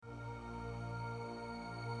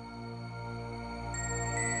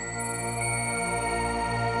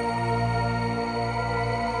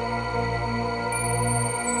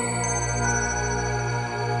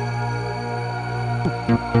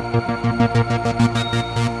All right.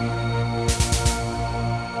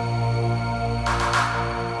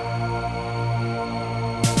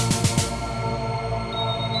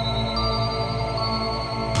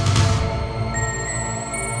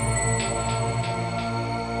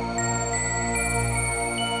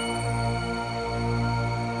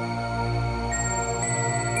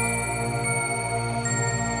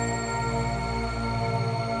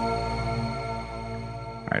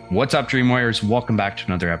 What's up, Dream Warriors? Welcome back to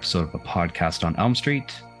another episode of a podcast on Elm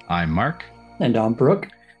Street. I'm Mark. And I'm Brooke.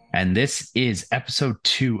 And this is episode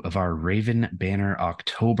 2 of our Raven Banner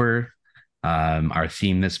October. Our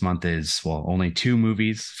theme this month is, well, only 2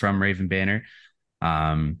 movies from Raven Banner.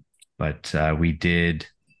 But we did,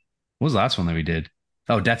 what was the last one that we did?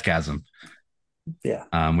 Oh, Deathgasm. Yeah.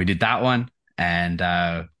 We did that one. And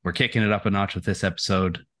we're kicking it up a notch with this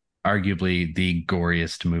episode. Arguably the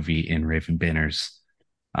goriest movie in Raven Banner's.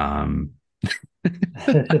 I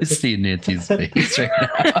see Nancy's face right now.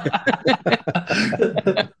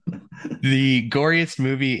 The goriest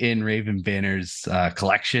movie in Raven Banner's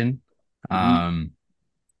collection.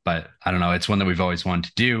 But I don't know, it's one that we've always wanted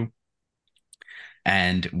to do.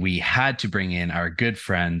 And we had to bring in our good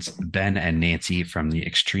friends Ben and Nancy from the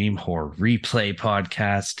Extreme Horror Replay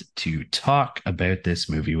podcast to talk about this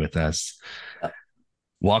movie with us.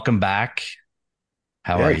 Welcome back.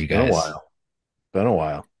 How are you guys? Been a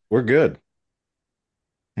while. We're good.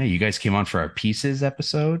 Hey, you guys came on for our Pieces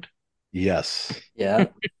episode? Yes. Yeah.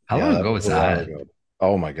 How long ago was that?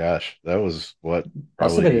 Oh my gosh. That was what?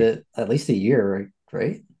 Must have been at least a year,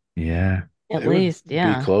 right? Yeah. At least,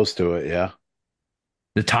 yeah. Be close to it, yeah.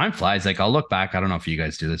 The time flies. Like, I'll look back. I don't know if you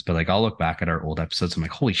guys do this, but like, I'll look back at our old episodes. I'm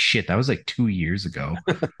like, holy shit, that was like 2 years ago.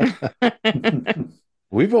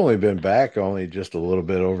 We've only been back just a little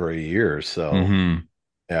bit over a year. So,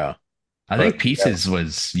 yeah. I think Pieces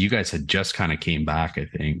was, you guys had just kind of came back, I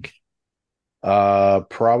think.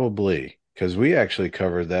 Probably, because we actually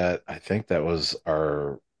covered that. I think that was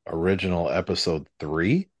our original episode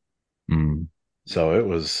 3. So it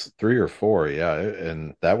was 3 or 4, yeah.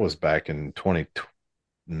 And that was back in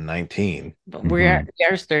 2019. But we are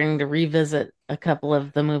starting to revisit a couple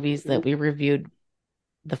of the movies that we reviewed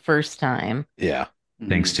the first time. Yeah.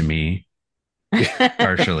 Thanks to me.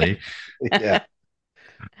 Partially. Yeah.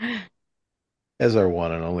 As our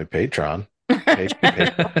one and only patron.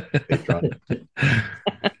 Patron.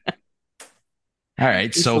 All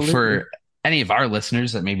right. So for any of our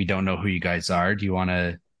listeners that maybe don't know who you guys are, do you want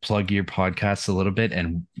to plug your podcast a little bit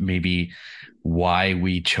and maybe why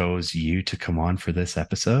we chose you to come on for this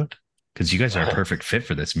episode? Because you guys are a perfect fit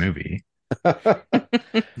for this movie.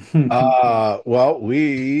 Well,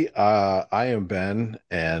 I am Ben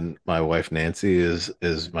and my wife Nancy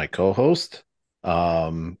is my co-host.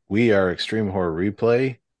 We are Extreme Horror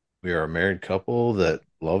Replay. We are a married couple that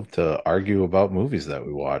love to argue about movies that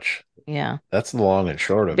we watch. Yeah. That's the long and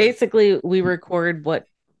short of it. Basically, we record what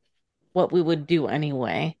we would do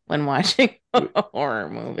anyway when watching a horror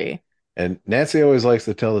movie. And Nancy always likes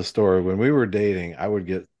to tell the story. When we were dating, I would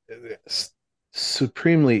get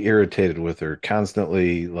supremely irritated with her,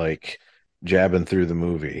 constantly like jabbing through the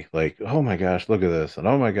movie, like, oh my gosh, look at this, and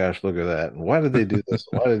oh my gosh, look at that, and why did they do this?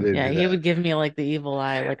 Why did they do that? He would give me like the evil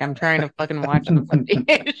eye, like I'm trying to fucking watch the movie.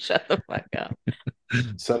 Shut the fuck up.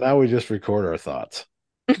 So now we just record our thoughts.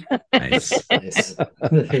 Nice.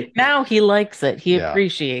 Now he likes it. He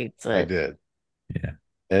appreciates it. I did. Yeah.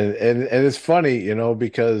 And it's funny,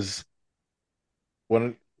 because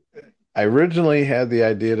when I originally had the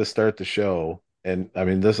idea to start the show, and I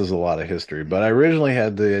mean, this is a lot of history, but I originally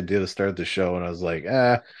had the idea to start the show, and I was like,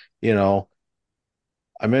 I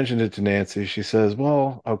mentioned it to Nancy. She says,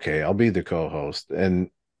 well, okay, I'll be the co-host. And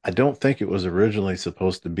I don't think it was originally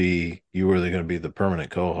supposed to be you were going to be the permanent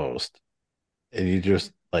co-host. And you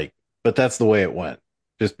just but that's the way it went.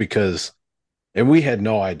 Just because, and we had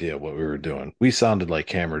no idea what we were doing. We sounded like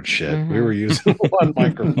hammered shit. We were using one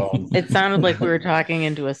microphone. It sounded like we were talking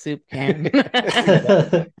into a soup can.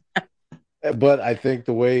 But I think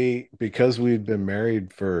because we'd been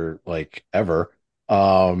married for like ever,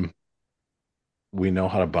 we know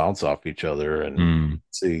how to bounce off each other, and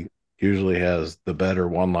see, usually has the better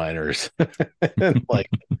one-liners.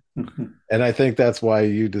 And I think that's why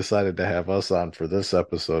you decided to have us on for this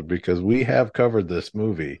episode, because we have covered this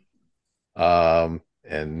movie. And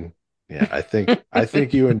yeah, I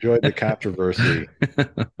think you enjoyed the controversy.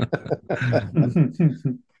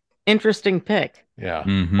 Interesting pick. Yeah.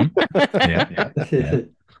 Yeah.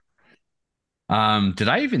 Did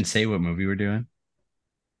I even say what movie we're doing?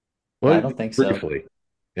 Well, I don't think so. briefly.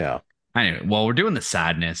 Yeah. Anyway, well, we're doing The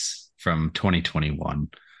Sadness from 2021.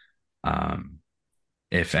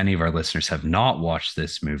 if any of our listeners have not watched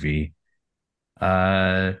this movie,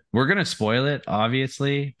 we're gonna spoil it,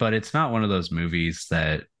 obviously, but it's not one of those movies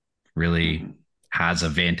that really has a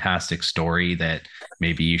fantastic story that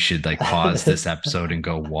maybe you should like pause this episode and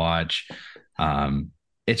go watch.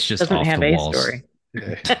 It's just Doesn't off have the a walls. story.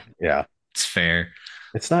 Yeah. It's fair.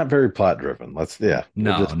 It's not very plot driven. We'll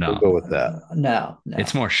go with that. No.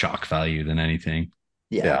 It's more shock value than anything.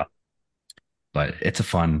 Yeah. But it's a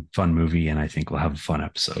fun movie, and I think we'll have a fun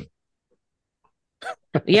episode.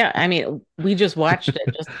 Yeah, I mean, we just watched it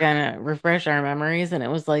just to kind of refresh our memories, and it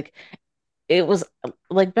was like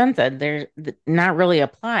Ben said, there's not really a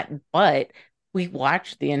plot, but we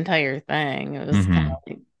watched the entire thing. It was Mhm. kind of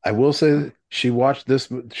like, I will say she watched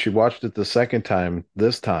it the second time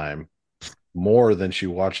this time more than she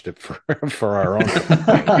watched it for our own.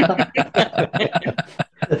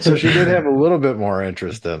 So she did have a little bit more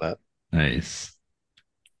interest in it. Nice.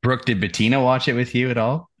 Brooke, did Bettina watch it with you at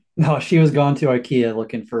all? No, she was gone to IKEA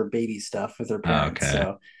looking for baby stuff with her parents. Okay.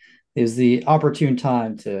 So it was the opportune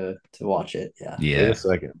time to watch it. Yeah. Wait Yeah. a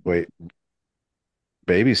second. Wait.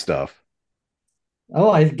 Baby stuff. Oh,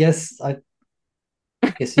 I guess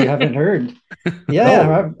you haven't heard.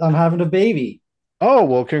 Yeah, I'm having a baby. Oh,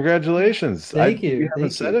 well, congratulations. Thank you. You haven't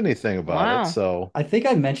Thank said you. anything about Wow. it, so I think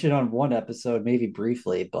I mentioned on one episode, maybe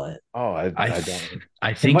briefly, but I I don't.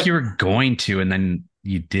 think you were going to, and then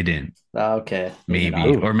you didn't. okay. Maybe,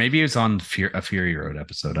 not. or maybe it was on a Fury Road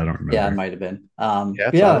episode. I don't remember. Yeah, it might have been.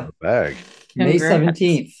 It's out of the bag. May Congrats.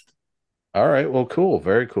 17th. All right, well, cool.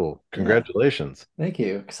 Very cool. Congratulations. Thank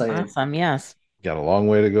you. Excited. Awesome. Yes. Got a long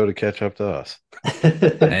way to go to catch up to us.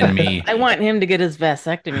 And me. I want him to get his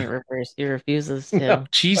vasectomy reversed. He refuses to.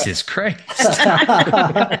 Jesus Christ.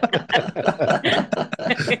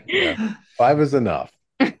 Yeah. 5 is enough.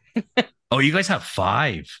 Oh, you guys have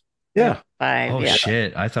 5. Yeah. 5. Oh Yeah.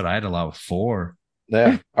 shit. I thought I had a lot with 4.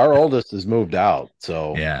 Yeah. Our oldest has moved out.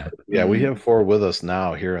 So Yeah. we have 4 with us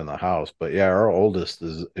now here in the house. But yeah, our oldest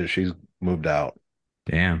is she's moved out.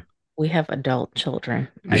 Damn. We have adult children.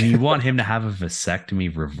 And you want him to have a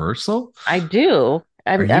vasectomy reversal? I do.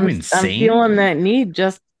 Are you insane? I'm feeling that need.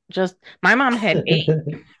 Just my mom had 8.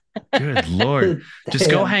 Good Lord. Just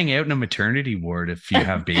go Damn. hang out in a maternity ward if you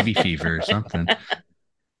have baby fever or something.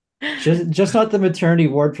 Just not the maternity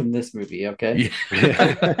ward from this movie, okay?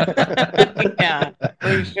 Yeah,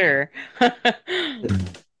 for sure.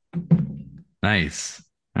 Nice.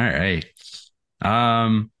 All right.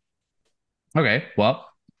 Okay. Well,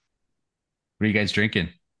 what are you guys drinking?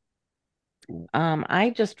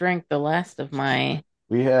 I just drank the last of my.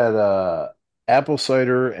 We had apple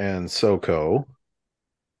cider and SoCo.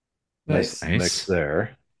 Nice. Mix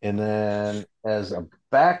there. And then as a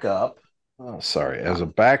backup, as a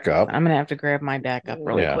backup, I'm gonna have to grab my backup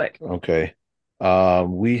really quick. Okay.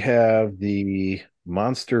 We have the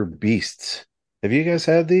Monster Beasts. Have you guys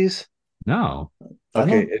had these? No. I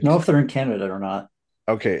Okay. don't know if they're in Canada or not.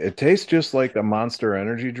 Okay. It tastes just like a Monster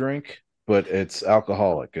energy drink, but it's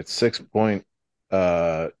alcoholic. It's 6.0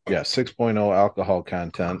 alcohol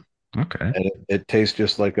content. Okay. And it tastes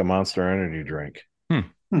just like a Monster energy drink.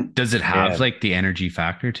 Does it have Yeah. like the energy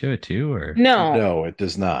factor to it too, or No, No, it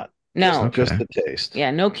does not. no. Okay. Just the taste. Yeah,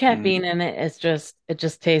 no caffeine in it. It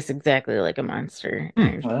just tastes exactly like a Monster.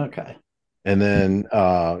 Okay. And then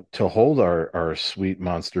to hold our sweet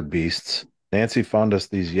Monster Beasts, Nancy found us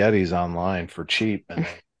these Yetis online for cheap, and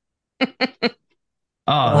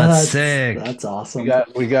Oh, that's sick. That's awesome.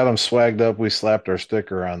 we got them swagged up. We slapped our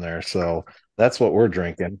sticker on there, so that's what we're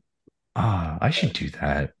drinking. Ah, I should do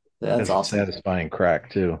that. That's It's a awesome. satisfying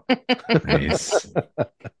crack too. Nice.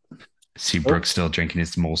 See Brooke still drinking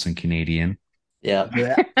his Molson Canadian. Yeah.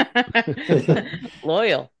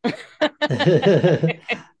 Loyal.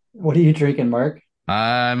 What are you drinking, Mark?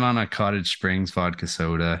 I'm on a Cottage Springs vodka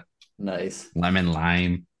soda, Nice. lemon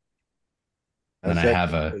lime. And Is I that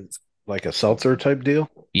have like a seltzer type deal.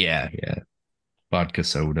 yeah, vodka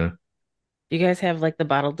soda. You guys have like the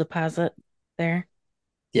bottle deposit there?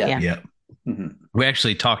 Yeah. Yep. Mhm. We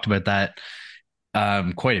actually talked about that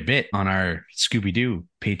quite a bit on our Scooby-Doo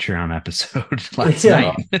Patreon episode last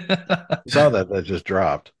Yeah. night. Saw that just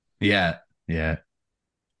dropped. Yeah.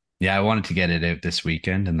 I wanted to get it out this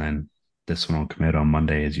weekend, and then this one will come out on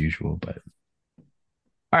Monday as usual. But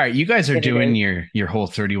all right, you guys are Get it doing out. your whole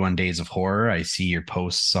 31 days of horror. I see your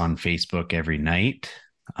posts on Facebook every night.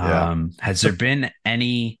 Yeah. Has there been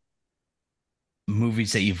any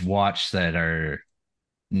movies that you've watched that are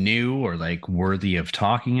new or like worthy of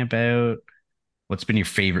talking about? What's been your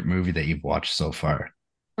favorite movie that you've watched so far?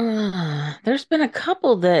 There's been a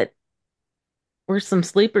couple that were some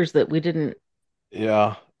sleepers that we didn't.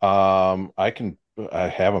 Yeah.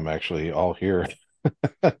 I have them actually all here.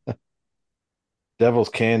 Devil's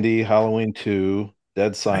Candy, Halloween 2,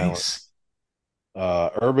 Dead Silence,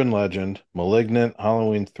 Nice. Urban Legend, Malignant,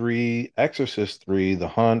 Halloween 3, Exorcist 3, The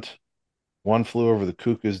Hunt, One Flew Over the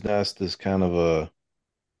Cuckoo's Nest is kind of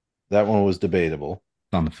that one was debatable.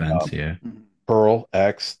 On the fence, Um, yeah. Pearl,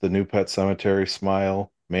 X, The New Pet Cemetery,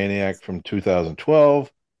 Smile, Maniac from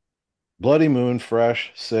 2012, Bloody Moon,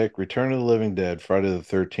 Fresh, Sick, Return of the Living Dead, Friday the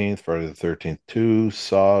 13th, Friday the 13th 2,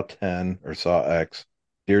 Saw 10 or Saw X,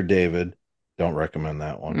 Dear David. Don't recommend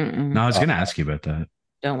that one. Mm-mm. No, I was gonna ask you about that.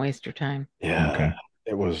 Don't waste your time. Yeah, Okay.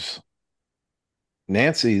 it was.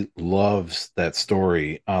 Nancy loves that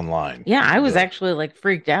story online. Yeah, I was actually like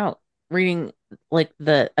freaked out reading like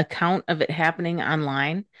the account of it happening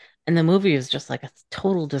online, and the movie was just like a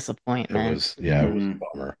total It disappointment. was, yeah, it was a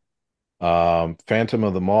bummer. Phantom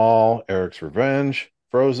of the Mall, Eric's Revenge,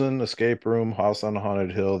 Frozen, Escape Room, House on a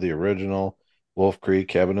Haunted Hill, the original, Wolf Creek,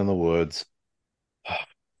 Cabin in the Woods,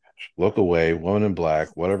 Look Away, Woman in Black,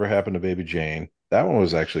 Whatever Happened to Baby Jane. That one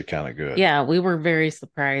was actually kind of good. Yeah, we were very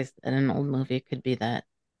surprised that an old movie could be that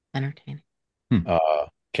entertaining. Uh,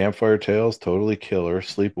 Campfire Tales, Totally Killer,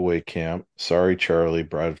 Sleepaway Camp, Sorry Charlie,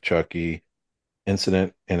 Bride of Chucky,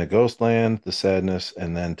 Incident in a Ghostland, The Sadness,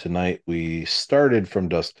 and then tonight we started From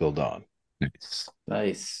Dusk Till Dawn. Nice.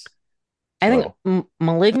 Nice. I think So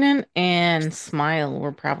Malignant and Smile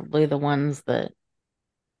were probably the ones that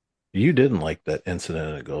you didn't like that Incident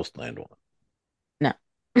in a Ghostland one. no.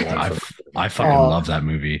 The one I from- I fucking love that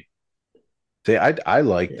movie. See, I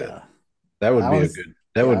liked it. Yeah. That would I be a was- good.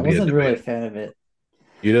 That Yeah, would I be a wasn't really a debate. fan of it.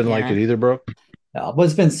 You didn't like Yeah. it either, Brooke? Yeah, but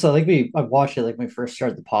it's been so like I watched it like when we first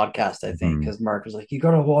started the podcast, I think, Mhm. because Mark was like, "You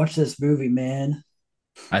gotta watch this movie, man."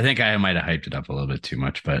 I think I might have hyped it up a little bit too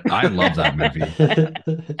much, but I love that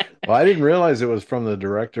movie. Well, I didn't realize it was from the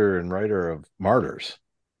director and writer of Martyrs.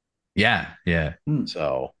 Yeah, yeah.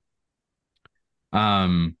 So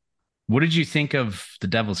What did you think of The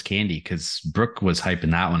Devil's Candy? Because Brooke was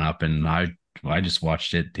hyping that one up, and I just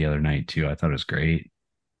watched it the other night too. I thought it was great.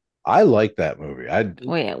 I like that movie.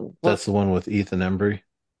 Wait, That's the one with Ethan Embry.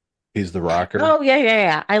 He's the rocker. oh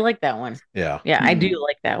yeah. I like that one. Yeah, Yeah, I do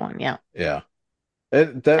like that one. Yeah. yeah.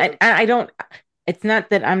 That I don't. It's not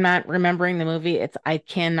that I'm not remembering the movie. It's I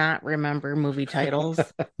cannot remember movie titles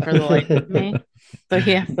for the life of me. So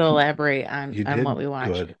he has to elaborate on you did what we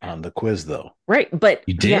watched. good on the quiz though. Right, but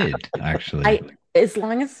You yeah, did actually. as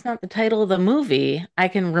long as it's not the title of the movie, I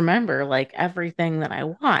can remember like everything that I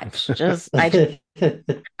watched.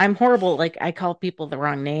 I'm horrible. Like I call people the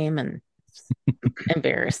wrong name and it's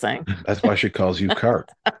embarrassing. That's why she calls you Cart.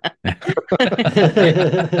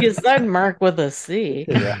 You said Mark with a C.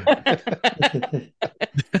 Yeah.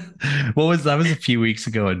 What was that? Was a few weeks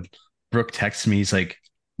ago, and Brooke texted me. He's like,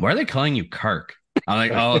 "Why are they calling you Kark?" I'm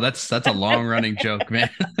like, "Oh, that's a long running joke, man."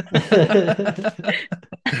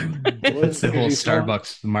 It's the whole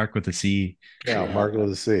Starbucks Mark with a C. Yeah, Mark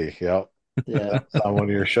with a C. Yep. Yeah. That's on one of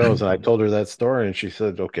your shows, and I told her that story, and she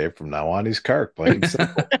said, "Okay, from now on, he's Kark." Plain and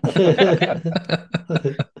simple.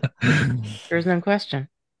 There's no question.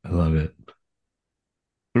 I love it.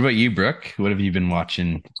 What about you, Brooke? What have you been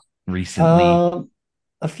watching recently?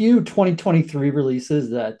 A few 2023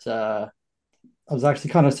 releases that I was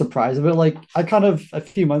actually kind of surprised about. Like I kind of a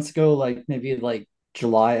few months ago, like maybe like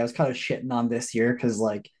July, I was kind of shitting on this year because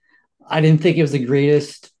like I didn't think it was the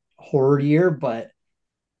greatest horror year, but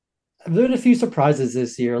there been a few surprises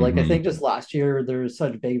this year. Like I Mhm. think just last year there was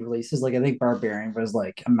such big releases. Like I think Barbarian was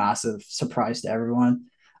like a massive surprise to everyone.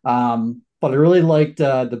 But I really liked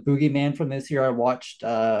the Boogeyman from this year. I watched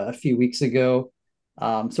a few weeks ago.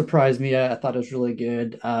 Surprised me. I thought it was really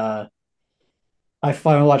good. I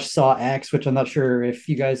finally watched Saw X, which I'm not sure if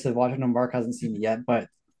you guys have watched it. Mark hasn't seen it yet, but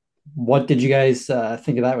what did you guys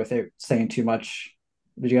think of that without saying too much?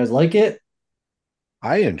 Did you guys like it?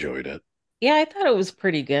 I enjoyed it. Yeah, I thought it was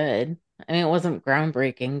pretty good. I mean, it wasn't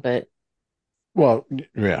groundbreaking, but Well,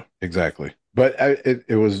 yeah, exactly. But it's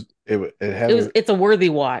a worthy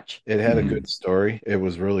watch. it had a Mhm. good story. It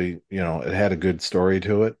was really, it had a good story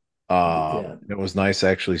to it. Yeah. It was nice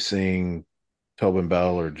actually seeing Tobin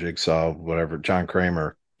Bell or Jigsaw, whatever, John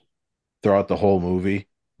Kramer throughout the whole movie.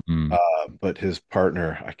 Mm. But his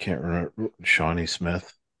partner, I can't remember, Shawnee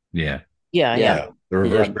Smith. Yeah. Yeah. Yeah, the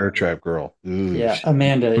reverse Yeah. bear trap girl. Ooh, Yeah,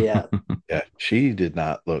 Amanda. Yeah, yeah, she did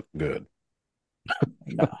not look good.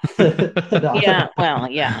 no. No. Yeah, well,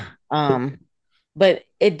 yeah. But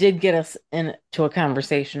it did get us into a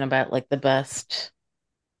conversation about like the best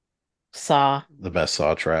saw, The best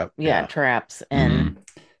Saw trap. traps. And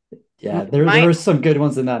Yeah, there were some good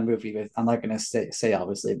ones in that movie. But I'm not going to say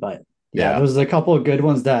obviously, but yeah, Yeah. there was a couple of good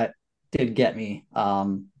ones that did get me.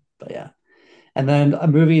 But yeah, And then a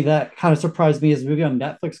movie that kind of surprised me is a movie on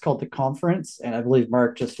Netflix called The Conference, and I believe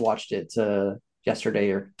Mark just watched it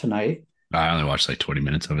yesterday or tonight. I only watched like 20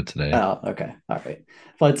 minutes of it today. Oh, okay, all right.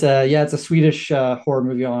 But yeah, it's a Swedish horror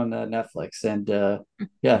movie on Netflix, and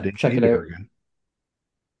yeah, check it out.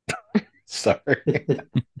 Sorry, that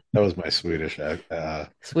was my Swedish.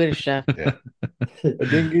 Swedish chef. Yeah, a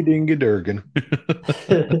dingy dingy durgan.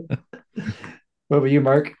 What about you,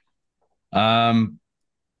 Mark?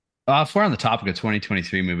 If we're on the topic of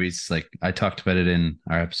 2023 movies, like I talked about it in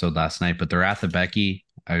our episode last night, but The Wrath of Becky,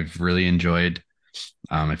 I've really enjoyed.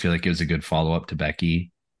 I feel like it was a good follow-up to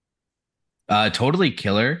Becky. Totally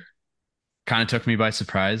Killer kind of took me by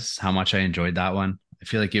surprise how much I enjoyed that one. I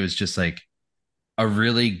feel like it was just like a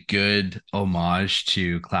really good homage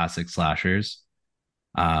to classic slashers.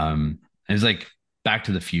 It was like Back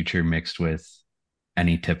to the Future mixed with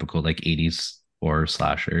any typical like 80s horror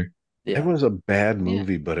slasher. It Yeah, was a bad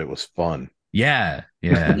movie, but it was fun. Yeah,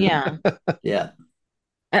 yeah. Yeah. yeah,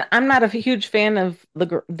 And I'm not a huge fan of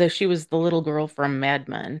she was the little girl from Mad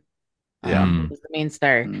Men. Yeah. Who was the main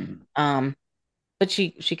star. Mm. But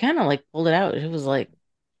she kind of like pulled it out. It was like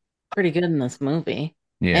pretty good in this movie.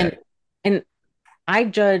 Yeah. And I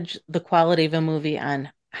judge the quality of a movie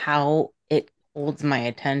on how it holds my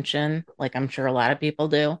attention, like I'm sure a lot of people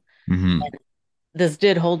do. Mhm. And this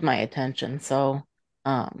did hold my attention, so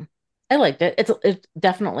I liked it. It's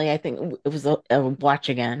definitely, I think it was a watch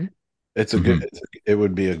again. It's a good. It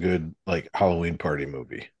would be a good like Halloween party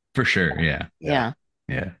movie. For sure. Yeah. Yeah.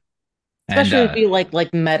 Yeah. Especially And if you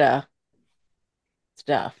like meta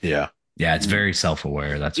stuff. Yeah. yeah, it's very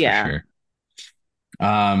self-aware, that's Yeah. for sure.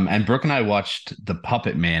 And Brooke and I watched The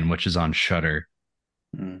Puppet Man, which is on Shudder,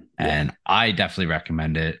 Mm. and I definitely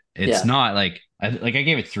recommend it. It's Yeah. not like I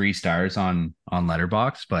gave it 3 stars on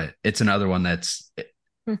Letterboxd, but it's another one that's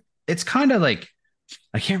it's kind of like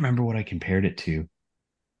I can't remember what I compared it to.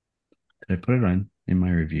 Did I put it on in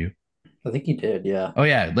my review? I think you did. Yeah. Oh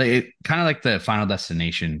yeah, like it kind of like the Final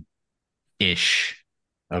Destination ish.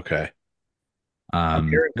 Okay. I'm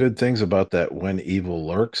hearing good things about that When Evil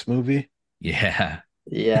Lurks movie. Yeah.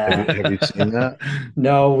 Yeah. Have you seen that?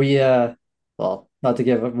 No, we well, not to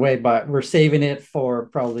give it away, but we're saving it for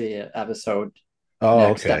probably an episode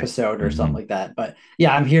next okay. episode or something like that. But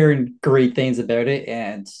yeah, I'm hearing great things about it,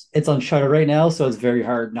 and it's on Shudder right now, so it's very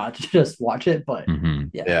hard not to just watch it. But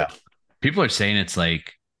Yeah. People are saying it's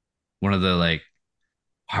like one of the like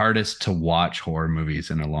hardest to watch horror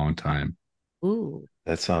movies in a long time. Ooh.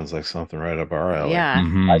 That sounds like something right up our alley. Yeah.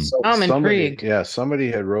 I saw I'm intrigued. Yeah,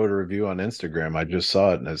 somebody had wrote a review on Instagram. I just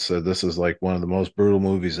saw it and it said this is like one of the most brutal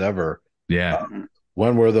movies ever. Yeah.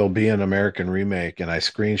 When where there'll be an American remake, and I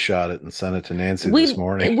screenshot it and sent it to Nancy this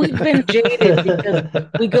morning. We've been jaded because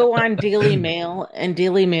we go on Daily Mail and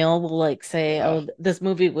Daily Mail will like say, "Oh, this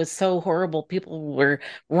movie was so horrible, people were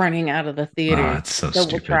running out of the theater." Oh, it's so we'll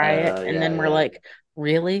stupid. try it, and then we're like,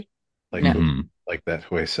 "Really?" Like, No. like that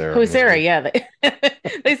Huesera. Huesera, yeah.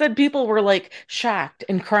 They said people were like shocked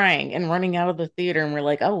and crying and running out of the theater, and we're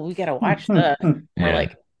like, "Oh, we gotta watch this." We're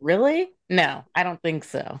like, "Really? No, I don't think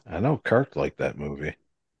so." I know Kirk liked that movie.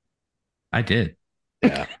 I did.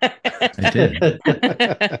 Yeah. I did.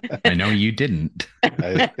 I know you didn't.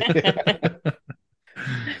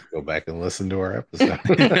 Go back and listen to our episode.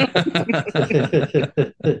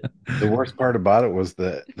 The worst part about it was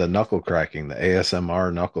the knuckle cracking, the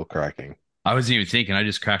ASMR knuckle cracking. I wasn't even thinking. I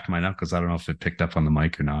just cracked my knuckles. I don't know if it picked up on the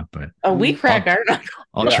mic or not, but we crack our knuckles.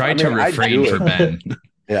 I'll try to refrain for Ben.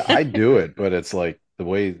 Yeah, I do it, but it's like the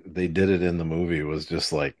way they did it in the movie was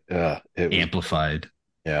just like it was amplified.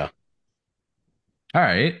 Yeah. All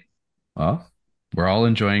right. Well, we're all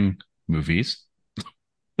enjoying movies.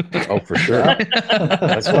 Oh, for sure.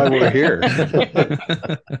 That's why we're here.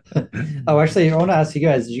 Oh, actually, I want to ask you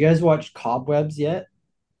guys, did you guys watch Cobwebs yet?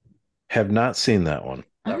 Have not seen that one.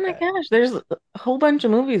 Oh my gosh, there's a whole bunch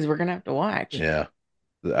of movies we're gonna have to watch. Yeah.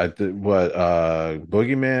 Boogeyman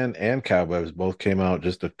and Cobwebs both came out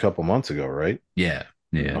just a couple months ago, right? Yeah.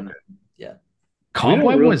 Yeah. Okay. Yeah.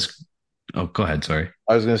 Cobweb was oh, go ahead, sorry.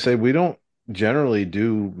 I was gonna say we don't generally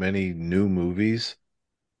do many new movies.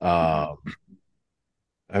 I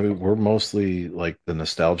mean, we're mostly like the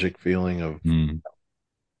nostalgic feeling of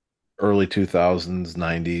early 2000s,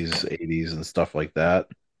 90s, 80s, and stuff like that.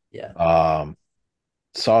 Yeah.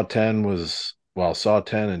 Saw 10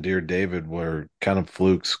 and Dear David were kind of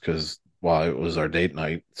flukes because it was our date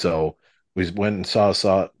night. So we went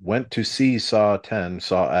and went to see Saw 10,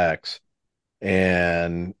 Saw X,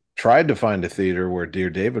 and tried to find a theater where Dear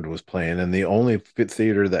David was playing, and the only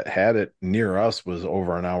theater that had it near us was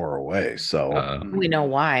over an hour away. So we know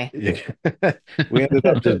why. we ended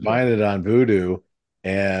up just buying it on Vudu,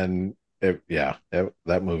 and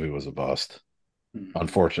that movie was a bust. Hmm.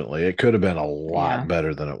 Unfortunately, it could have been a lot Yeah.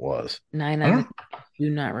 better than it was. 9 I out don't, of 10. Do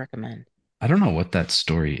not recommend. I don't know what that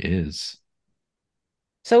story is.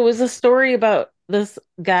 So it was a story about this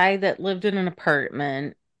guy that lived in an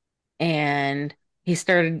apartment and he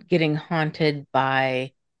started getting haunted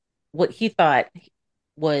by what he thought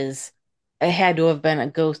was it had to have been a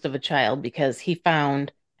ghost of a child because he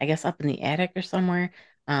found, I guess, up in the attic or somewhere,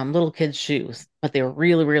 little kids' shoes, but they were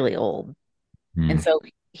really, really old. And Hmm. so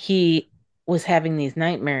he was having these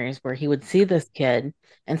nightmares where he would see this kid.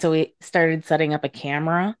 And so he started setting up a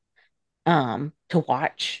camera to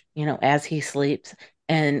watch, as he sleeps.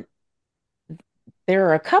 And there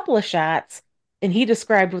are a couple of shots, and he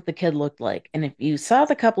described what the kid looked like. And if you saw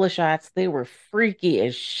the couple of shots, they were freaky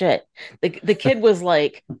as shit. The kid was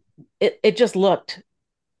like, it just looked,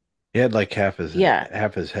 He had like yeah,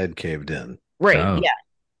 half his head caved in. right, Oh, yeah.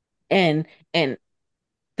 And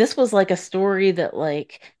this was like a story that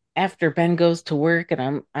like after Ben goes to work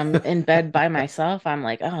and I'm in bed by myself, I'm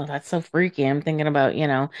like, oh, that's so freaky. I'm thinking about,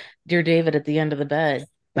 dear David at the end of the bed.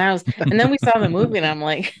 And then we saw the movie and I'm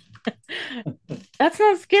like, that's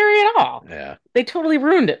not scary at all. Yeah. They totally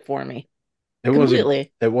ruined it for me. It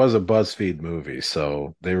Completely. was a BuzzFeed movie,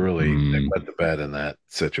 so they Hmm. went to bed in that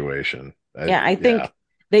situation. Yeah, I Yeah.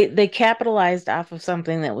 think they capitalized off of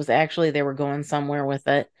something that was actually they were going somewhere with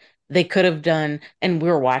it. They could have done, and we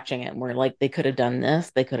were watching it, and we're like, they could have done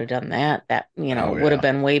this, they could have done that. That, Oh would have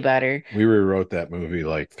yeah. been way better. We rewrote that movie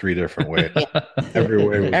like 3 different ways. Yeah, Every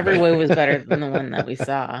way was every better. way was better than the one that we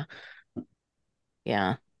saw.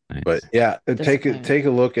 Yeah, But Nice. yeah, disappointing. take a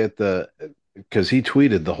look at because he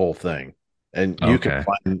tweeted the whole thing, and Okay.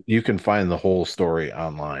 you can find the whole story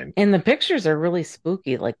online. And the pictures are really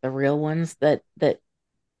spooky, like the real ones that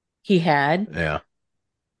he had. Yeah,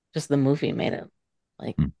 Just the movie made it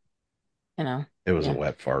like, Hmm. it was a yeah,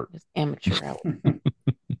 wet fart. it was amateur out.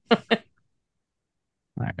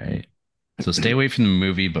 All right. So stay away from the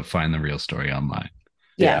movie, but find the real story online.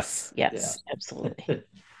 Yeah. Yes, yes, absolutely.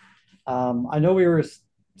 I know we were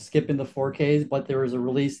skipping the 4Ks, but there was a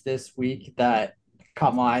release this week that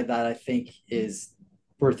caught my eye that I think is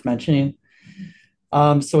worth mentioning.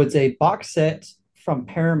 So it's a box set from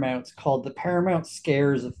Paramount called The Paramount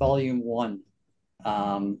Scares Volume 1.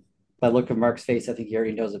 By the look of Mark's face, I think he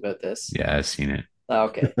already knows about this. Yeah, I've seen it.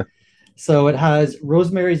 Okay. So it has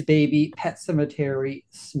Rosemary's Baby, Pet Cemetery,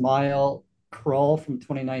 Smile, Crawl from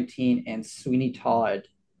 2019, and Sweeney Todd,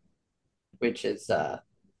 which is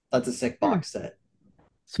that's a sick box set.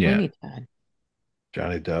 Sweeney Todd,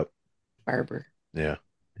 Johnny Depp. Barber. Yeah.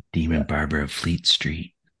 Demon Yeah. Barber of Fleet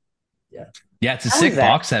Street. Yeah. Yeah, it's a How sick is that?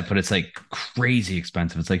 box set, but it's like crazy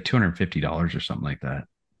expensive. It's like $250 or something like that.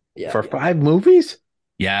 Yeah. For 5 movies?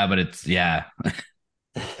 Yeah, but it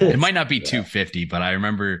might not be 250, but I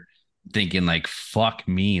remember thinking like, fuck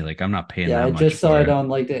me, like I'm not paying Yeah, that I much just saw for it it. on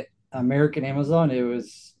like the American Amazon. It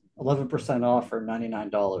was 11% off for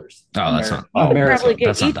 $99. Oh, that's not. You could American. probably get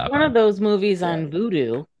That's not each that one of bad. those movies Yeah. on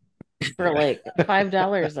Vudu for like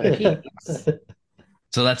 $5 a piece.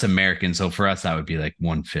 So that's American. So for us, that would be like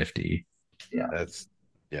 150. That's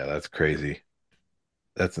crazy.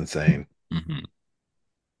 That's insane. Mhm.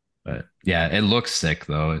 But yeah, it looks sick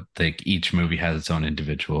though. Like each movie has its own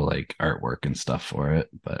individual like artwork and stuff for it.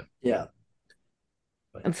 But Yeah.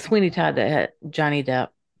 And Sweeney Todd that had Johnny Depp.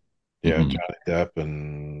 Yeah, Mhm. Johnny Depp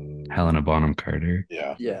and Helena Bonham Carter.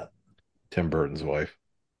 yeah, Yeah. Tim Burton's wife.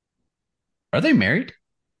 Are they married?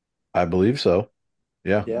 I believe so.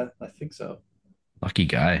 Yeah. Yeah, I think so. Lucky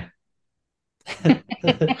guy.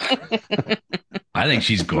 I think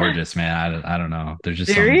she's gorgeous, man. I don't know. There's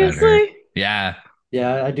just something better. Seriously? Yeah.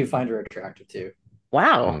 Yeah, I do find her attractive too.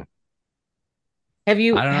 Wow. Mm. Have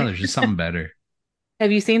you I don't know. There's just something better.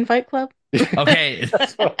 have you seen Fight Club? Okay.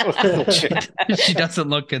 That's what I was She doesn't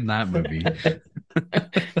look in that movie.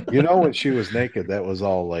 when she was naked, that was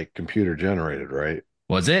all like computer generated, right?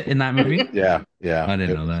 Was it in that movie? Yeah, yeah. I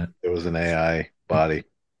didn't know that. It was an AI body.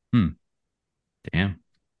 Damn.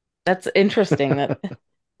 That's interesting that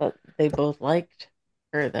they both liked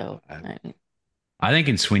her though. I- I think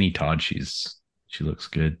in Sweeney Todd, she looks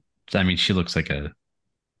good. I mean, she looks like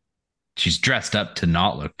she's dressed up to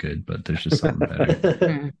not look good, but there's just something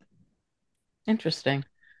better. Interesting.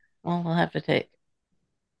 Well, we'll have to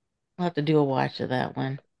do a watch of that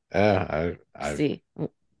one. Yeah, See.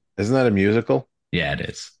 isn't that a musical? Yeah, it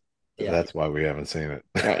is. Yeah. That's why we haven't seen it.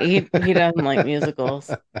 Right, he doesn't like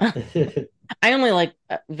musicals. I only like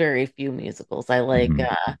very few musicals. I like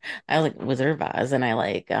Mhm. I like Wizard of Oz and I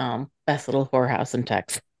like Best Little Whorehouse in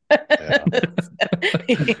Texas. Yeah.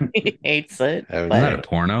 He hates it. Haven't Isn't seen that a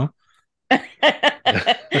porno?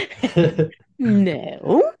 No.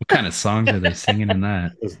 What kind of songs are they singing in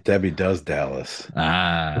that? It was Debbie Does Dallas.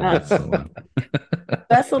 That's the one.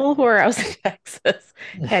 Best Little Whorehouse in Texas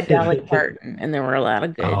had Dolly Parton, and there were a lot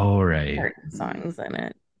of good Oh, right. Parton songs in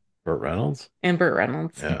it. Burt Reynolds? And Burt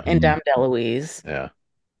Reynolds. Yeah. And Dom DeLuise. Yeah.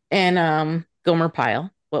 And Gomer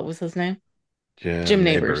Pyle. What was his name? Jim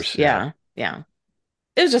Neighbors. Yeah. Yeah.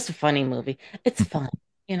 It was just a funny movie. It's fun,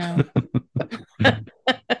 you know.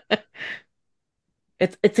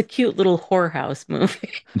 It's a cute little whorehouse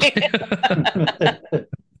movie.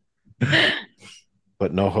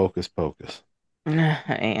 But no hocus pocus.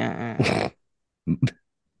 Yeah.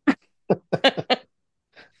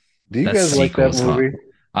 Do you That guys like that sequel's hot. movie?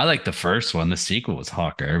 I like the first one. The sequel was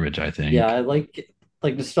hot garbage, I think. Yeah, I like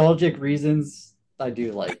nostalgic reasons. I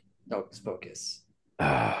do like Hocus Pocus.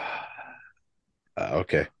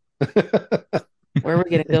 Okay. Where are we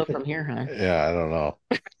gonna go from here, huh? Yeah, I don't know.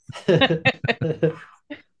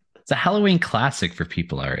 It's a Halloween classic for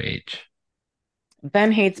people our age.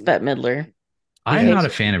 Ben hates Bette Midler. I'm Yeah, not a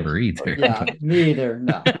fan of her either. Yeah, me either.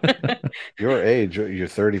 No. Your age, you're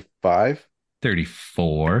 35,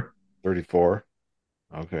 34. 34.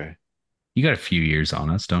 Okay. You got a few years on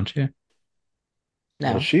us, don't you?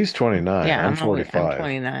 No. Well, she's 29. Yeah, I'm I'm 45.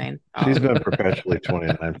 29. She's Oh. been perpetually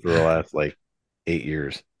 29 for the last 8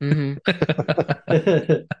 years.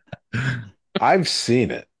 Mhm. I've seen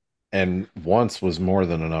it, and once was more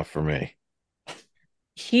than enough for me.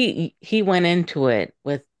 He went into it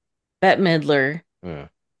with Bette Midler. Yeah,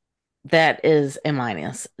 That is a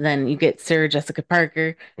minus. Then you get Sarah Jessica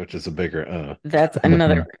Parker. which is a bigger. That's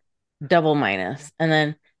another double minus. And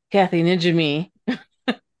then Kathy Najimy,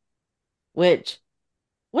 which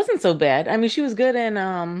wasn't so bad. I mean, she was good in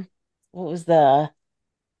what was the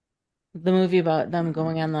movie about them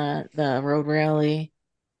going on the road rally?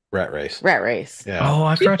 Rat Race. Rat Race. Yeah. Oh,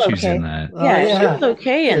 I She's forgot she was okay. in that. Oh, Yeah, she yeah. was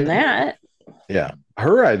okay in that. Yeah.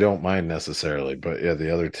 Her, I don't mind necessarily, but yeah,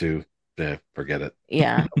 the other two, forget it.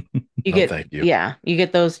 Yeah. You No, get thank you. Yeah, you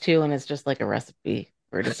get those two, and it's just like a recipe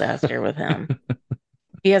for disaster with him.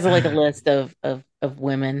 He has a list of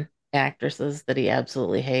women actresses that he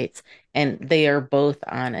absolutely hates, and they are both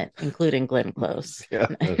on it, including Glenn Close. Yeah.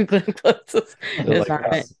 Glenn Close is They're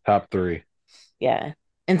on it. top three. Yeah.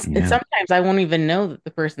 And Yeah. sometimes I won't even know that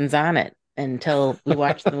the person's on it until we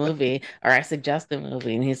watch the movie or I suggest the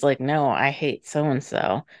movie, and he's like, no, I hate so and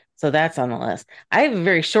so. So that's on the list. I have a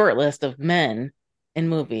very short list of men in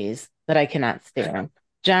movies that I cannot stand.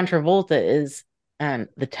 John Travolta is on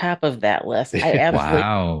the top of that list. I absolutely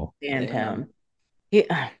Wow. can't stand Yeah.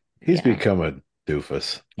 him. He's Yeah. become a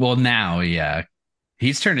doofus. Well, now, yeah.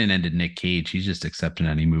 He's turning into Nick Cage. He's just accepting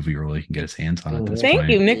any movie role he can get his hands on at this Thank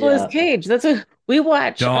point. you, Nicolas Yeah. Cage. That's what we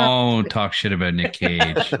watch. Don't talk shit about Nick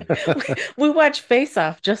Cage. we watch Face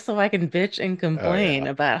Off just so I can bitch and complain yeah.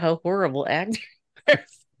 about how horrible actors.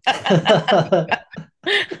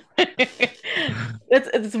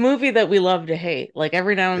 It's a movie that we love to hate. Like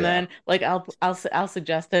every now and then, like I'll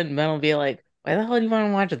suggest it, and Ben will be like, "Why the hell do you want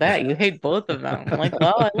to watch that? You hate both of them." I'm like,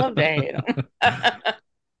 "Well, I love to hate them."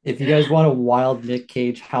 If you guys want a wild Nick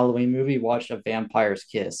Cage Halloween movie, watch A Vampire's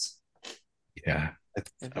Kiss Yeah.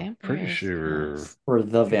 I'm pretty sure. or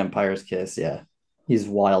The Vampire's Kiss. Yeah, he's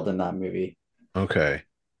wild in that movie. Okay.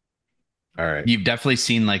 All right. You've definitely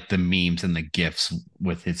seen like the memes and the GIFs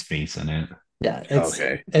with his face in it. Yeah, it's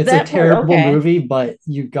Okay. it's a That- terrible okay. movie, but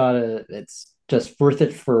you gotta. It's just worth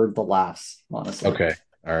it for the laughs, honestly. Okay.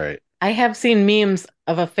 All right. I have seen memes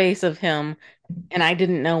of a face of him, and I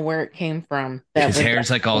didn't know where it came from. That His was hair's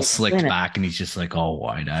like all in slicked it. back and he's just like all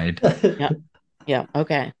wide-eyed. Yeah.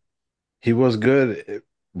 Okay. He was good.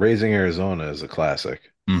 Raising Arizona is a classic.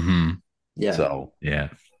 Mm-hmm. Yeah. So Yeah.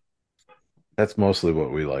 that's mostly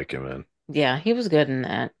what we like him in. Yeah, he was good in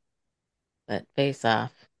that. But Face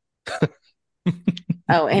Off.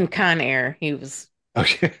 Oh, and Con Air. He was.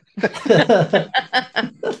 Okay.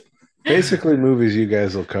 Basically, movies you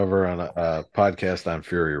guys will cover on a podcast on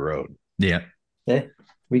Fury Road. Yeah. Okay.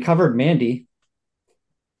 We covered Mandy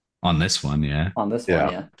On this one, yeah. on this Yeah.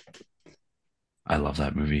 one. Yeah. I love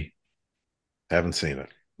that movie. Haven't seen it.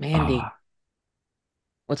 Mandy. Ah.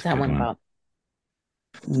 What's a that good one one. about?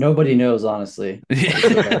 Nobody knows, honestly.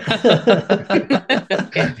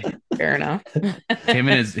 Okay, fair enough. him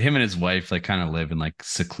and his wife like kind of live in like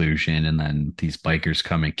seclusion, and then these bikers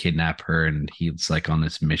come and kidnap her, and he's like on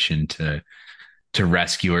this mission to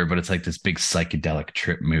rescue her, but it's like this big psychedelic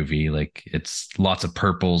trip movie. Like it's lots of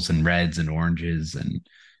purples and reds and oranges, and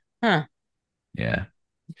Huh. yeah,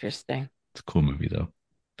 Interesting. it's a cool movie though.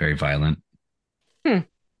 Very violent.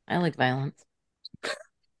 I like violence.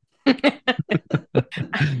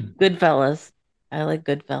 Goodfellas. I like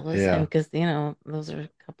Goodfellas, Yeah. and because those are a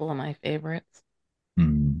couple of my favorites.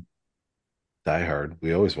 Hmm. Die Hard.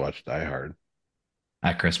 We always watch Die Hard.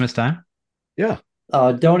 At Christmas time? Yeah.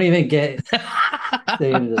 Don't even get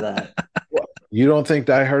into that. You don't think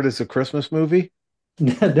Die Hard is a Christmas movie?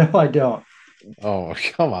 No, I don't. Oh,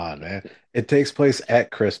 come on, man. It takes place at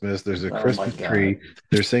Christmas. There's a Oh my Christmas God. tree.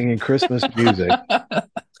 They're singing Christmas music.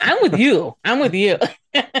 I'm with you. I'm with you.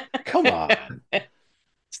 Come on.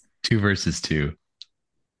 2 versus 2.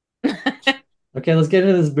 Okay, let's get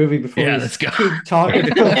into this movie before Yeah, we let's go. keep talking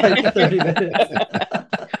for like 30 minutes.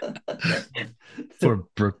 Before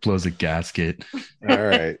Brooke blows a gasket. All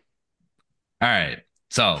right. All right.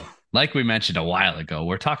 So, like we mentioned a while ago,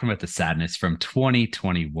 we're talking about The Sadness from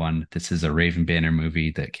 2021. This is a Raven Banner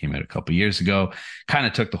movie that came out a couple years ago. Kind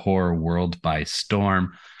of took the horror world by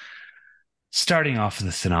storm. Starting off with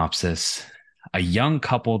the synopsis, a young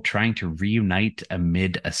couple trying to reunite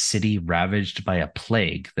amid a city ravaged by a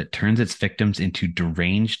plague that turns its victims into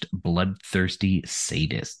deranged, bloodthirsty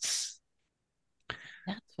sadists.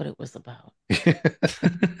 That's what it was about.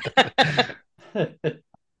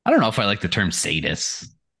 I don't know if I like the term sadists.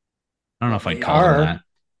 I don't know if I'd They call them are. that.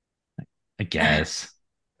 I guess.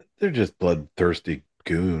 They're just bloodthirsty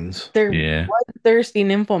goons. They're Yeah, bloodthirsty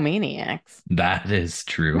nymphomaniacs. that is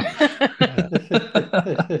true.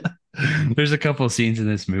 There's a couple of scenes in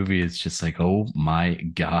this movie. It's just like, oh my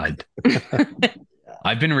God.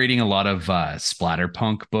 I've been reading a lot of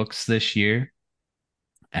splatterpunk books this year.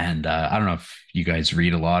 And I don't know if you guys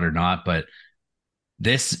read a lot or not, but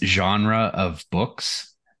this genre of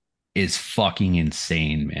books is fucking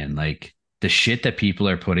insane, man. Like the shit that people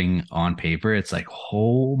are putting on paper, it's like,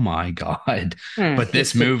 oh my God. But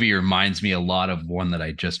this movie reminds me a lot of one that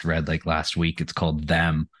I just read like last week. It's called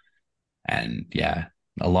Them. And yeah,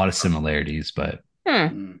 a lot of similarities, but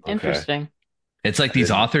Mm. Interesting. it's like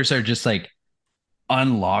these authors are just like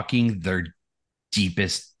unlocking their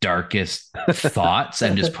deepest, darkest thoughts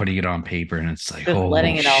and just putting it on paper. And it's like, Just oh,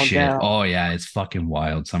 letting it all shit. go. Oh, yeah. It's fucking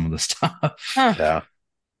wild, some of the stuff. Huh. Yeah.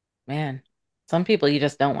 Man, some people you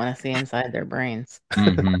just don't want to see inside their brains.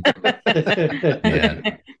 Mhm.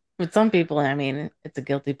 Yeah. But some people, I mean, it's a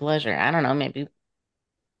guilty pleasure. I don't know.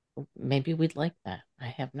 Maybe we'd like that. I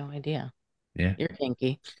have no idea. Yeah. You're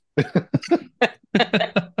kinky.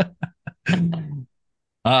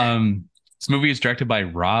 This movie is directed by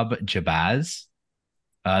Rob Jabaz.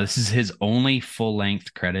 This is his only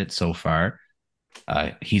full-length credit so far.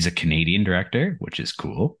 He's a Canadian director, which is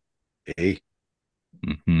cool. Hey.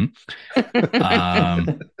 Mm-hmm.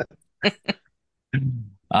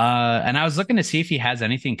 And I was looking to see if he has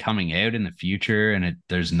anything coming out in the future, and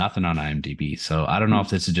there's nothing on IMDb. So I don't know if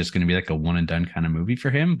this is just going to be like a one and done kind of movie for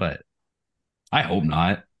him, but I hope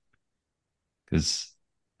not. Because,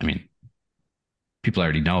 I mean, people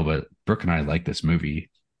already know, but Brooke and I like this movie.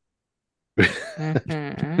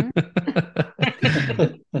 Mhm.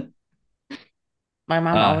 My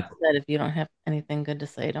mom always said, if you don't have anything good to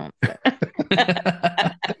say, don't say.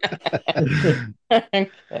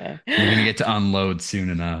 Okay. You're gonna get to unload soon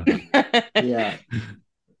enough. Yeah.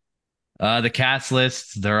 The cast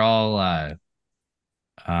lists, they're all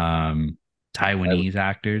Taiwanese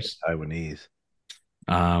actors. Taiwanese.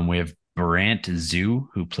 We have Brant Zhu,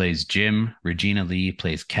 who plays Jim, Regina Lee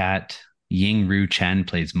plays Kat, Ying Ru Chen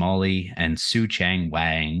plays Molly, and Su Chang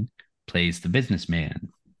Wang plays the businessman.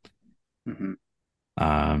 Mhm.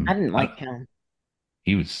 I didn't like him.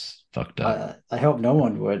 He was fucked up. I hope no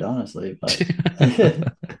one would, honestly. But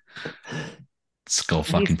Skull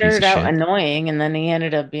He fucking piece of started out shit. annoying, and then he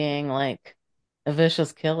ended up being like a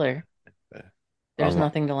vicious killer. There's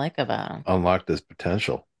nothing to like about him. Unlocked his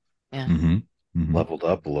potential. Yeah. Mm-hmm. Leveled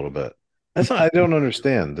up a little bit. That's what I don't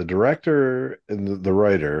understand. The director and the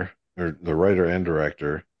writer, or the writer and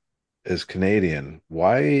director, is Canadian.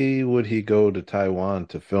 Why would he go to Taiwan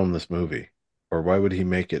to film this movie? Or why would he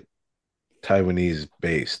make it Taiwanese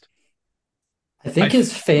based? I think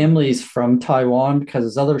his family's from Taiwan because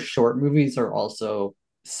his other short movies are also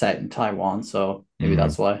set in Taiwan. So maybe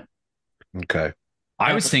that's why. Okay.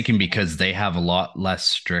 I was thinking because they have a lot less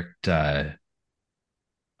strict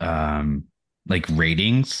like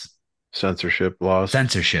ratings. Censorship laws.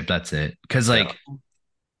 Censorship, that's it. Because like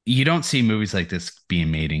you don't see movies like this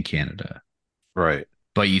being made in Canada. Right.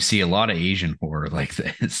 But you see a lot of Asian horror like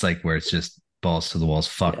this, like where it's just balls to the walls,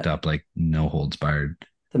 fucked up, like no holds barred.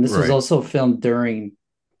 And this was also filmed during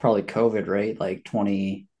probably COVID, right? Like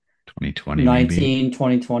 2020, 2019,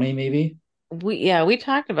 2020, maybe. We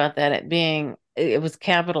talked about that. It was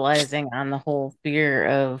capitalizing on the whole fear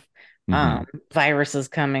of viruses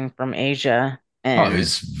coming from Asia. And it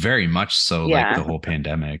was very much so like the whole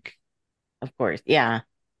pandemic. Of course. Yeah.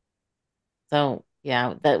 So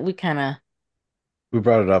yeah, that we kind of We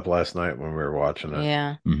brought it up last night when we were watching it.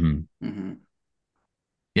 yeah. Mm-hmm.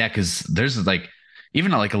 Yeah, because there's like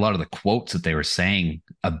even like a lot of the quotes that they were saying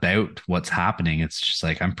about what's happening. It's just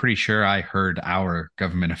like I'm pretty sure I heard our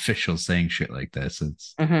government officials saying shit like this.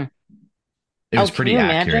 hmm It Oh, was pretty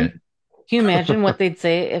accurate. Can you imagine what they'd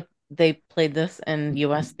say if they played this in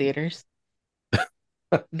U.S. theaters?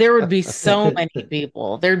 There would be so many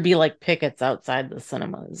people. There'd be like pickets outside the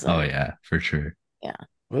cinemas. Oh And yeah, for sure. yeah.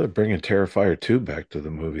 Well, they're bringing Terrifier 2 back to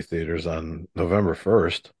the movie theaters on November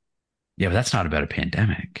 1st. Yeah, but that's not about a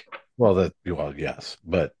pandemic. Well, yes,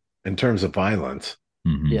 but in terms of violence,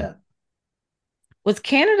 Yeah. Was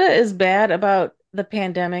Canada as bad about the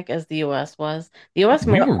pandemic as the US was? The US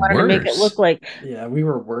We were wanted to make it look worse. like, Yeah, we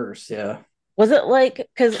were worse. Yeah. was it like,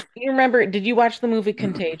 because you remember, did you watch the movie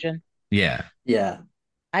Contagion? Yeah. Yeah.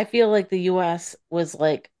 I feel like the US was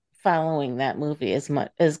like following that movie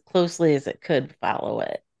as closely as it could follow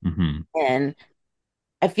it. hmm And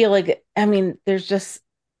I feel like, I mean, it just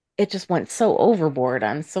went so overboard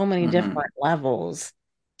on so many Mm-hmm. different levels.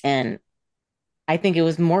 And I think it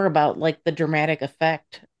was more about like the dramatic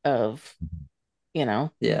effect of, you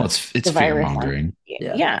know, Well, Yeah. it's the fear virus on. mongering.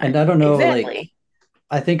 Yeah. Yeah, And I don't know, like, exactly.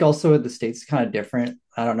 I think also the states kind of different.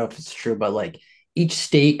 I don't know if it's true, but like each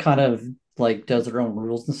state kind of like does their own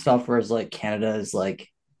rules and stuff, whereas like Canada is like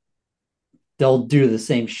they'll do the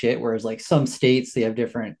same shit. Whereas like some states they have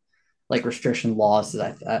different like restriction laws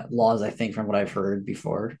laws, I think, from what I've heard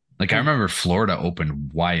before. Like I Hmm. remember Florida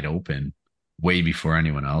opened wide open way before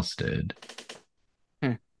anyone else did.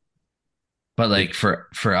 Hmm. But Did- like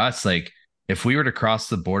for us, like if we were to cross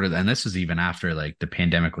the border, and this was even after like the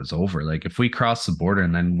pandemic was over, like if we crossed the border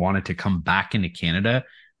and then wanted to come back into Canada,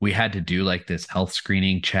 we had to do like this health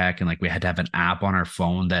screening check, and like we had to have an app on our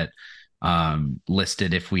phone that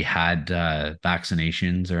listed if we had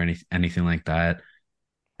vaccinations or anything like that.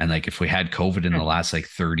 And like if we had COVID in Hmm. the last like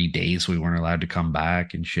 30 days, we weren't allowed to come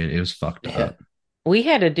back and shit. It was fucked Yeah. up. We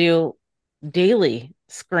had to do daily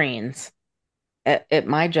screens at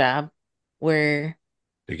my job where,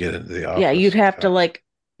 to get into the yeah, office.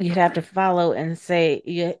 you'd have to follow and say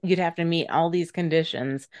you'd have to meet all these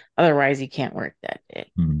conditions, otherwise you can't work that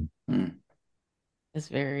day. Hmm. Mm. It's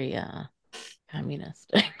very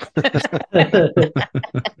communist.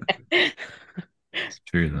 It's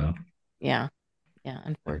true though. Yeah, yeah,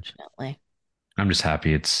 unfortunately. I'm just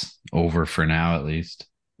happy it's over for now, at least.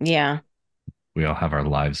 Yeah, We all have our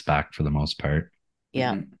lives back for the most part.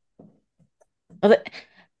 yeah. Mhm. Well,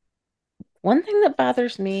 one thing that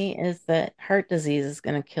bothers me is that heart disease is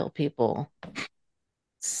going to kill people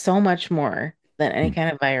so much more than any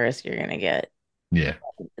kind of virus you're going to get. Yeah.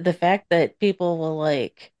 The fact that people will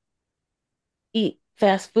like eat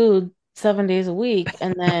fast food 7 days a week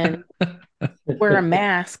and then wear a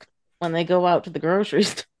mask when they go out to the grocery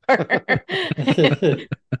store.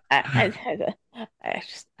 I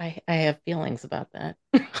have feelings about that.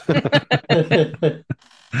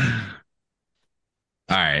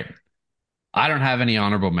 All right. I don't have any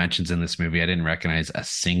honorable mentions in this movie. I didn't recognize a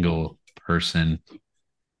single person. I'm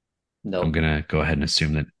Nope. going to go ahead and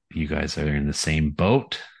assume that you guys are in the same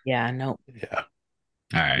boat. Yeah, no. Yeah.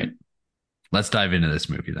 All right. Let's dive into this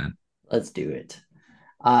movie then. Let's do it.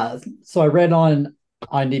 So I read on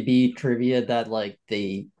IMDb trivia that like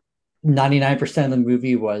the 99% of the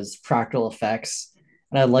movie was practical effects.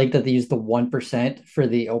 And I like that they used the 1% for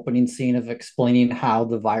the opening scene of explaining how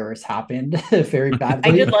the virus happened very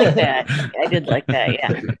I did badly. like that. I did like that.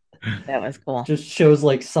 Yeah, that was cool. Just shows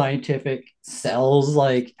like scientific cells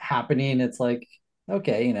like happening. It's like,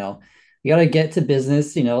 okay, you got to get to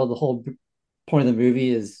business. The whole point of the movie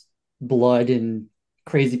is blood and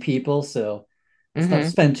crazy people. So let's not hmm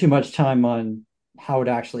spend too much time on how it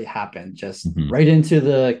actually happened. Just Mhm. right into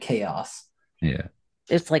the chaos. Yeah.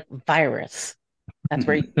 It's like virus. That's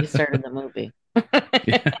where you started the movie.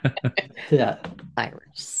 Yeah.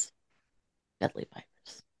 Virus. Deadly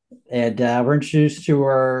virus. And we're introduced to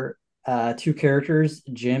our two characters,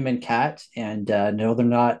 Jim and Kat. And no, they're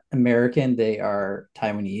not American. They are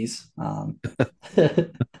Taiwanese.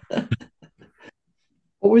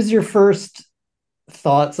 What was your first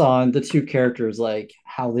thoughts on the two characters, like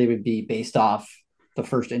how they would be based off the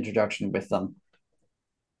first introduction with them?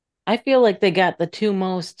 I feel like they got the two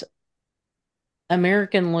most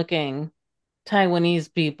American looking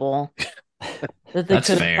Taiwanese people that they That's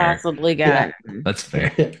could have fair. possibly Yeah. gotten. That's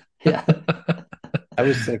fair. Yeah. I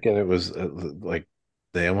was thinking it was like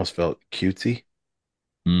they almost felt cutesy.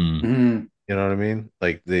 Mm. Mm. You know what I mean?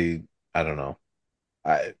 Like I don't know.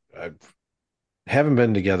 I haven't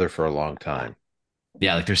been together for a long time.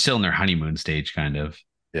 Yeah, like they're still in their honeymoon stage, kind of.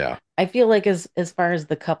 Yeah, I feel like as far as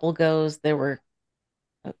the couple goes, they were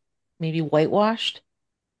maybe whitewashed,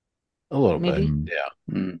 a little bit. maybe. Mm.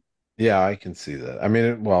 Yeah. Mm. Yeah, I can see that. I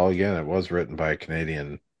mean, well, again, it was written by a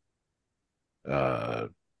Canadian uh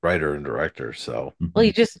writer and director, so Well,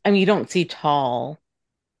 Mhm. I mean, you don't see tall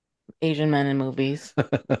Asian men in movies.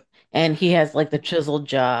 And he has like the chiseled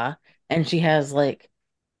jaw, and she has like,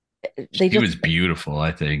 they She just, was beautiful,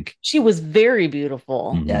 I think. she was very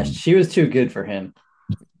beautiful. Yeah, Mhm. she was too good for him.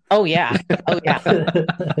 Oh, yeah. Oh, yeah.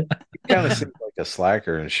 he kind of seemed like a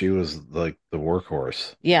slacker, and she was like the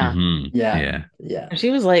workhorse. Yeah. Mhm. Yeah, Yeah. yeah. And she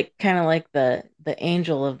was like kind of like the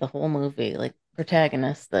angel of the whole movie, like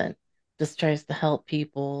protagonist that just tries to help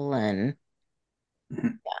people and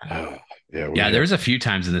Mhm. Oh, yeah, we Yeah, there have. was a few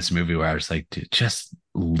times in this movie where I was like, dude, just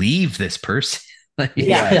leave this person. Like,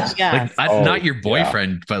 yeah, Yeah, yes, not Oh, your yeah,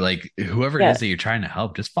 boyfriend, but like whoever it yeah, is that you're trying to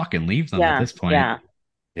help, just fucking leave them at yeah, this point. yeah,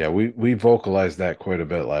 yeah. We vocalized that quite a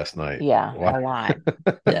bit last night. yeah, Why? a lot.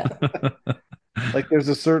 yeah, Like, there's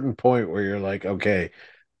a certain point where you're like, okay,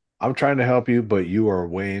 I'm trying to help you, but you are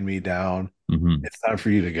weighing me down. Mhm. It's time for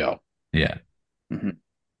you to go. Yeah. Mhm.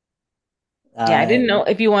 Yeah, I didn't know I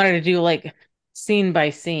if you wanted to do like scene by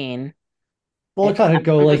scene. We'll If kind of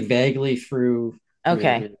go it like was vaguely through the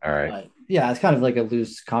okay. movie, All right. but yeah, it's kind of like a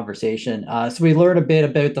loose conversation. So we learned a bit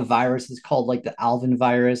about the virus. It's called like the Alvin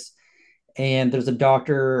virus, and there's a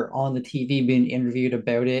doctor on the TV being interviewed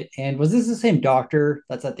about it. And was this the same doctor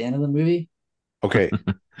that's at the end of the movie? Okay.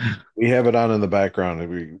 We have it on in the background.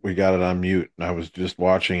 And we got it on mute, and I was just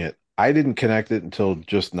watching it. I didn't connect it until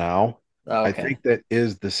just now. Oh, I okay. think that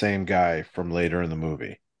is the same guy from later in the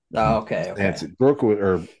movie. Oh, okay. Okay. Nancy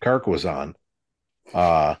or Kirk was on,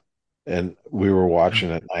 uh, and we were watching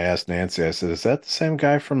it. And I asked Nancy, I said, "Is that the same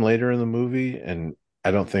guy from later in the movie?" And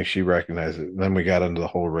I don't think she recognized it. And then we got into the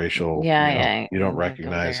whole racial, Yeah, you know, yeah, you I'm don't gonna go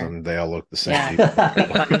recognize there. them. They all look the Yeah, same.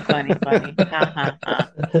 funny, funny, funny, funny. Ha ha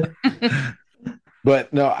ha.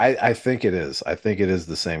 But no, I think it is. I think it is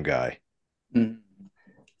the same guy. Mm.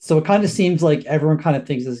 So it kind of seems like everyone kind of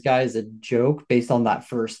thinks this guy is a joke based on that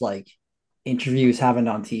first like interview he's having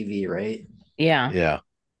on TV, right? Yeah, Yeah.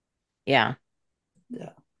 yeah, Yeah.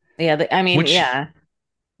 yeah. I mean, which yeah,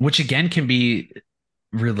 which again can be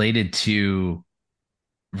related to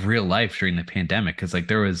real life during the pandemic because like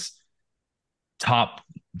there was top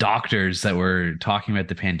doctors that were talking about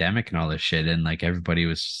the pandemic and all this shit and like everybody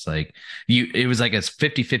was just like it was like a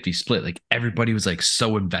 50-50 split, like everybody was like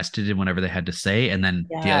so invested in whatever they had to say and then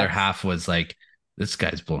the other yes, half was like this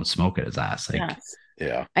guy's blowing smoke at his ass, like yes.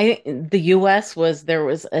 Yeah. The U.S. there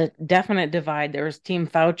was a definite divide. There was Team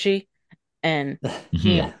Fauci and Team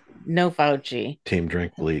mhm. Yeah. No Fauci. Team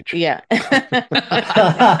drink bleach. Yeah. I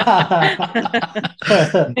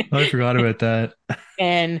forgot about that.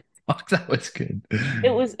 And Fuck, that was good.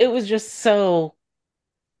 it was just so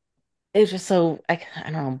I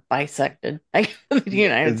don't know, bisected. Like the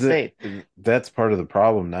United States. That's part of the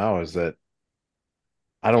problem now is that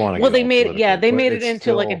I don't want to Well, get all political, they but made it it's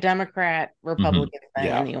into like a still, Democrat Mhm. Republican thing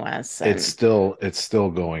yeah, in the US it's and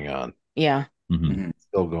still going on. yeah. Mhm. Mhm.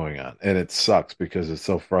 Still going on. And it sucks because it's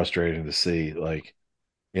so frustrating to see, like,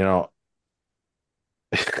 you know,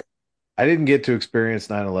 I didn't get to experience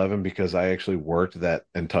 9/11 because I actually worked that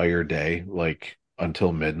entire day, like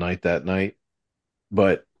until midnight that night.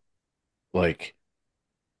 But like,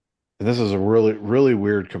 and this is a really, really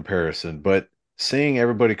weird comparison, but seeing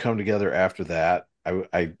everybody come together after that,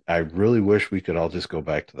 I really wish we could all just go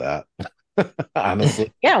back to that.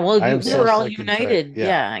 Honestly, Yeah, well, I am we so were all sick and tired. united. Yeah,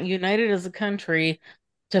 Yeah, united as a country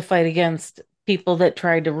to fight against people that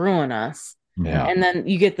tried to ruin us. yeah, Mhm. And then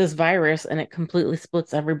you get this virus and it completely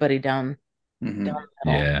splits everybody down Mhm. the middle.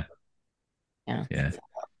 Yeah. Yeah. Yeah.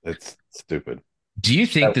 it's stupid. Do you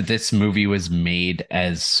think That- that this movie was made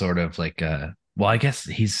as sort of like a, well, I guess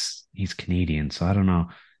he's Canadian, so I don't know.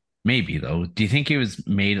 Maybe though. Do you think it was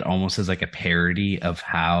made almost as like a parody of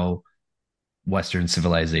how Western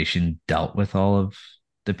civilization dealt with all of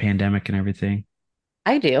the pandemic and everything?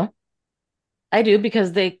 I do. I do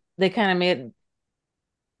because they kind of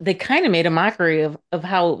made a mockery of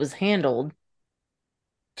how it was handled.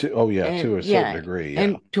 oh yeah, And to a certain yeah, degree, yeah.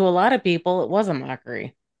 and to a lot of people it was a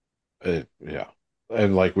mockery. Yeah.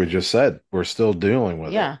 And like we just said, we're still dealing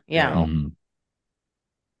with it, Yeah, yeah. Mhm.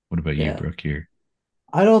 What about you, Yeah. Brooke? Here.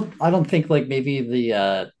 I don't think like maybe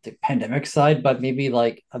the pandemic side, but maybe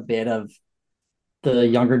like a bit of the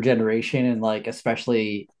younger generation and like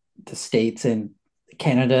especially the States and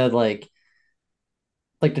Canada, like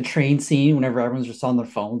the train scene whenever everyone's just on their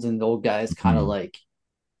phones and the old guys kind of Mhm. like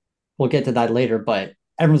we'll get to that later, but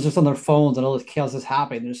everyone's just on their phones and all this chaos is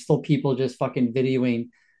happening. There's still people just fucking videoing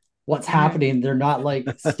what's happening. They're not like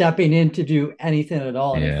stepping in to do anything at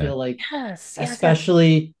all. And I Yeah. feel like, Yes.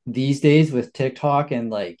 especially these days with TikTok and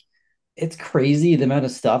like, it's crazy the amount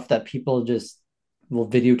of stuff that people just will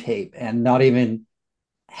videotape and not even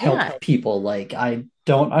help Yeah. people. Like, I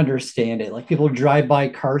don't understand it. Like, people drive by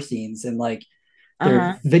car scenes and like they're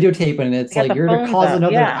Uh-huh. videotaping and it's They got like the you're to phones cause up.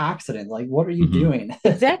 another Yeah. accident. Like, what are you Mhm. doing?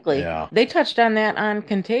 Exactly. Yeah. They touched on that on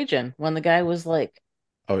Contagion when the guy was like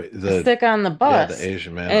Oh, sick on the the bus,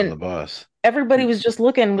 Asian man on and the bus. everybody was just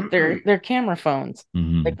looking with their camera phones,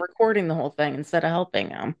 Mhm. like recording the whole thing instead of helping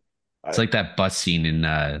them. It's like that bus scene in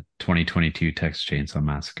 2022 Texas Chainsaw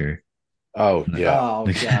Massacre. Oh, yeah. Oh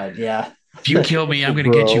God, yeah. If you kill me, I'm gonna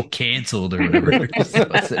Bro. get you canceled or whatever. That's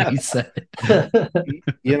what he said.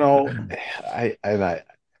 You know,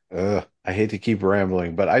 I hate to keep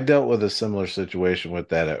rambling, but I dealt with a similar situation with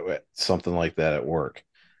that something like that at work.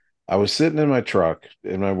 I was sitting in my truck,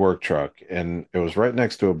 in my work truck, and it was right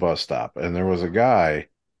next to a bus stop, and there was a guy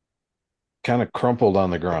kind of crumpled on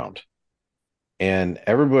the ground. And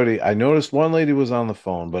everybody, I noticed one lady was on the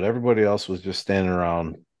phone, but everybody else was just standing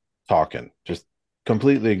around talking, just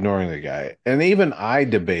completely ignoring the guy. And even I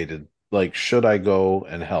debated, like, should I go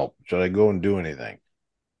and help? Should I go and do anything?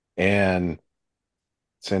 And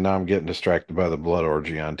say now I'm getting distracted by the blood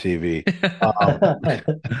orgy on TV.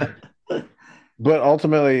 But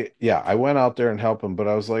ultimately, yeah, I went out there and helped him, but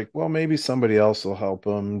I was like, well, maybe somebody else will help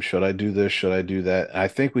him. Should I do this? Should I do that? And I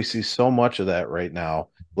think we see so much of that right now,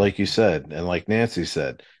 like you said, and like Nancy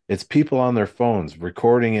said, it's people on their phones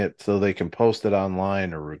recording it so they can post it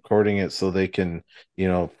online or recording it so they can,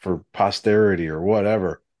 for posterity or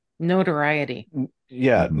whatever. Notoriety.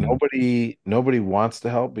 Yeah, Mhm. nobody wants to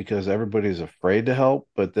help because everybody's afraid to help,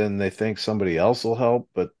 but then they think somebody else will help,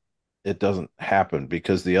 but it doesn't happen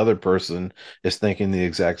because the other person is thinking the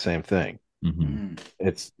exact same thing. Mhm. Mhm.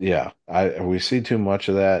 It's yeah, I we see too much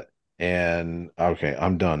of that, and okay,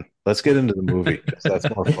 I'm done. Let's get into the movie because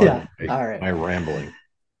that's more fun Yeah. than my, All right. my rambling.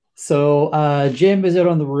 So Jim is out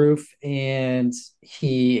on the roof and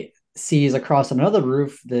he sees across another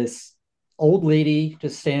roof this old lady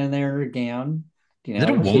just standing there in her gown. You Is it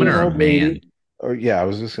a know, woman she's an or a old man? lady. Or yeah, I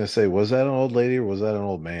was just gonna say, was that an old lady or was that an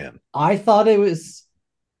old man? I thought it was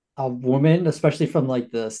a woman, especially from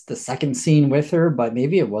like the second scene with her, but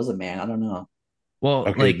maybe it was a man. I don't know. Well,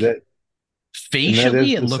 Okay, like and that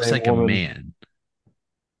facially, is it the looks same like a woman. man,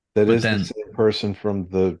 That but is the then same person from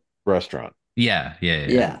the restaurant. yeah. Yeah,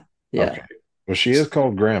 yeah. Okay. Well, she is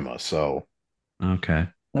called Grandma, so Okay.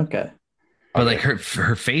 Okay. But like okay.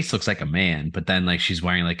 her face looks like a man, but then like she's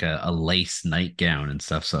wearing like a lace nightgown and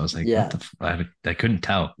stuff. So I was like, what Yeah, the? I couldn't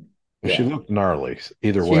tell. She yeah. looked gnarly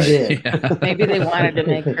either She way. did. Yeah. Maybe they wanted to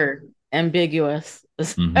make her ambiguous. Yeah.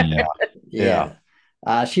 Hmm. Yeah.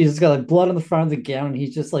 Yeah. She's just got like blood on the front of the gown. And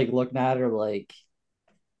he's just like looking at her like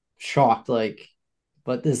shocked, like,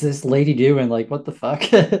 what is this lady doing? Like, what the fuck?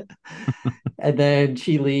 And then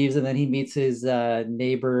she leaves, and then he meets his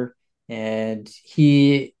neighbor, and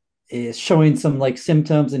he is showing some like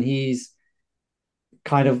symptoms, and he's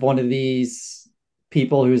kind of one of these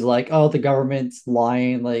people who's like, oh, the government's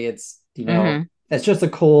lying, like it's Hmm. it's just a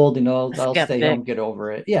cold, I'll stay home, Skeptic. get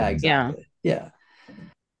over it. Yeah, Yeah. exactly. Yeah.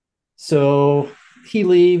 So he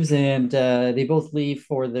leaves, and they both leave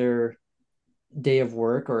for their day of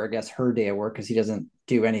work, or I guess her day of work, because he doesn't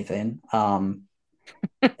do anything.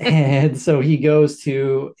 And so he goes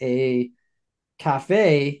to a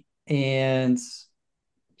cafe and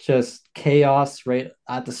just chaos right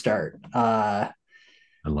at the start. I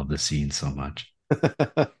love this scene so much.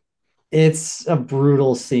 It's a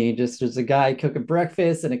brutal scene. Just there's a guy cooking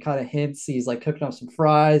breakfast, and it kind of hints he's like cooking up some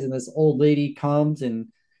fries, and this old lady comes, and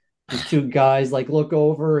these two guys like look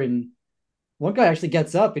over, and one guy actually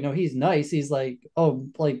gets up. He's nice. He's like, "Oh,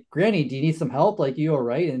 like Granny, do you need some help? Like, you all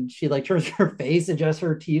right?" And she like turns her face, and just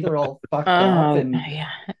her teeth are all fucked up, Oh, and yeah.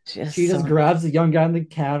 she Just just so. grabs the young guy on the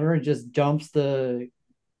counter and just dumps the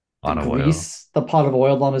A lot of oil. grease, the pot of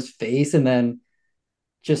oil on his face, and then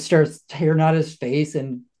just starts tearing out his face.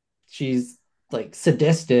 And she's like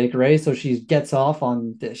sadistic, right? So she gets off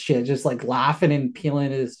on this shit, just like laughing and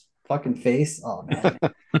peeling his fucking face. Oh man.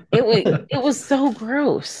 It was so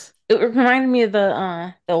gross. It reminded me of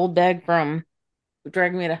the old bag from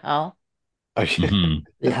Drag Me to Hell. Okay. Hmm.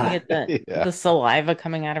 She Yeah. had the Yeah. the saliva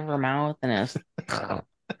coming out of her mouth, and it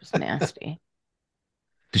was nasty.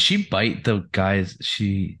 Did she bite the guy's? Did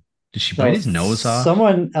she No, bite his nose off?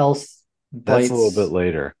 someone else That's a little bit bites.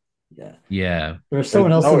 later. Yeah. Yeah. There's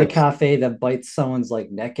someone else No, in the it's cafe that bites someone's like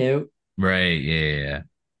neck out. Right. Yeah.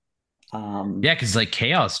 Um, Yeah. Because like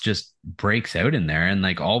chaos just breaks out in there, and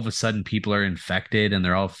like all of a sudden people are infected and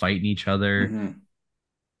they're all fighting each other. mhm.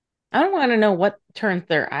 I don't want to know what turns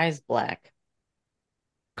their eyes black.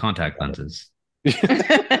 Contact lenses.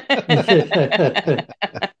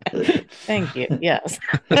 Thank you. Yes.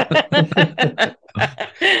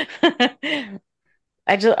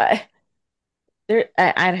 I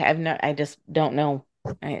have no, I just don't know.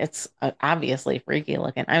 It's obviously freaky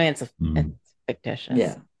looking. I mean, it's fictitious.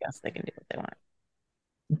 Yeah. I guess they can do what they want.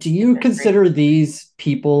 Do you consider these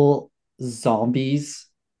people zombies?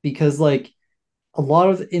 Because like a lot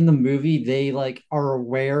of in the movie, they like are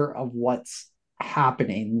aware of what's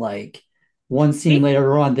happening. Like one scene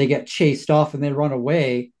later on, they get chased off and they run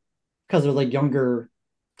away because they're like younger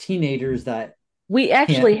teenagers that We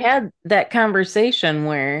actually had that conversation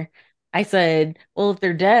where I said, well, if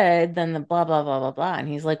they're dead, then the blah, blah, blah, blah, blah. And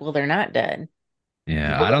he's like, well, they're not dead.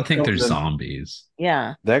 Yeah, Well, I don't that think comes there's in- zombies.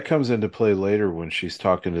 Yeah. That comes into play later when she's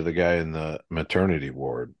talking to the guy in the maternity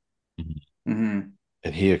ward, Mhm.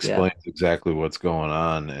 and he explains exactly what's going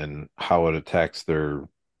on and how it attacks their,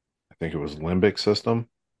 I think it was limbic system.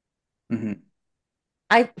 Mhm.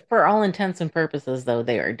 For all intents and purposes, though,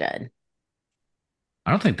 they are dead.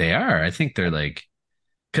 I don't think they are. I think they're like,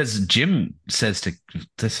 because Jim says to,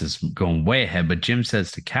 this is going way ahead, but Jim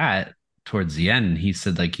says to Kat towards the end, he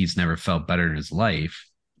said like he's never felt better in his life.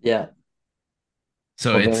 Yeah.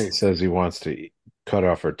 So Well, then it's, he says he wants to cut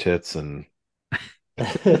off her tits and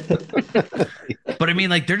but I mean,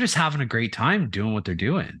 like they're just having a great time doing what they're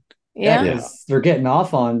doing. Yeah, Yeah. because they're getting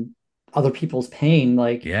off on other people's pain.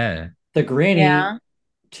 Like Yeah. the granny Yeah.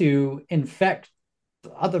 to infect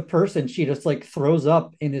the other person, she just like throws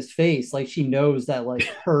up in his face. Like she knows that like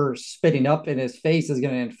her spitting up in his face is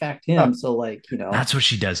going to infect him. So like, That's what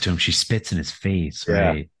she does to him. She spits in his face, Yeah.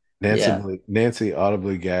 right? Yeah. Nancy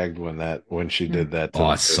audibly gagged when she did that to Oh,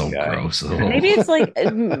 the it's so guy. gross. Yeah. Maybe it's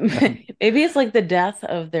like the death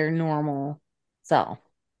of their normal self.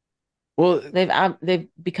 Well, They've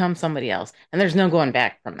become somebody else, and there's no going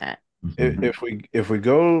back from that. if we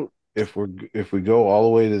go all the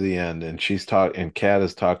way to the end, and Kat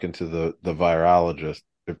is talking to the virologist,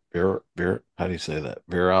 how do you say that?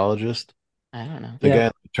 Virologist, I don't know. the guy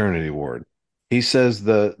in the maternity ward. He says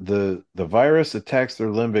the virus attacks their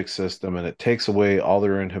limbic system and it takes away all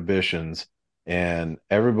their inhibitions, and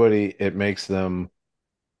it makes them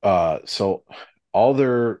so all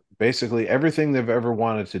their basically everything they've ever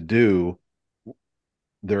wanted to do,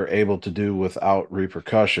 they're able to do without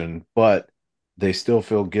repercussion, but they still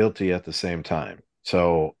feel guilty at the same time.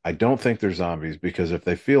 So I don't think they're zombies, because if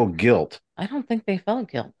they feel guilt, I don't think they felt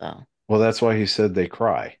guilt though. well, that's why he said they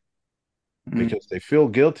cry, because they feel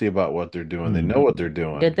guilty about what they're doing. They know what they're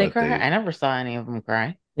doing. Did they but cry? I never saw any of them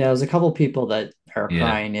cry. Yeah, there's a couple people that are Yeah.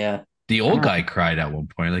 crying. Yeah. The old guy cried at one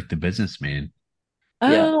point, like the businessman.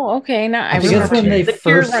 Yeah. Oh, okay. Now I I think that's remember when they the tear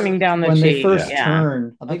first running down the when they cheek. first Yeah.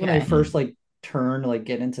 turn. I think when they Okay. first like turn, like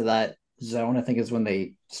get into that zone, I think is when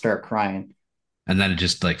they start crying. And then it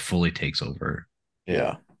just like fully takes over.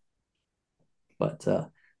 Yeah. But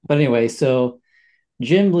anyway, so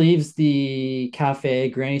Jim leaves the cafe.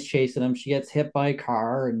 Granny's chasing him. She gets hit by a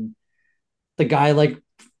car, and the guy like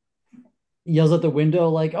yells at the window,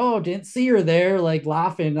 like, "Oh, didn't see her there!" Like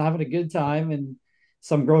laughing, having a good time. And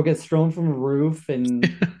some girl gets thrown from a roof, and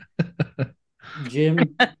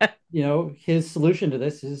Jim, his solution to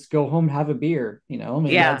this is go home, have a beer. I mean,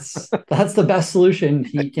 Yeah. that's the best solution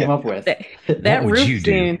he came up with. That would roof you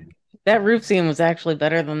do? scene. That roof scene was actually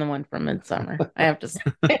better than the one from Midsummer. I have to say.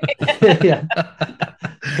 Yeah.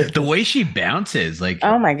 The way she bounces, like,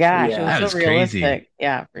 Oh my gosh, Yeah. it was That so was crazy. realistic.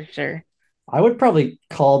 Yeah, for sure. I would probably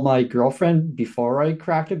call my girlfriend before I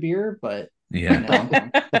cracked a beer, but yeah,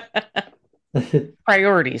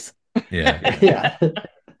 Priorities. yeah. yeah.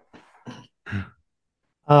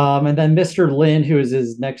 And then Mr. Lin, who is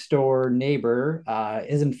his next door neighbor,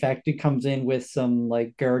 is infected, comes in with some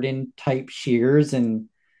like garden type shears, and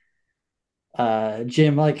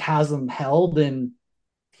Jim like has them held, and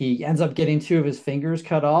he ends up getting two of his fingers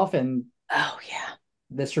cut off, and Oh yeah.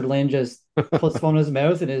 Mr. Lin just puts one in his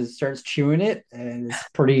mouth and starts chewing it, and it's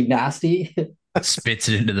pretty nasty. Spits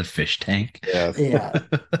it into the fish tank. Yeah. Yeah.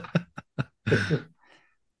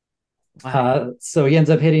 Wow. So he ends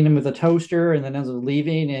up hitting him with a toaster and then ends up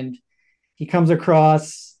leaving, and he comes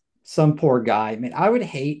across some poor guy. I mean, I would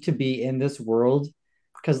hate to be in this world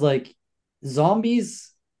because like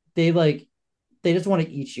zombies, they just want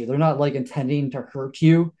to eat you. They're not like intending to hurt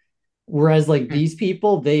you. Whereas like these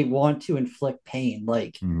people, they want to inflict pain.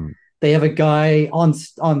 Like they have a guy on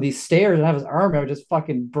these stairs and have his arm out, just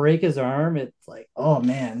fucking break his arm. It's like, oh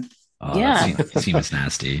man. Oh, Yeah. that seems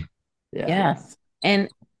nasty. Yeah. Yes. And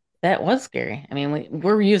that was scary. I mean,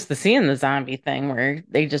 we're used to seeing the zombie thing where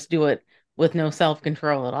they just do it with no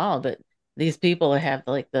self-control at all, but these people have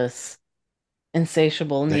like this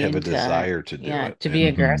insatiable They have a need desire to do it. to be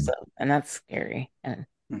And aggressive, and that's scary and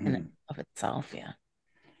in Mhm. of itself. Yeah.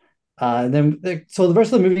 And then, so the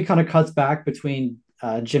rest of the movie kind of cuts back between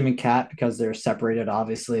Jim and Kat because they're separated,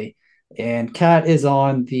 obviously. And Kat is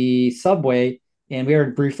on the subway, and we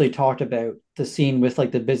already briefly talked about the scene with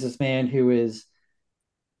like the businessman who is,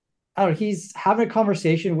 I don't know, he's having a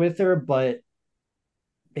conversation with her, but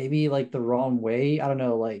maybe like the wrong way. I don't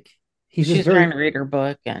know, like She's trying to read her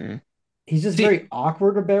book, and he's just See, very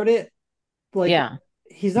awkward about it. Like yeah,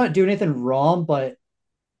 he's not doing anything wrong, but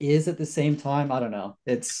is at the same time. I don't know.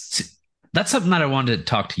 It's see, that's something that I wanted to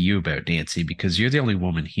talk to you about, Nancy, because you're the only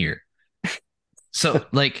woman here. So,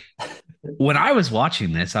 like, when I was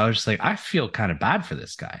watching this, I was just like, I feel kind of bad for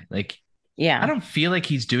this guy. Like, I yeah, don't feel like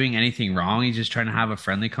he's doing anything wrong. He's just trying to have a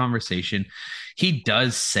friendly conversation. He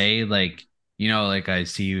does say, like, like I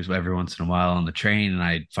see you every once in a while on the train, and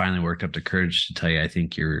I finally worked up the courage to tell you I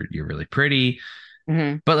think you're really pretty.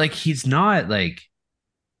 hmm But like, he's not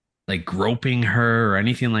like groping her or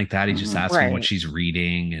anything like that. He's just Mhm. asking what right, she's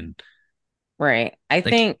reading, and right. I like,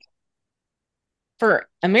 think for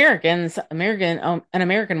Americans, an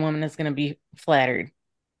American woman is going to be flattered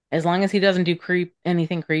as long as he doesn't do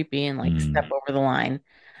anything creepy and like step mm, over the line.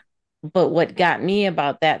 But what got me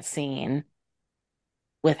about that scene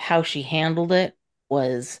with how she handled it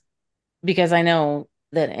was because I know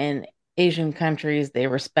that in Asian countries they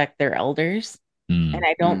respect their elders, and mm,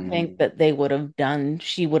 I don't Mhm. think that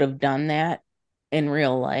she would have done that in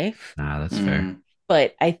real life. nah, that's fair. Mhm.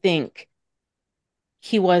 But I think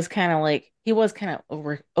he was kind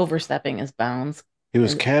of overstepping his bounds. he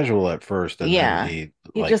was Uh, casual at first, and then Yeah. he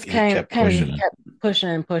He just he kept kind of pushing. Mm, kept pushing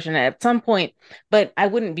and pushing it at some point, but I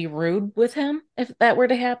wouldn't be rude with him if that were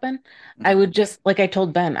to happen. I would just, like I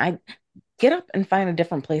told Ben, I get up and find a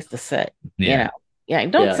different place to sit, you know. yeah. Yeah,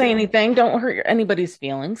 don't Yeah. say anything, don't hurt anybody's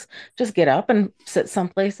feelings. Just get up and sit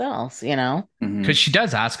someplace else, you know. Because Mhm. she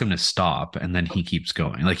does ask him to stop, and then he keeps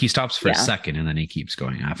going. Like he stops for a Yeah. second, and then he keeps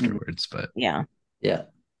going Mhm. afterwards. But Yeah. Yeah.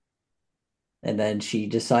 And then she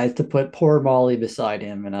decides to put poor Molly beside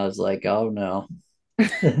him, and I was like, oh no.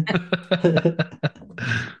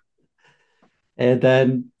 And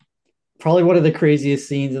then probably one of the craziest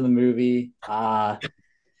scenes in the movie.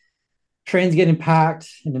 Train's getting packed,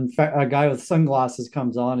 and in fact, a guy with sunglasses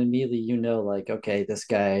comes on. Immediately, like, okay, this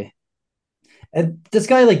guy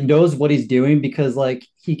like knows what he's doing because like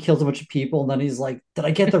he kills a bunch of people, and then he's like, "Did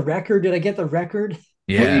I get the record? Did I get the record?"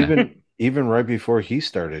 Well, yeah, even right before he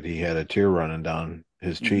started, he had a tear running down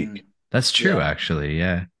his cheek. Mhm. that's true, Yeah, actually.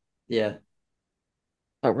 Yeah. yeah,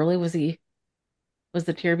 But really, was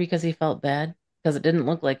the tear because he felt bad? Because it didn't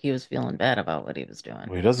look like he was feeling bad about what he was doing.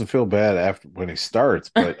 Well, he doesn't feel bad after when he starts,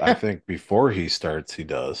 but I think before he starts, he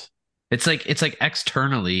does. It's like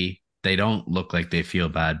externally they don't look like they feel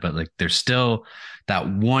bad, but like there's still that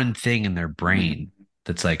one thing in their Mhm. brain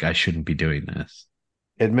that's like, I shouldn't be doing this.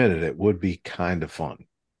 Admitted it would be kind of fun.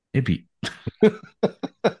 It'd be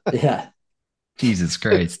yeah, Jesus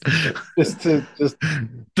Christ. Just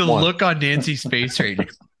The one. look on Nancy's face right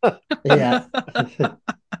yeah. now.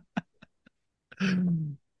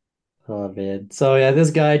 Oh man. So yeah,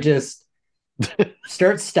 this guy just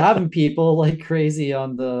starts stabbing people like crazy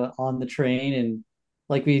on the train, and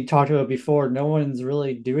like we talked about before, no one's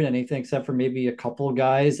really doing anything except for maybe a couple of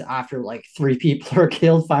guys after like three people are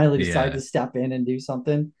killed finally decide Yeah. to step in and do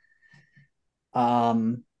something.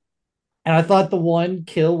 Um and I thought the one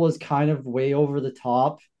kill was kind of way over the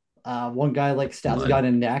top. One guy like stabs a guy Blood.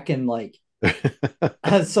 in the neck, and like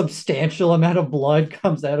a substantial amount of blood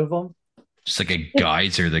comes out of him. Just like a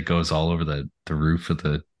geyser that goes all over the roof of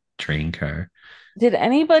the train car. Did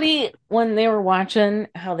anybody, when they were watching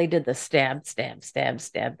how they did the stab, stab, stab,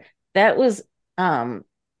 stab, that was um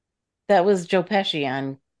that was Joe Pesci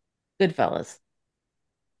on Goodfellas.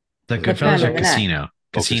 The The bend Goodfellas or in the neck. Casino? Oh,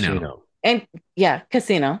 Casino. Casino. And yeah,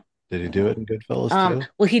 Casino. Did he do it in Goodfellas too?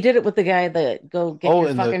 Well, he did it with the guy that go get Oh, your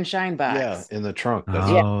in fucking shine yeah, box. in the trunk. That's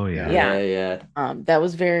Yeah, Oh yeah, yeah. yeah. Yeah, That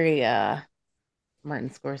was very Martin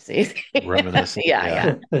Scorsese. reminiscent. Yeah, Yeah,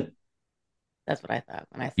 yeah. yeah. That's what I thought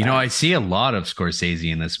when I saw I it. see a lot of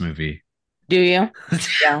Scorsese in this movie. Do you?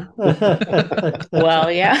 Yeah.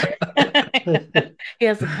 Well, yeah. He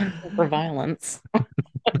has a penchant for violence.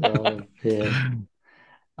 Oh man.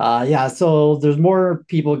 Yeah, so there's more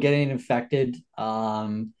people getting infected.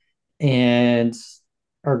 And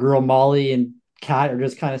our girl Molly and Kat are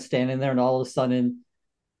just kind of standing there, and all of a sudden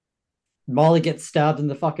Molly gets stabbed in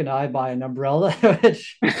the fucking eye by an umbrella,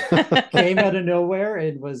 which came out of nowhere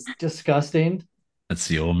and was disgusting. That's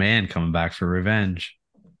the old man coming back for revenge.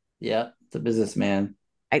 Yeah, it's a businessman.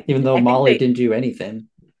 I Even though I think Molly they didn't do anything.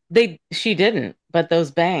 She didn't, but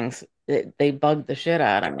those bangs, they bugged the shit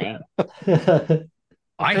out of me.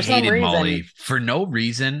 I For some hated reason, Molly for no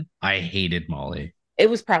reason. I hated Molly. it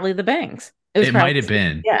was probably the bangs. It was It might have probably,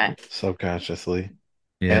 been. yeah. Subconsciously.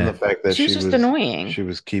 And the Yeah. fact that She was just annoying. she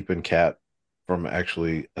was keeping Kat from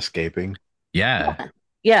actually escaping. Yeah.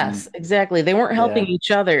 Yes, exactly. They weren't helping Yeah.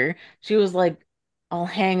 each other. She was like all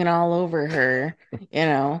hanging all over her, you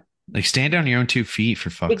know. Like stand on your own 2 feet for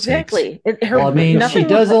fuck's sakes. Exactly. Well, I mean, she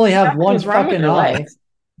does only have nothing one was wrong with fucking her eye. legs.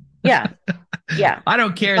 Yeah. Yeah. I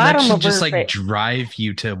don't care. That Bottom should of just her like face. drive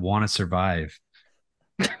you to want to survive.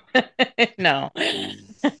 No.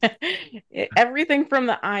 Everything from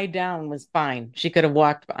the eye down was fine. She could have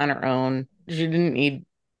walked on her own. She didn't need,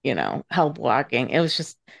 help walking. It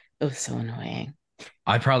was so annoying.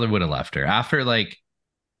 I probably would have left her after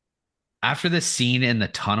the scene in the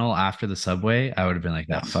tunnel after the subway. I would have been like,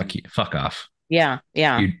 no, fuck you, fuck off. Yeah,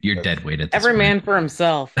 yeah. You're dead weight at this Every point. man for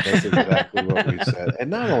himself. That's exactly what we said. And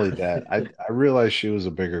not only that, I realized she was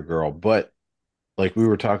a bigger girl, but like we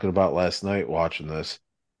were talking about last night watching this,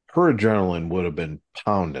 her adrenaline would have been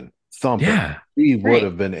pounding, thumping. Yeah. She would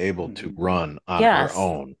have been able to run on her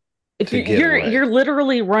own. If you're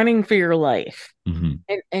literally running for your life.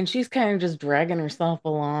 Mm-hmm. And she's kind of just dragging herself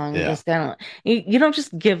along. Yeah. Just kind of you don't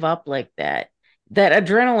just give up like that. That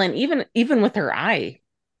adrenaline, even with her eye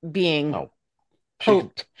being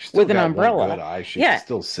poked with an umbrella. Good eye. She can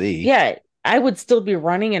still see. Yeah. I would still be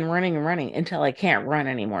running and running and running until I can't run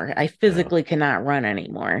anymore. I physically cannot run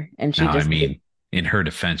anymore. And she in her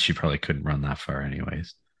defense, she probably couldn't run that far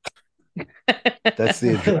anyways. That's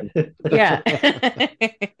the adrenaline. Yeah.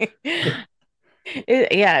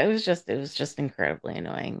 It was just incredibly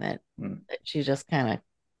annoying that she just kind of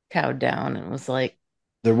cowed down and was like,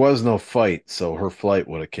 there was no fight, so her flight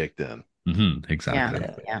would have kicked in. Mm-hmm, exactly.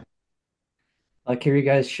 Yeah. I hear you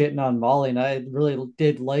guys shitting on Molly, and I really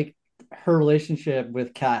did like her relationship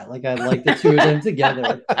with Kat. Like I like the two of them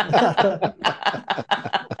together.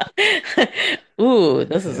 Ooh,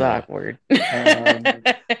 this is awkward.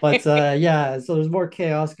 But yeah, so there's more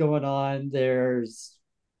chaos going on. There's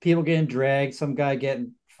people getting dragged, some guy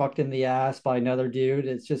getting fucked in the ass by another dude.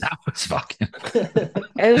 It's just that was fucking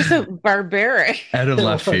it was so barbaric. Out of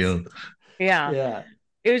left field. Yeah. Yeah.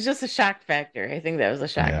 It was just a shock factor. I think that was a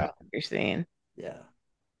shock factor scene. Yeah.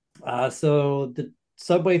 So the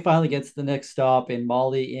subway finally gets to the next stop, and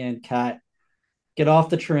Molly and Kat get off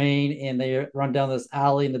the train, and they run down this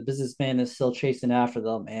alley, and the businessman is still chasing after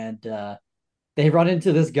them. And they run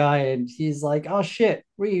into this guy, and he's like, "Oh shit,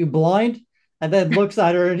 were you blind?" And then looks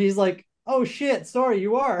at her, and he's like, "Oh shit, sorry,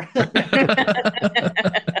 you are."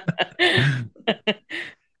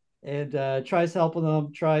 And tries helping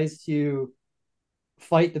them, tries to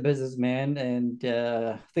fight the businessman, and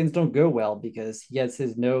things don't go well because he gets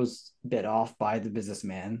his nose bit off by the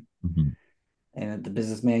businessman. Mm-hmm. And the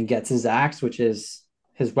businessman gets his axe, which is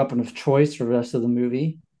his weapon of choice for the rest of the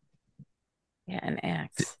movie. Yeah, an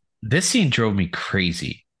axe. This scene drove me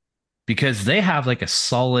crazy because they have like a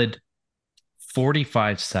solid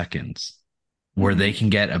 45 seconds where they can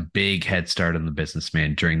get a big head start on the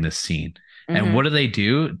businessman during this scene. And what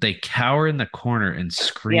do? They cower in the corner and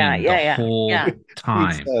scream the whole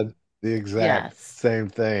time. He said the exact same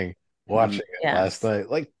thing watching it last night.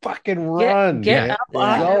 Like, fucking run. Get up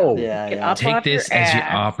go. Up take this as your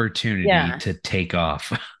opportunity to take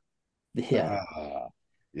off. Yeah,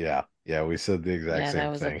 we said the exact same thing. That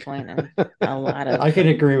was a point of a lot of... I could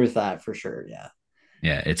agree with that for sure,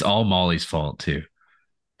 Yeah, it's all Molly's fault, too.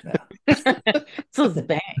 So the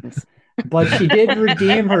bangs. But she did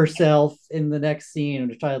redeem herself in the next scene,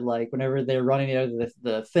 which I like, whenever they're running out of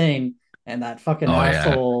the thing, and that fucking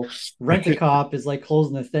asshole rent-a-cop is like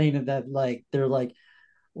closing the thing, and that like they're like,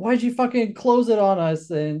 "Why'd you fucking close it on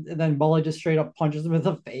us?" And then Molly just straight up punches him in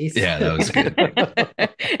the face. Yeah, that was good.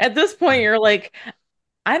 At this point, you're like,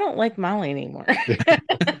 I don't like Molly anymore.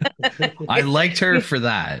 I liked her for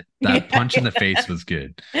that. That punch in the face was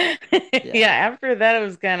good. Yeah, after that, it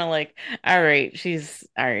was kind of like, all right,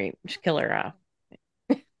 kill her off.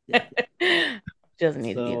 Doesn't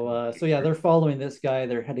need to be. So yeah, they're following this guy.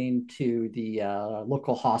 They're heading to the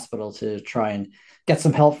local hospital to try and get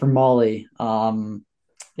some help from Molly. And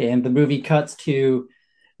the movie cuts to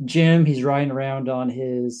Jim. He's riding around on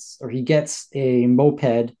he gets a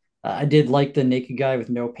moped. I did like the naked guy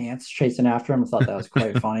with no pants chasing after him. I thought that was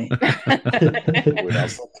quite funny. We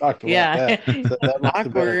also talked about that must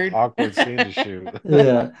have been an awkward scene to shoot.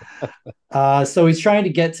 Yeah. So he's trying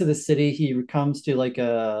to get to the city. He comes to like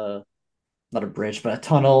not a bridge, but a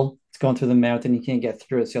tunnel. It's going through the mountain. He can't get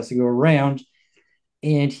through it, so he has to go around.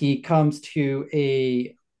 And he comes to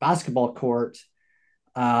a basketball court.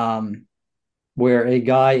 where a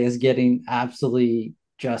guy is getting absolutely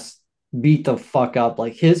just beat the fuck up.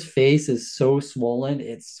 Like his face is so swollen,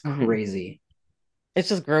 it's Mhm. crazy. It's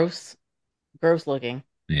just gross looking.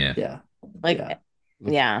 Yeah. Yeah. Like, Yeah.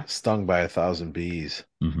 yeah. Stung by 1,000 bees.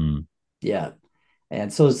 Yeah.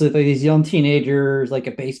 And so it's like these young teenagers, like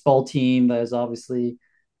a baseball team that is obviously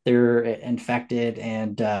they're infected,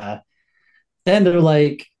 and then they're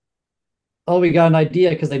like, "Oh, we got an idea,"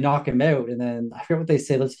 because they knock him out, and then I forget what they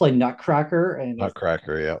say. Let's play Nutcracker, and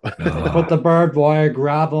Nutcracker, yeah. they put the barbed wire,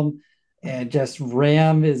 grab him, and just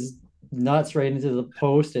ram his nuts right into the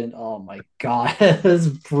post. And oh my god, it's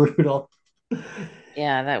brutal.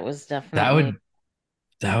 Yeah, that was That definitely.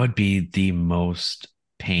 would be the most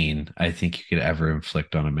pain I think you could ever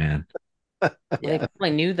inflict on a man. They Yeah,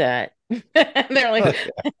 probably knew that. They're like,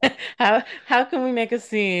 how can we make a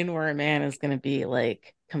scene where a man is going to be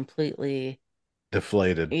like completely,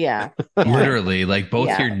 Deflated. yeah, yeah, Literally, like both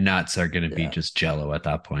your yeah. nuts are going to be yeah, just jello at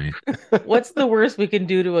that point. What's the worst we can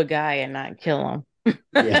do to a guy and not kill him?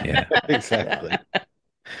 yeah, Yeah. yeah. Exactly.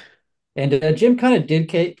 And Jim kind of did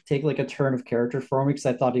take like a turn of character for me because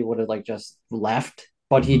I thought he would have like just left,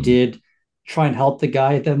 but he Mhm. did try and help the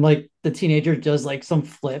guy. Then like the teenager does like some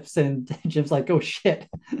flips, and Jim's like, "Oh shit."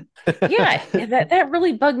 Yeah, that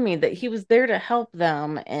really bugged me that he was there to help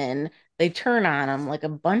them and they turn on him like a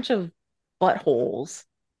bunch of buttholes.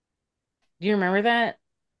 Do you remember that?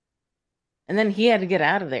 And then he had to get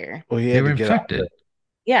out of there. Well, he They had were to get out of there. infected.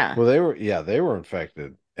 Yeah, Well, they were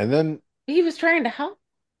infected. And then he was trying to help.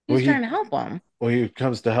 He well, was trying to help them. he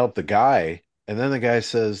comes to help the guy, and then the guy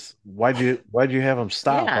says, why'd you have him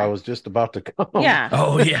stop? I Yeah, was just about to come. yeah.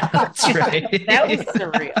 Oh yeah, that's That was right.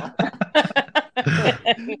 surreal.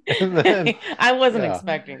 And then I wasn't yeah.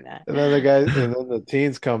 expecting that. And then the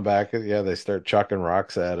teens come back and yeah, they start chucking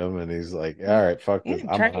rocks at him, and he's like, all right, fuck Yeah, this. I'm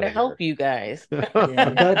I'm trying out to of here. help you guys.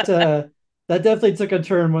 Yeah, that definitely took a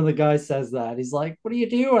turn when the guy says that. He's like, "What are you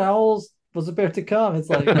doing? I almost was about to come." It's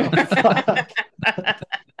like, oh fuck.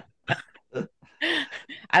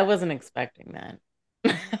 I wasn't expecting that.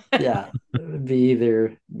 Yeah, me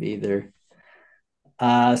either.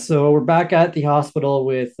 So we're back at the hospital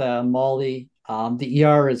with Molly. The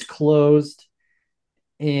ER is closed,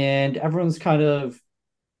 and everyone's kind of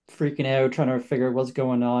freaking out, trying to figure out what's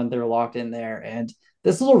going on. They're locked in there, and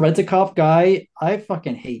this little rent-a-cop guy, I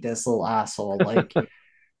fucking hate this little asshole. Like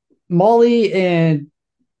Molly and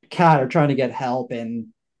Kat are trying to get help, and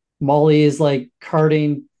Molly is like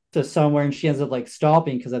carting to somewhere, and she ends up like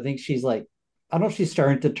stopping because I think she's like, I don't know if she's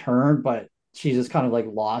starting to turn, but she just kind of like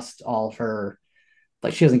lost all of her,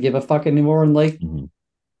 like she doesn't give a fuck anymore. And like Mhm.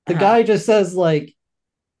 the Uh-huh. guy just says like,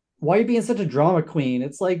 "Why are you being such a drama queen?"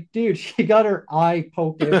 It's like, dude, she got her eye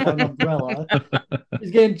poked out by an umbrella.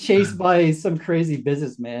 She's getting chased by some crazy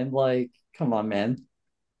businessman. Like, come on, man.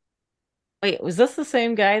 Wait, was this the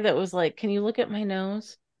same guy that was like, "Can you look at my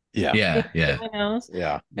nose? Yeah. Can Yeah, you look yeah, at my nose?"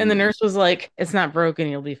 Yeah. And the nurse was like, "It's not broken,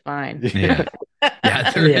 you'll be fine." yeah,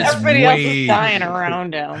 yeah. There is Yeah. Everybody else is dying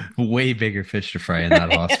around him. way bigger fish to fry in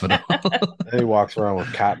that hospital. And he walks around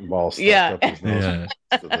with cotton balls stuck Yeah. up his nose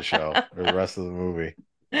Yeah. for the show or the rest of the movie.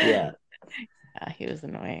 Yeah. Yeah, he was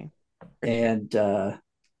annoying. For sure. And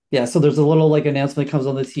yeah, so there's a little like announcement that comes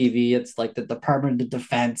on the TV. It's like the Department of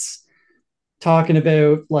Defense talking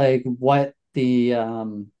about like what the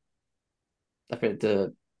I forget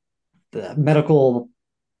the medical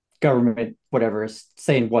government, whatever, is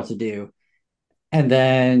saying what to do. And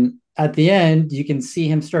then at the end, you can see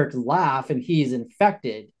him start to laugh and he's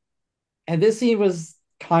infected. And this scene was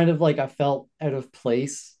kind of like I felt out of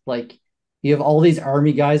place. Like you have all these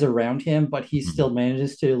army guys around him, but he still Mhm.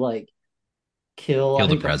 manages to like kill, I Kill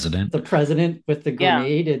the think president. the president with the Yeah.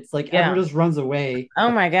 grenade. It's like Yeah. everyone just runs away Oh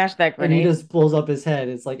my gosh, that and he grenade. just blows up his head.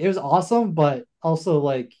 It's like it was awesome, but also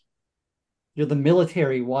like you're the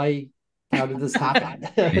military. Why? How did this happen?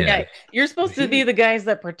 Yeah. Yeah, you're supposed to be the guys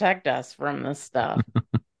that protect us from this stuff.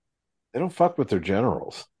 They don't fuck with their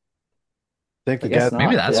generals. I think I the guy, guess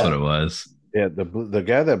Maybe not. that's what Yeah. it was. yeah, the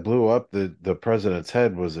guy that blew up the president's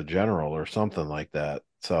head was a general or something like that.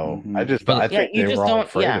 So Mhm. I But Yeah, think you they just were all don't,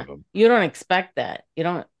 afraid yeah, of him. you don't expect that. You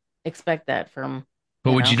don't expect that from,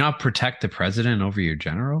 but you would know. you not protect the president over your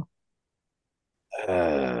general?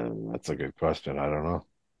 That's a good question. I don't know.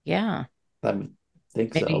 Yeah, I would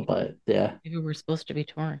think so, maybe but yeah, maybe we're supposed to be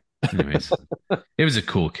torn. Anyways, it was a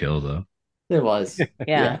cool kill though. it was. Yeah,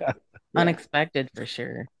 Yeah. Yeah. unexpected for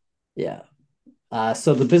sure. Yeah.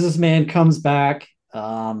 So the businessman comes back.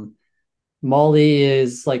 Molly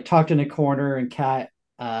is like tucked in a corner, and Kat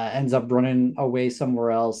ends up running away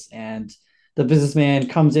somewhere else. And the businessman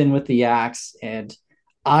comes in with the axe. And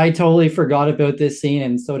I totally forgot about this scene,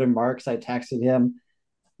 and so did Mark. 'Cause I texted him.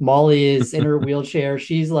 Molly is in her wheelchair.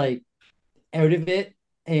 She's like out of it,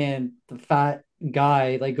 and the fat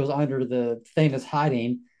guy like goes under the thing that's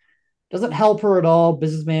hiding. Doesn't help her at all.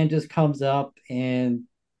 Businessman just comes up and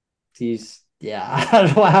he's yeah, I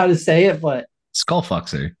don't know how to say it, but Skull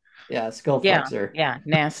fucks her. yeah, skull Yeah, fucks her. yeah,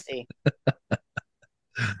 nasty.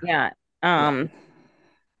 Yeah. Yeah.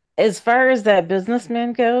 As far as that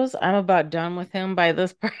businessman goes, I'm about done with him by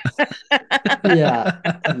this part. Yeah.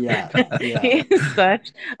 Yeah. Yeah. He's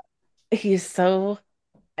such, he's so,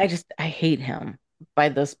 I hate him by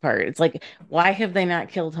this part. It's like, why have they not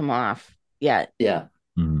killed him off yet? Yeah.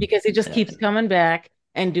 Mhm. Because he just Yeah. keeps coming back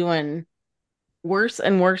and doing worse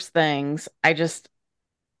and worse things.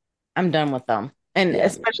 I'm done with them. And Yeah.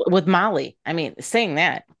 especially with Molly. I mean, saying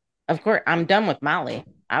that, of course, I'm done with Molly,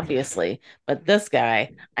 obviously. But this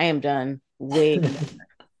guy, I am done way.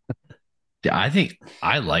 Yeah, I think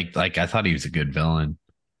I liked I thought he was a good villain.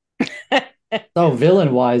 So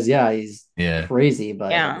villain wise, yeah, he's Yeah. crazy,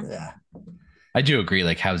 but Yeah. yeah. I do agree,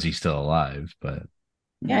 like, how's he still alive? But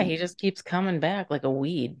Yeah, he just keeps coming back like a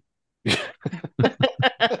weed.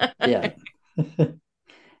 Yeah.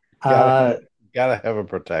 Gotta have a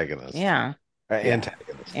protagonist. Yeah.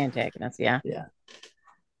 Antagonist. Yeah. Yeah.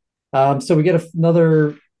 So we get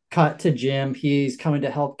another cut to Jim. He's coming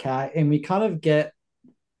to help Kat, and we kind of get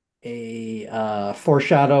a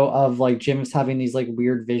foreshadow of like Jim's having these like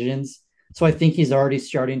weird visions. So I think he's already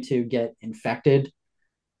starting to get infected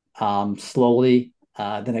slowly.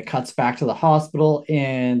 Then it cuts back to the hospital,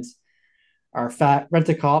 and our fat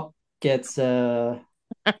rent-a-cop gets you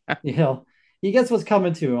know, he gets what's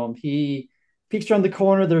coming to him. He peeks around the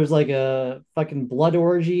corner. There's like a fucking blood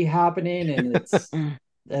orgy happening, and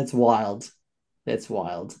it's wild. It's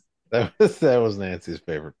wild. That was Nancy's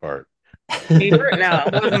favorite part. Favorite? No,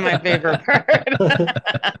 it wasn't my favorite part.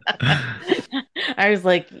 I was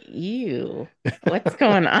like, ew, what's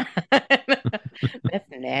going on? That's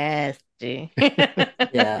nasty.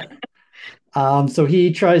 Yeah. So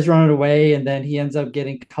he tries running away, and then he ends up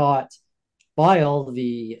getting caught by all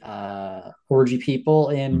the orgy people,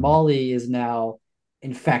 and Molly is now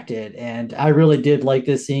infected. And I really did like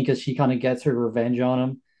this scene because she kind of gets her revenge on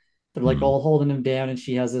him. They're like all holding him down, and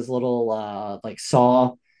she has this little like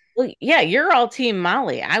saw. Well, yeah, you're all team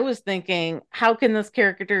Molly. I was thinking, how can this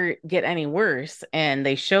character get any worse? And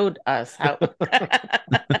they showed us how.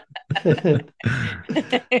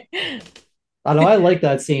 I know I like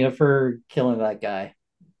that scene of her killing that guy.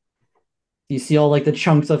 You see all like the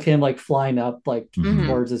chunks of him like flying up like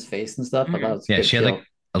towards his face and stuff. But that was yeah, good she had kill. like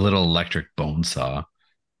a little electric bone saw.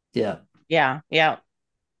 Yeah. Yeah. Got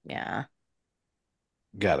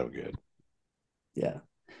him good. Yeah.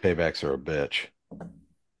 Paybacks are a bitch.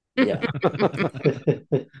 Yeah.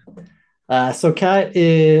 So Kat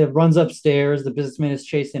runs upstairs. The businessman is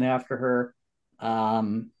chasing after her.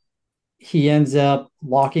 He ends up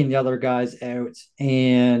locking the other guys out,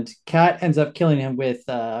 and Kat ends up killing him with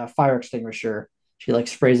a fire extinguisher. She like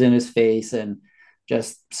sprays it in his face and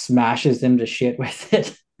just smashes him to shit with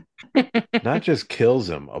it. Not just kills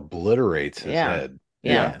him, obliterates his head.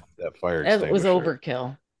 Yeah. That fire It was extinguisher.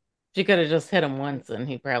 overkill. She could have just hit him once and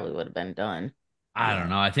he probably would have been done. I don't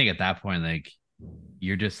know. I think at that point, like,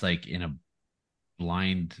 you're just like in a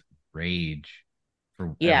blind rage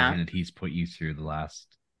for everything that he's put you through the last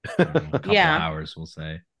couple hours, we'll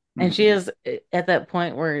say. And she is at that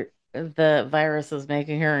point where the virus is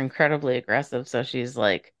making her incredibly aggressive. So she's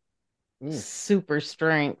like super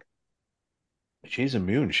strength. She's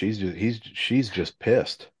immune. She's just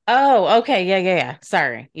pissed. Oh, okay. Yeah.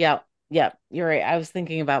 Sorry. Yep. You're right. I was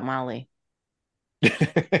thinking about Molly.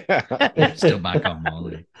 Still back on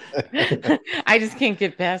Molly. I just can't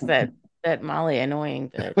get past that Molly annoying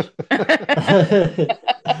bitch.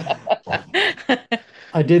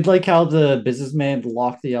 I did like how the businessman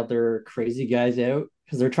locked the other crazy guys out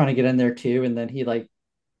because they're trying to get in there too, and then he like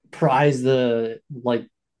pries the like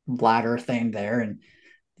ladder thing there, and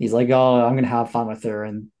he's like, "Oh, I'm gonna have fun with her,"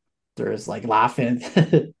 and they're just like laughing.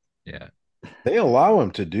 Yeah. They allow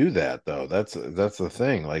him to do that though. That's the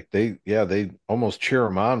thing. Like they almost cheer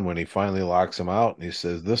him on when he finally locks him out and he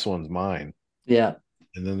says, "This one's mine." Yeah.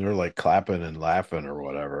 And then they're like clapping and laughing or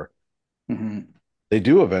whatever. Mm-hmm. They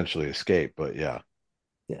do eventually escape, but yeah.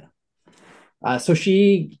 Yeah. So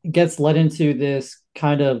she gets led into this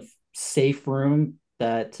kind of safe room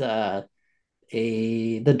that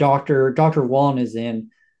the Dr. Wong is in.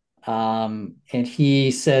 And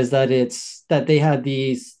he says that they had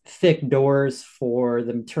these thick doors for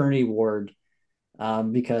the maternity ward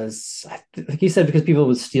because I think he said because people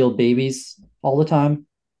would steal babies all the time.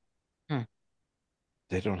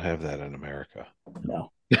 They don't have that in America.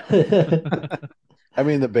 No. I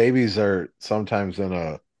mean, the babies are sometimes in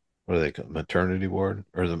a what do they call maternity ward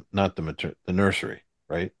or the nursery,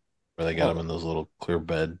 right? Where they got them Well, in those little clear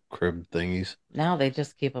bed crib thingies. now they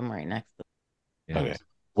just keep them right next to. Yeah. Okay.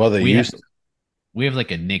 Well, they We have used to. we have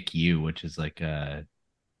like a NICU, which is like an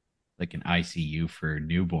ICU for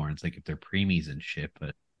newborns, like if they're preemies and shit.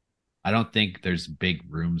 But I don't think there's big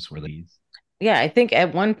rooms where these. Yeah, I think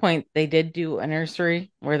at one point they did do a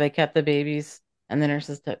nursery where they kept the babies and the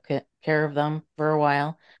nurses took care of them for a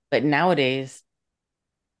while. But nowadays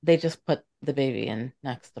they just put the baby in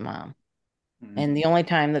next to mom. And the only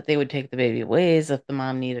time that they would take the baby away is if the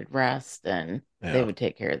mom needed rest and they would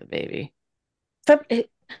take care of the baby. Except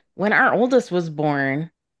when our oldest was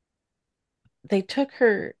born, they took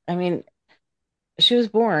her, I mean, she was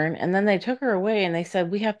born and then they took her away and they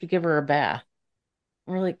said, we have to give her a bath.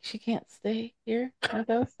 And we're like, she can't stay here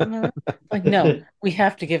with us in the room. Like, no, we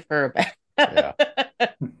have to give her a bath. Yeah.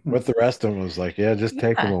 With the rest of them was like, yeah, just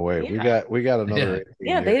take them away. We got another 18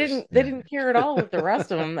 Yeah, years. they didn't care at all with the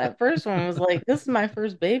rest of them. That first one was like, this is my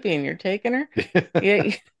first baby and you're taking her.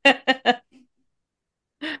 Yeah.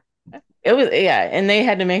 It was, yeah, and they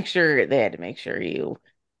had to make sure you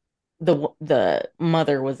the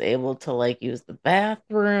mother was able to like use the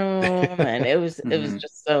bathroom and it was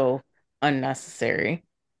just so unnecessary.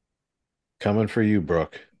 Coming for you,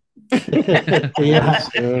 Brooke. Yeah,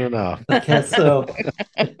 Soon enough. I guess so.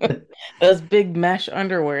 Those big mesh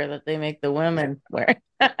underwear that they make the women wear.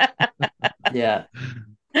 Yeah.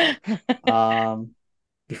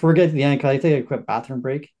 Before we get to the end, can I take a quick bathroom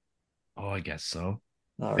break? Oh, I guess so.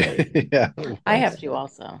 All right. Yeah. I have to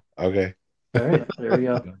also. Okay. All right. There we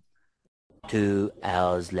go. 2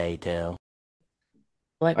 hours later.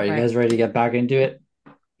 Black Are you Friday. guys ready to get back into it?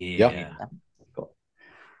 Yeah. Cool.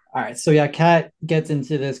 All right. So yeah, Kat gets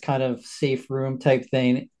into this kind of safe room type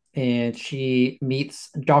thing, and she meets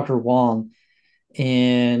Dr. Wong.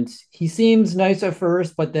 And he seems nice at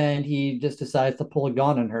first, but then he just decides to pull a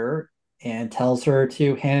gun on her and tells her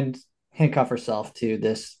to handcuff herself to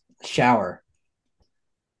this shower.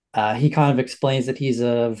 He kind of explains that he's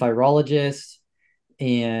a virologist,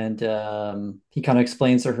 and he kind of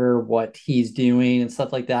explains to her what he's doing and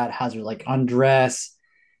stuff like that. Has her like undress,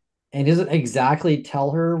 and doesn't exactly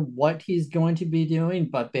tell her what he's going to be doing,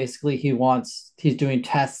 but basically he's doing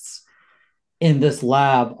tests in this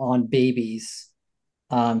lab on babies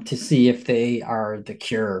to see if they are the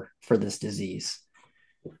cure for this disease.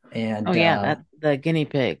 And that's the guinea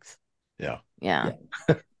pigs. Yeah. Yeah.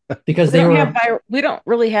 Because we don't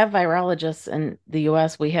really have virologists in the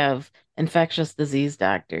US. We have infectious disease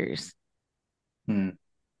doctors.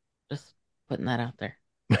 Just putting that out there.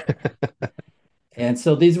 And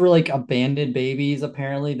so these were like abandoned babies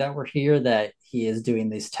apparently that were here that he is doing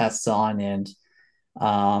these tests on, and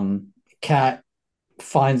Kat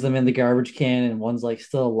finds them in the garbage can and one's like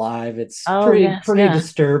still alive. It's pretty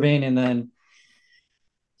disturbing, and then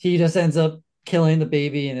he just ends up killing the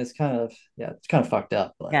baby, and it's kind of fucked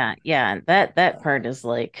up. But, yeah. That part is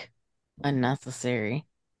like unnecessary.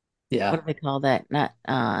 Yeah. What do they call that? Not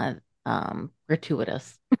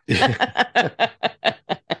gratuitous.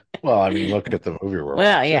 Well, I mean, look at the movie world.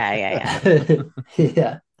 Well, yeah.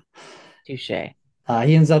 Yeah. Touche. He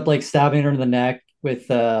ends up like stabbing her in the neck with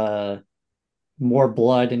more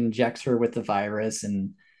blood and injects her with the virus,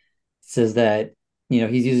 and says that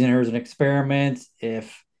he's using her as an experiment.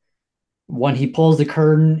 When he pulls the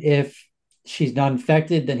curtain, if she's not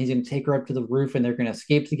infected, then he's going to take her up to the roof and they're going to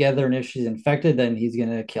escape together, and if she's infected, then he's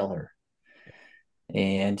going to kill her.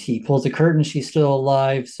 And he pulls the curtain, she's still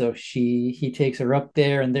alive, so he takes her up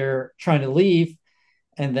there and they're trying to leave,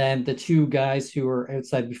 and then the two guys who are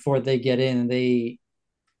outside before they get in, and they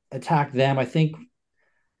attack them. I think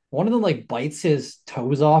one of them like bites his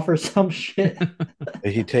toes off or some shit.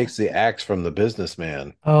 He takes the axe from the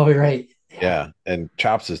businessman. Oh, right. Yeah, and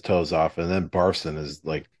chops his toes off, and then barfs in his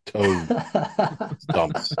like toe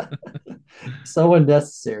stumps. So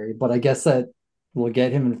unnecessary, but I guess that will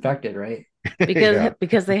get him infected, right?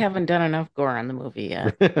 Because they haven't done enough gore on the movie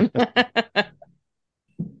yet.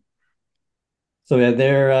 So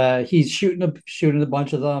yeah, he's shooting a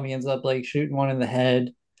bunch of them. He ends up like shooting one in the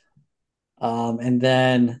head. And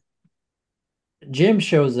then Jim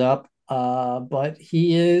shows up, but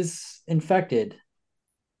he is infected.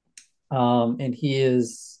 And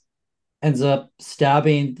ends up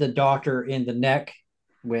stabbing the doctor in the neck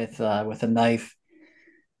with a knife,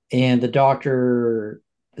 and the doctor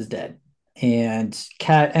is dead. And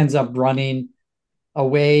Kat ends up running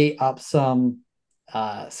away up some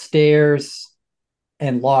stairs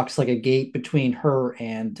and locks like a gate between her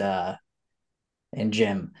and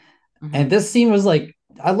Jim. Mm-hmm. And this scene was like,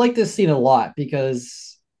 I like this scene a lot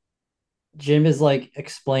because Jim is like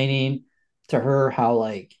explaining to her how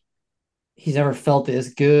like he's never felt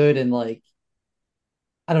this good, and like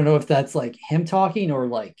I don't know if that's like him talking or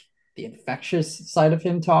like the infectious side of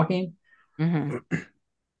him talking. Hmm.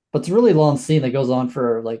 But it's a really long scene that goes on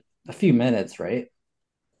for like a few minutes, right?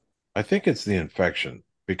 I think it's the infection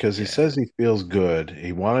because he Yeah. says he feels good.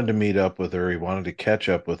 He wanted to meet up with her. He wanted to catch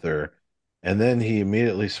up with her. And then he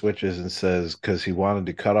immediately switches and says, because he wanted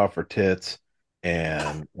to cut off her tits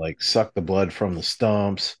and like suck the blood from the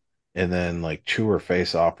stumps and then like chew her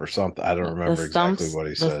face off or something. I don't remember exactly what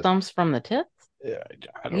he The says. stumps from the tits. Yeah,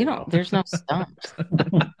 I You don't don't. know. There's no stumps.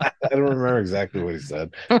 I don't remember exactly what he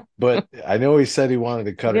said, but I know he said he wanted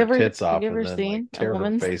to cut her tits Have off you and ever then like seen tear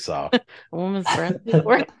her face off. a woman's breast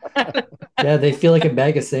before? Yeah, they feel like a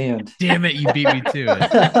bag of sand. Damn it, you beat me to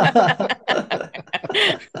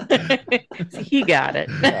it. See, he got it.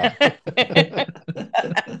 Yeah.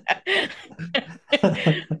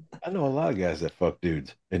 I know a lot of guys that fuck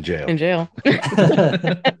dudes in jail. In jail.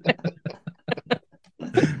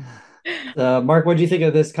 Mark, what do you think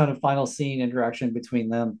of this kind of final scene interaction between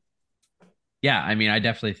them? Yeah, I mean, I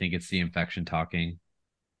definitely think it's the infection talking.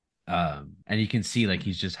 And you can see like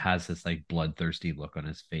he just has this like bloodthirsty look on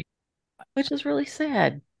his face. Which is really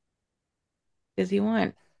sad because you Go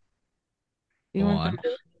want on.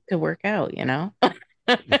 them to work out, you know?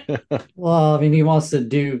 Well, I mean, he wants to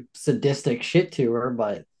do sadistic shit to her,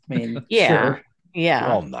 but I mean, Yeah. sure. Yeah.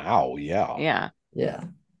 Well, now, yeah. Yeah. Yeah.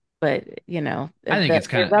 But you know, I think it's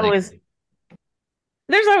kind of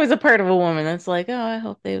there's always a part of a woman that's like, oh, I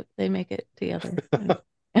hope they make it together.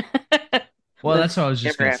 well, that's what I was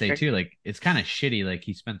just Ever gonna say after. too. Like, it's kind of shitty. Like,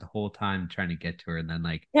 he spent the whole time trying to get to her, and then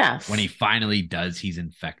like Yes. when he finally does, he's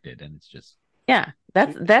infected, and it's just Yeah,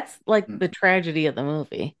 that's like the tragedy of the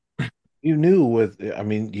movie. You knew I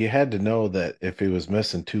mean, you had to know that if he was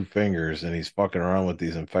missing two fingers and he's fucking around with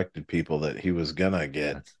these infected people, that he was gonna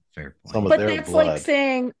get that's a fair point. some of But their that's blood. like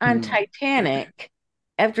saying on Hmm. Titanic,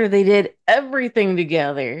 after they did everything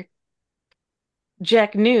together,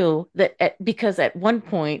 Jack knew that because at one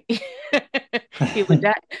point he would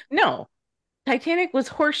die. No, Titanic was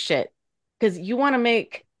horseshit because you want to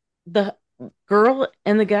make the girl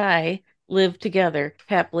and the guy live together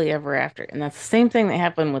happily ever after. And that's the same thing that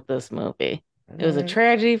happened with this movie. It was a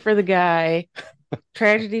tragedy for the guy,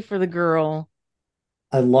 tragedy for the girl.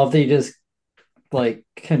 I love that you just like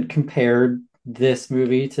compared this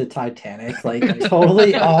movie to Titanic, like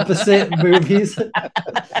totally opposite movies.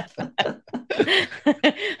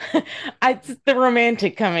 It's the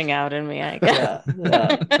romantic coming out in me, I guess.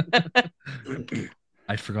 Yeah.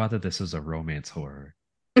 I forgot that this was a romance horror.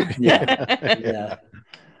 Yeah.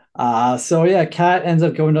 So yeah, Kat ends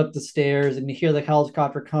up going up the stairs and you hear the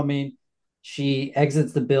helicopter coming. She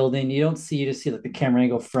exits the building. You don't see, you just see like the camera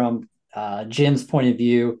angle from Jim's point of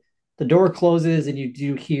view. The door closes and you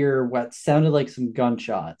do hear what sounded like some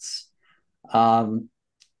gunshots.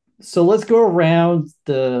 So let's go around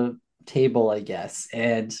the table, I guess.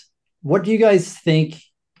 And what do you guys think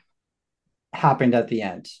happened at the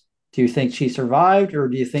end? Do you think she survived or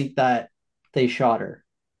do you think that they shot her?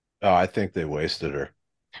 Oh, I think they wasted her.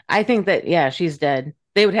 I think that, yeah, she's dead.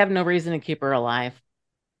 They would have no reason to keep her alive.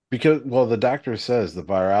 Because, well, the doctor says, the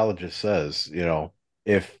virologist says, you know,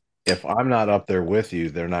 if I'm not up there with you,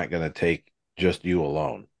 they're not going to take just you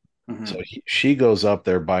alone. Mhm. So she goes up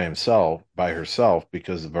there by herself,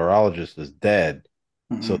 because the virologist is dead.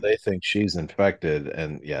 Mhm. So they think she's infected,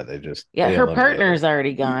 and yeah, they her eliminate partner's her.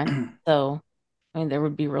 already gone. So, I mean, there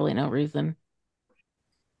would be really no reason,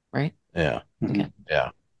 right? Yeah, Mhm. yeah.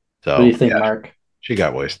 What So do you think, yeah, Mark? she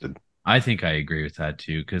got wasted. I think I agree with that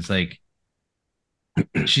too, because like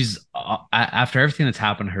she's after everything that's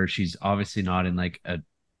happened to her, she's obviously not in like a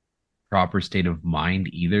proper state of mind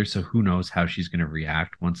either. So who knows how she's going to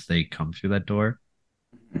react once they come through that door?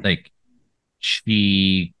 Like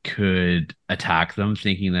she could attack them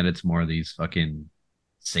thinking that it's more of these fucking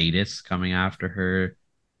sadists coming after her.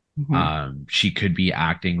 She could be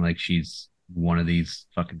acting like she's one of these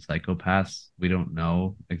fucking psychopaths. We don't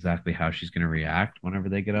know exactly how she's going to react whenever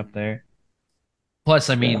they get up there.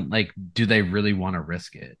 Plus, I mean, like, do they really want to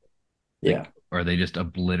risk it? Like, Yeah. or are they just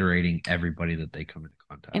obliterating everybody that they come into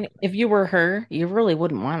contact And with? if you were her, you really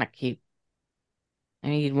wouldn't want to keep. I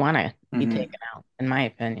mean, you'd want to be taken out, in my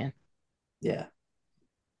opinion. Yeah.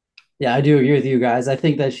 Yeah, I do agree with you guys. I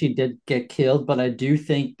think that she did get killed, but I do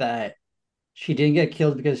think that she didn't get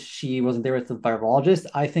killed because she wasn't there with the virologist.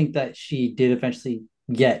 I think that she did eventually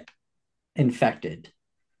get infected.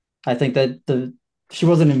 I think that she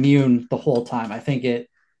wasn't immune the whole time. I think it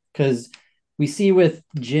because we see with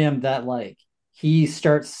Jim that like he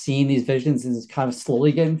starts seeing these visions and is kind of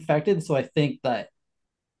slowly getting infected. So I think that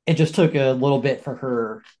it just took a little bit for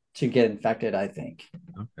her to get infected, I think.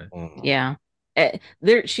 Okay. Yeah.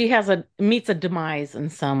 She meets a demise in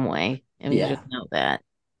some way, and we Yeah. just know that.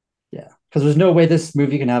 Yeah, because there's no way this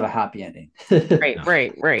movie can have a happy ending. Right, No.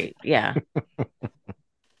 right. Yeah.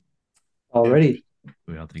 Alrighty.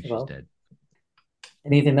 We all think she's Well, dead.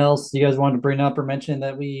 anything else you guys wanted to bring up or mention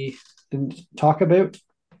that we didn't talk about?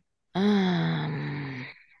 Um,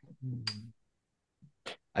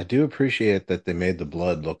 I do appreciate that they made the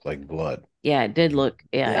blood look like blood. yeah, it did look,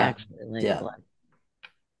 Yeah. actually like Yeah. blood.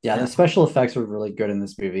 Yeah, the special effects were really good in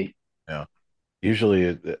this movie. Yeah.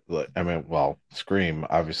 Usually, I mean, well, Scream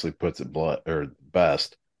obviously puts it blood or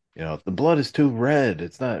best. You know, the blood is too red.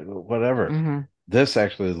 It's not whatever. Mhm. This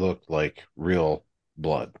actually looked like real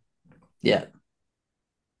blood. Yeah.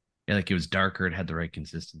 Yeah, like it was darker. It had the right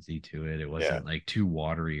consistency to it. It wasn't Yeah. like too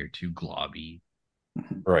watery or too globby.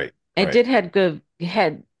 Right. It right. did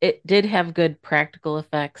have good practical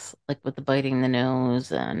effects, like with the biting the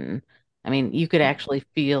nose, and I mean, you could actually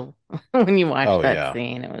feel when you watch Oh, that yeah.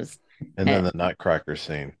 scene. It was, And then the Nutcracker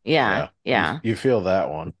scene. yeah. You feel that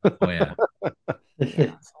one. Oh yeah.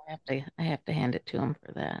 Yeah, so I have to hand it to him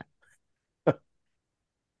for that.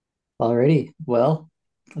 Alrighty. Well,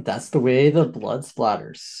 that's the way the blood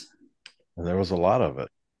splatters. And there was a lot of it.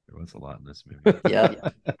 There was a lot in this movie. Yeah.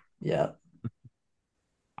 Yeah.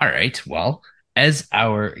 All right. Well, as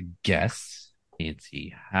our guest,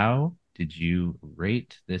 Nancy, how did you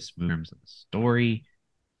rate this movie in terms of story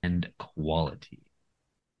and quality?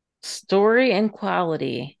 Story and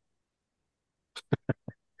quality.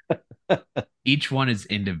 Each one is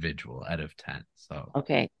individual out of 10. So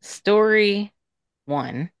Okay, story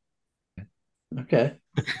 1 Okay.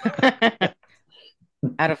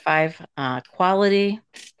 out of 5. Quality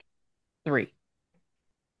 3. You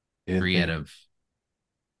didn't 3 think- out of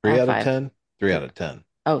 3 out of 5. 10? 3 out of 10.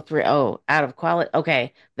 Oh, 3. Oh, out of quality.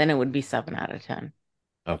 Okay, then it would be 7 out of 10.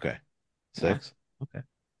 Okay. 6? okay.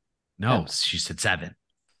 No, Oh. she said 7.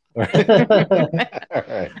 All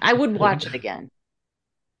right. I would watch it again.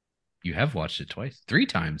 You have watched it twice, 3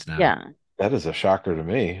 times now. Yeah. That is a shocker to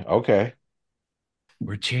me. Okay.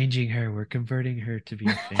 We're changing her. We're converting her to be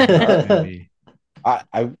a fan of this movie.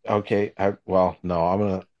 Okay. Well,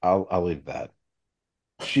 no, I'll leave that.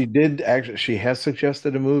 She has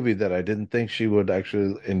suggested a movie that I didn't think she would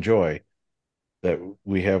actually enjoy that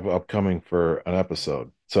we have upcoming for an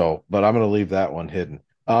episode. So, but I'm going to leave that one hidden.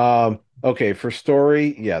 Okay, for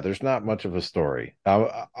story, yeah, there's not much of a story.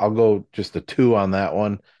 I'll go just a 2 on that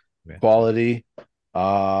one. Okay. Quality,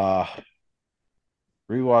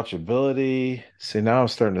 rewatchability. See, now I'm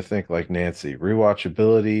starting to think like Nancy.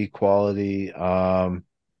 Rewatchability, quality,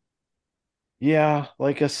 yeah,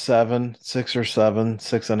 like a 7, 6 or 7,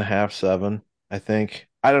 6.5, 7, I think.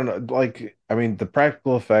 I don't know. Like, I mean, the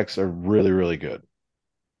practical effects are really, really good.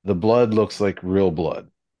 The blood looks like real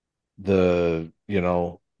blood. The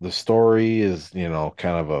story is, kind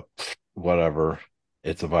of a whatever.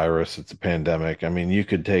 It's a virus, it's a pandemic. I mean, you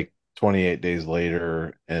could take 28 days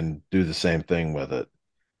later and do the same thing with it.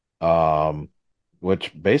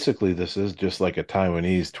 Which basically this is just like a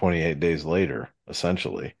Taiwanese 28 days later,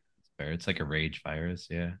 essentially. Fair. It's like a rage virus.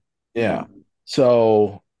 Yeah. Yeah.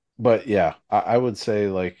 So, but yeah, I would say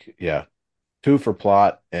like, yeah, 2 for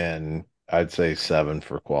plot and I'd say 7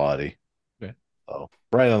 for quality. Okay. So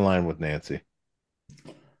right in line with Nancy.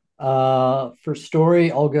 For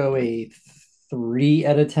story, I'll go a 3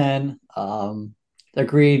 out of 10.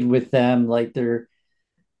 Agreed with them. Like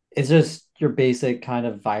it's just your basic kind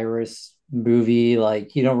of virus movie.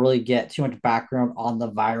 Like you don't really get too much background on the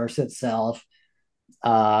virus itself.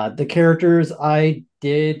 The characters, I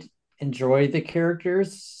did enjoy the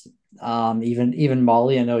characters. Even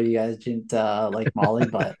Molly. I know you guys didn't like Molly,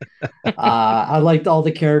 but I liked all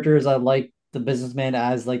the characters. I liked the businessman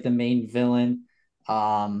as like the main villain.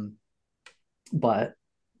 But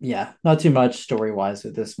yeah, not too much story wise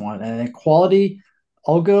with this one. And then quality,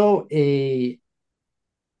 I'll go a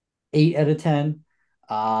 8 out of 10.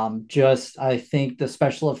 Just I think the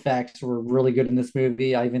special effects were really good in this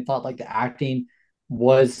movie. I even thought like the acting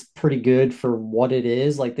was pretty good for what it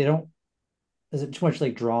is. Like they don't isn't too much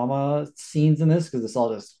like drama scenes in this because it's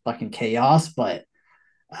all just fucking chaos. But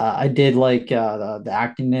I did like the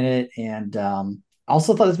acting in it, and I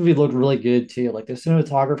also thought this movie looked really good too. Like the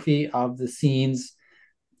cinematography of the scenes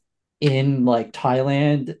in like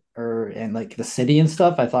Thailand or in like the city and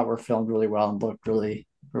stuff, I thought were filmed really well and looked really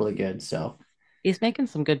really good. So He's making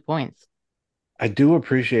some good points. I do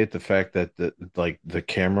appreciate the fact that the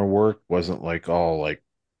camera work wasn't like all like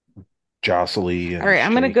jostly and All right,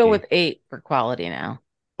 I'm going to go shaky. with 8 for quality now.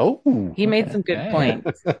 Oh, He made okay. some good Hey.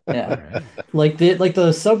 points. yeah, All right. like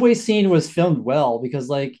the subway scene was filmed well because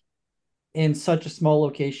like in such a small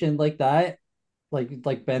location like that.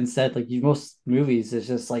 Like Ben said, like most movies is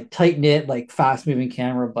just like tight knit, like fast moving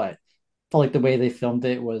camera, but I felt like the way they filmed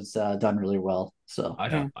it was done really well. So I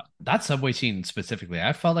yeah. that subway scene specifically,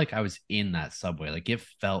 I felt like I was in that subway. Like it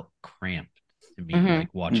felt cramped to me, Mhm.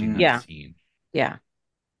 like watching Mhm. that Yeah. scene. Yeah.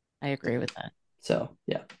 I agree with that. So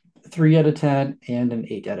yeah, 3 out of 10 and an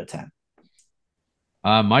 8 out of 10.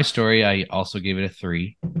 My story, I also gave it a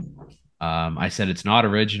 3. I said it's not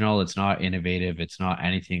original, it's not innovative, it's not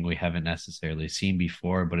anything we haven't necessarily seen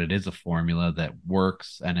before, but it is a formula that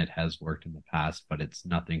works and it has worked in the past, but it's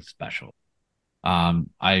nothing special.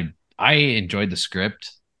 I enjoyed the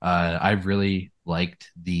script. I really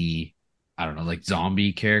liked the, I don't know, like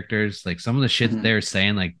zombie characters, like some of the shit that Mhm. they were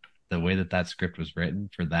saying, like the way that that script was written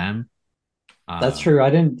for them. That's Um, true. I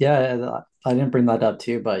didn't. Yeah, I didn't bring that up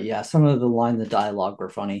too, but yeah, some of the line, the dialogue were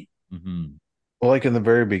funny. mhm. Well, like in the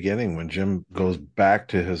very beginning, when Jim goes back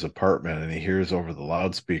to his apartment and he hears over the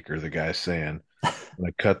loudspeaker the guy saying,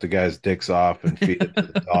 "I cut the guy's dicks off and feed it to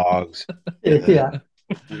the dogs, and then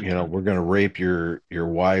Yeah, we're gonna rape your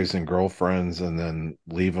wives and girlfriends and then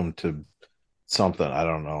leave them to something. I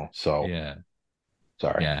don't know." So Yeah,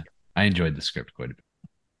 sorry. yeah. I enjoyed the script quite a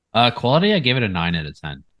bit. Quality, I gave it a 9 out of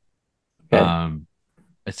 10. okay. Um,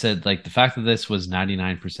 I said like the fact that this was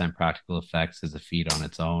 99% practical effects is a feat on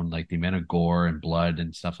its own. Like the amount of gore and blood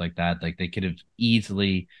and stuff like that. Like they could have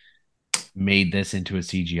easily made this into a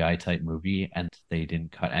CGI type movie and they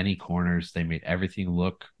didn't cut any corners. They made everything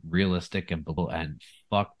look realistic and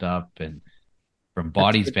fucked up, and from That's a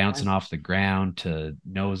bodies good bouncing point. off the ground to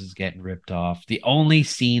noses getting ripped off. The only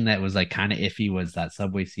scene that was like kind of iffy was that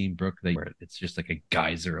subway scene, Brooke, where it's just like a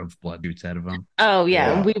geyser of blood shoots out of him. Oh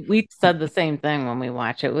yeah, Yeah. we said the same thing when we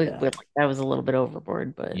watched it. Yeah. That was a little bit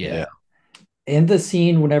overboard, but Yeah. Yeah. And the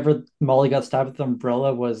scene whenever Molly got stabbed with the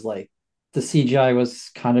umbrella was like the CGI was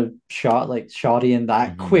kind of shot like shoddy in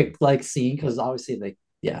that Mhm. quick like scene because obviously like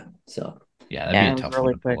yeah. So Yeah, that'd yeah, be it a was tough really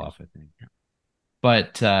one to pull quick. off, I think.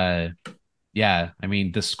 But yeah, I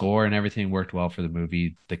mean the score and everything worked well for the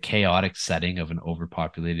movie. The chaotic setting of an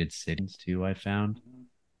overpopulated cities too, I found.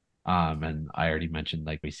 And I already mentioned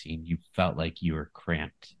like we seen you felt like you were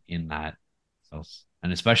cramped in that house.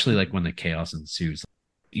 And especially like when the chaos ensues,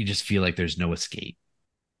 you just feel like there's no escape.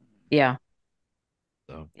 Yeah,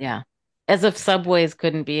 So yeah. As if subways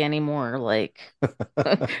couldn't be any more like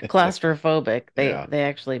claustrophobic. Yeah. They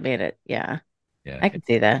actually made it. Yeah, yeah. I can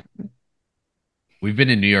see that. We've been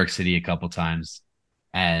in New York City a couple times,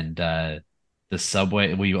 and the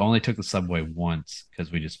subway, we only took the subway once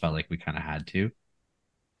because we just felt like we kind of had to.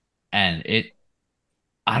 And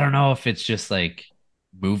I don't know if it's just like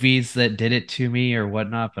movies that did it to me or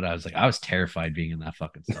whatnot, but I was terrified being in that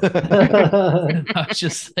fucking subway. I was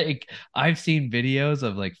just like, I've seen videos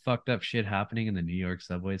of like fucked up shit happening in the New York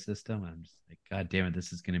subway system. I'm just like, God damn it,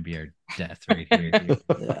 this is gonna be our death right here, dude.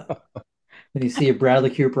 yeah. When you see a Bradley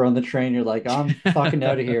Cooper on the train, you're like, I'm fucking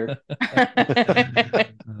out of here.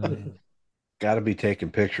 Got to be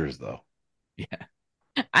taking pictures though. Yeah.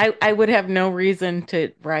 I would have no reason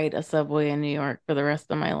to ride a subway in New York for the rest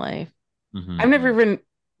of my life. Mhm. I've never even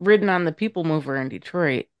ridden on the People Mover in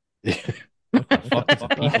Detroit. What the fuck is a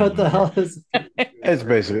people What the mover? hell is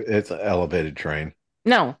It's an elevated train.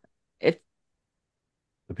 No, it's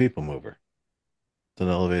The people mover. It's an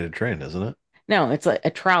elevated train, isn't it? no, it's a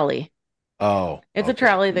trolley. Oh, It's a okay.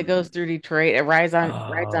 trolley that goes through Detroit. It rides on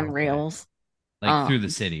Oh, okay. rails. Like through the Um,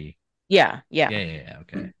 city. yeah, Yeah, yeah. yeah, yeah.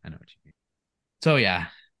 Okay. I know what you mean. So yeah,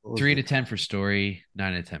 What was 3 to it? 10 for story,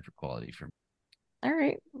 9 to 10 for quality for me. All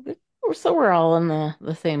right. So we're all in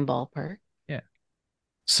the same ballpark. Yeah.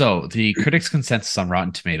 So the critics' consensus on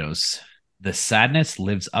Rotten Tomatoes. The Sadness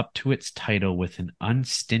lives up to its title with an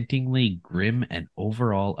unstintingly grim and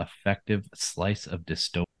overall effective slice of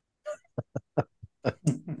dystopia.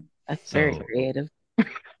 That's very So creative.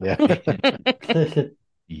 Yeah.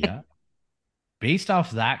 yeah. Based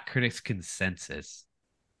off that critics' consensus,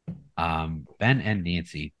 Ben and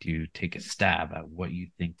Nancy, to take a stab at what you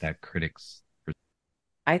think that critics.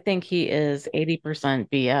 I think he is 80%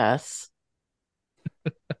 BS.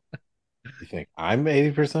 You think I'm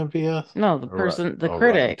 80% BS? No, the Rotten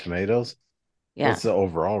critic. Tomatoes? Yeah. What's the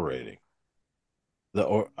overall rating?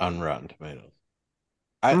 On Rotten Tomatoes.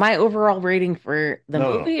 My overall rating for the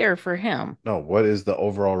No. movie or for him? No, what is the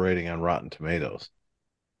overall rating on Rotten Tomatoes?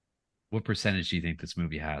 What percentage do you think this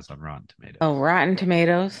movie has on Rotten Tomatoes? Oh, Rotten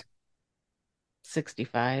Tomatoes,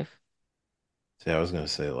 65. See, I was gonna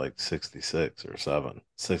say like 66 or 7.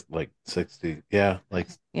 60. Yeah, like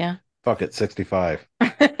Yeah. fuck it, 65.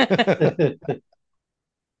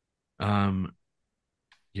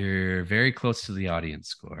 You're very close to the audience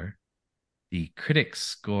score. The critics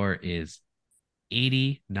score is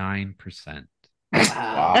 89%.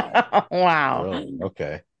 Wow. Wow. Really?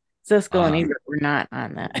 Okay. Cisco and Ebert were not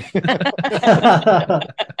on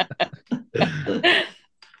that.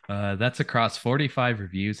 That's across 45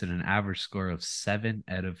 reviews and an average score of 7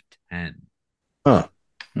 out of 10. Huh.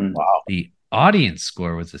 Wow. The audience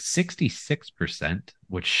score was a 66%,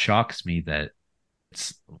 which shocks me that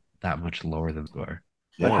it's that much lower than the score.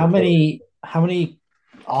 But Yeah. how many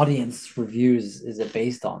audience reviews is it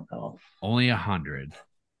based on though? Only 100.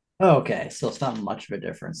 Oh, okay, so it's not much of a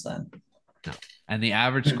difference then. No. And the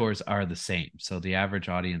average scores are the same. So the average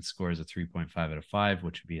audience score is a 3.5 out of 5,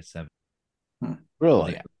 which would be a 7.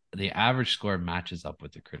 Really? The average score matches up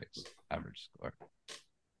with the critics' average score.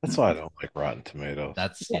 That's why I don't like Rotten Tomatoes.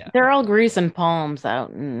 That's They're all greasing palms out,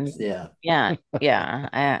 and Yeah.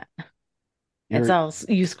 It's all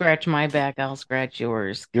you scratch my back, I'll scratch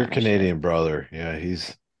yours. Your kinda Canadian brother, yeah,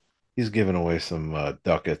 he's giving away some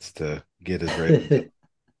ducats to get his rating.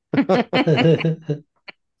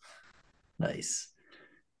 Nice.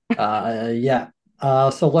 Yeah.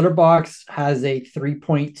 So Letterbox has a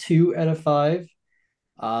 3.2 out of 5.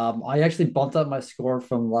 I actually bumped up my score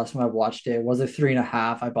from last time I watched it. It was a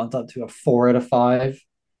 3.5. I bumped up to a 4 out of 5.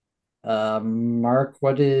 Mark,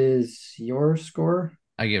 what is your score?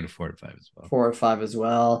 I gave it a 4 out of 5 as well. 4 out of 5 as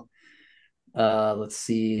well. Let's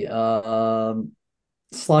see.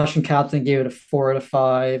 Slash and Captain gave it a 4 out of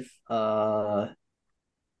 5.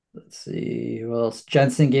 Let's see. Who else?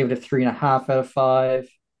 Jensen gave it a 3.5 out of 5.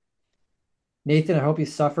 Nathan, I Hope You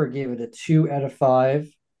Suffer gave it a 2 out of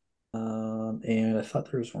 5. And I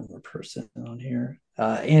thought there was one more person on here.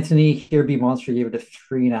 Anthony Here Be Monster gave it a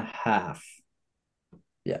 3.5.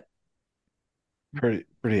 Yeah.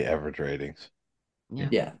 Pretty average ratings.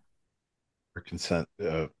 Yeah. For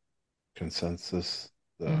consensus.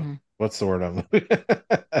 Mhm. What's the word I'm looking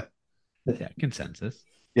Yeah, consensus.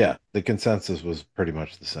 Yeah, the consensus was pretty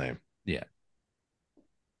much the same. Yeah.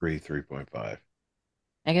 3.5.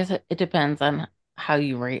 I guess it depends on how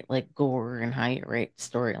you rate like gore and how you rate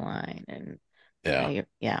storyline and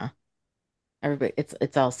everybody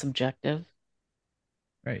it's all subjective.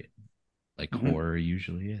 Right. Like horror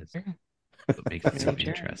usually is. Sure. What makes it so Very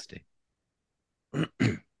true. interesting. All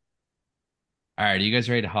right, are you guys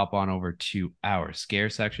ready to hop on over to our scare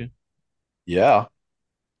section? Yeah.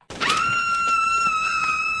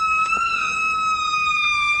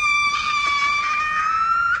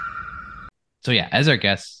 So yeah, as our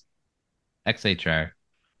guest, XHR,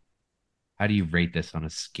 how do you rate this on a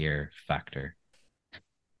scare factor?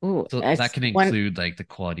 Ooh, So that can include like the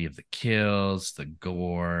quality of the kills, the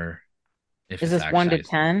gore. If is it's this 1 to actually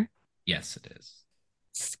 10? Yes, it is.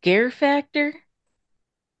 Scare factor?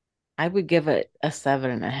 I would give it a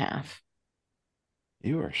 7.5.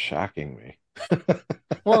 You are shocking me.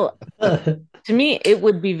 Well, to me, it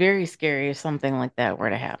would be very scary if something like that were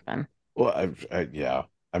to happen. Well, yeah.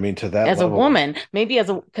 I mean, to that As level, a woman, maybe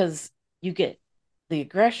because you get the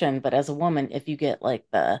aggression, but as a woman, if you get like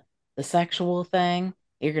the sexual thing,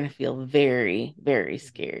 you're gonna feel very, very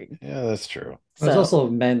scared. Yeah, that's true. There's So also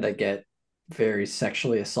men that get very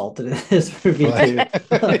sexually assaulted in this movie too.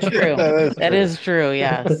 true. That is true.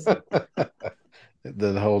 Yes.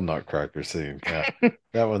 The whole Nutcracker scene. Yeah.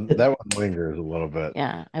 That one lingers a little bit.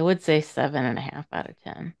 Yeah, I would say 7.5 out of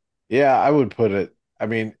 10. Yeah, I would put it. I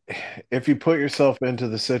mean, if you put yourself into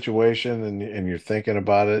the situation and you're thinking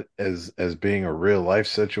about it as being a real life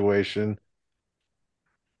situation,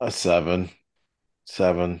 a 7.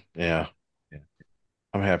 7, yeah.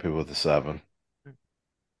 I'm happy with the 7.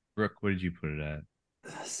 Brooke, what did you put it at?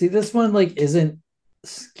 See, this one like isn't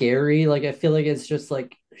scary. Like I feel like it's just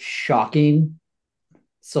like shocking.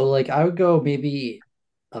 So like I would go maybe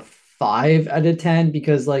a 5 out of 10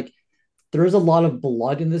 because like there is a lot of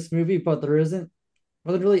blood in this movie, but there wasn't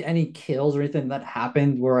really any kills or anything that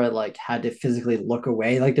happened where I like had to physically look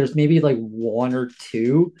away. Like there's maybe like one or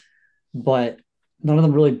two, but none of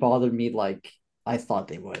them really bothered me like I thought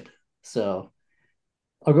they would. So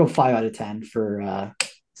I'll go 5 out of 10 for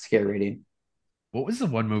scare rating. What was the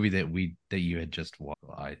one movie that you had just watched?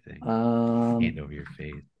 I think Hand Over Your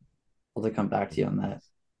Face. I'll come back to you on that.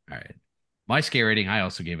 All right. My scare rating, I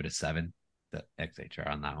also gave it a 7. The XHR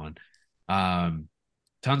on that one.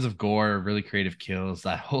 Tons of gore, really creative kills.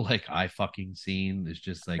 That whole like eye fucking scene is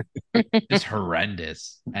just like just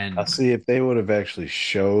horrendous. And I see if they would have actually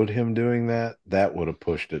showed him doing that, that would have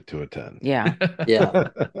pushed it to a 10. Yeah.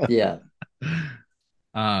 Yeah.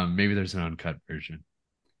 Maybe there's an uncut version.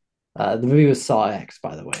 The movie was Saw X,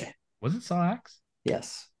 by the way. Was it Saw X?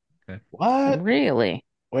 Yes. Okay. What? Really?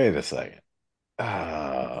 Wait a second.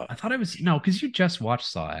 I thought it was no, because you just watched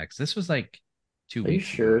Saw X. This was like 2 Are you weeks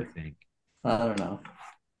sure? ago, I think. I don't know.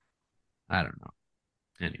 I don't know.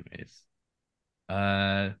 Anyways,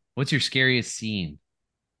 what's your scariest scene?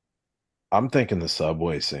 I'm thinking the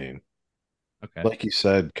subway scene. Okay. Like you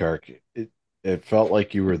said, Kirk, it felt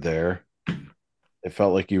like you were there. It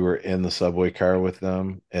felt like you were in the subway car with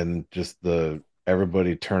them and just the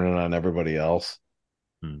everybody turning on everybody else.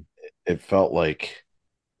 Hmm. It felt like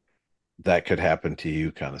that could happen to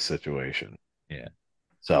you kind of situation. Yeah.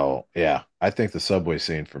 So, yeah, I think the subway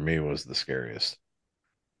scene for me was the scariest.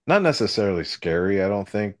 Not necessarily scary, I don't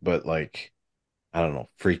think, but like, I don't know,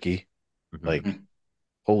 freaky. Mhm. Like,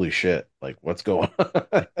 holy shit, like what's going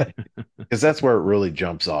on? Because that's where it really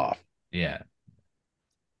jumps off. Yeah.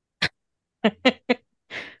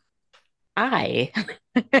 I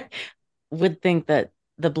would think that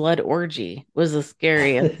the blood orgy was the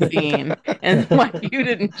scariest scene, and why you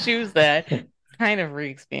didn't choose that kind of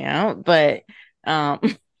freaks me out. But um,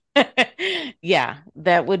 yeah,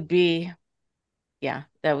 that would be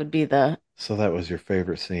the So that was your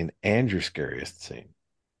favorite scene and your scariest scene.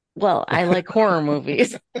 well, I like horror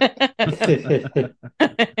movies.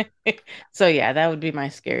 So yeah, that would be my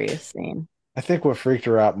scariest scene. I think what freaked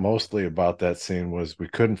her out mostly about that scene was we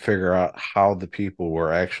couldn't figure out how the people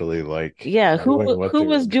were actually like Yeah, doing what who they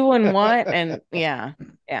were was doing. doing what, and yeah,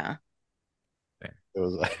 yeah, It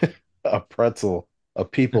was like a pretzel, a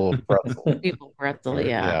people of pretzel. people pretzel, Or,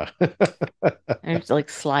 yeah, yeah. and it's like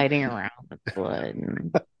sliding around with blood.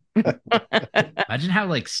 Imagine how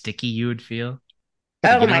like sticky you would feel.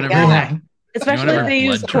 Oh You know my whenever God. Yeah. Especially if whenever they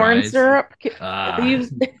use blood corn dries. syrup. They Ah,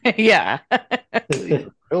 use, yeah.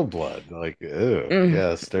 Real blood. Like, ew. Mm,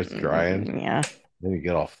 Yeah, it starts drying. yeah. Then you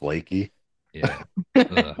get all flaky. yeah.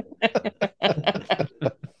 Ugh.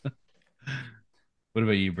 What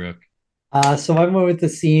about you, Brooke? So I went with the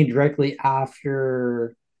scene directly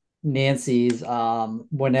after Nancy's,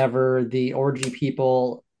 whenever the orgy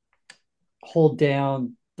people hold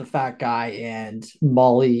down the fat guy and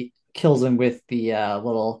Molly kills him with the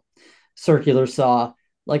little circular saw.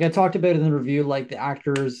 Like I talked about in the review, like the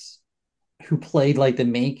actors who played like the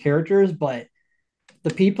main characters, but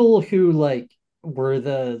the people who like were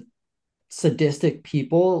the sadistic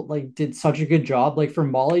people like did such a good job. Like for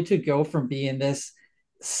Molly to go from being this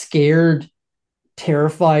scared,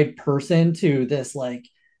 terrified person to this like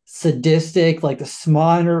sadistic, like the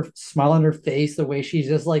smile on her face, the way she's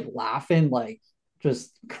just like laughing, like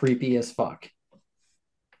just creepy as fuck.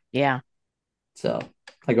 Yeah. So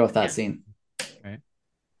I go with that Yeah. scene. Right.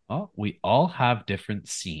 Well, we all have different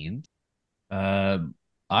scenes.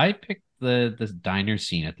 I picked the diner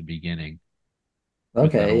scene at the beginning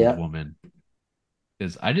with that Okay, old yeah. woman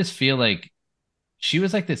because I just feel like she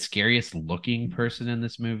was like the scariest looking person in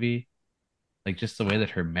this movie. Like just the way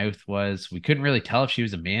that her mouth was. We couldn't really tell if she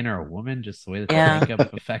was a man or a woman, just the way that the Yeah.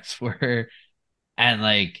 makeup effects were. And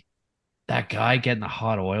like that guy getting the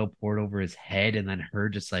hot oil poured over his head and then her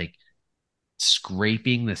just like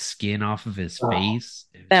scraping the skin off of his Oh, face.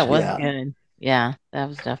 That was yeah. good. Yeah, that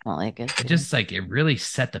was definitely a good It scene. just like it really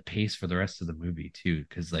set the pace for the rest of the movie too.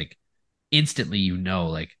 Cause like instantly you know,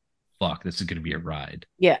 like, fuck, this is gonna be a ride.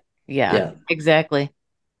 Yeah. Yeah. Yeah. Exactly.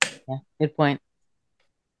 Yeah. Good point.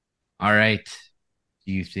 All right.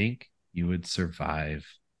 Do you think you would survive?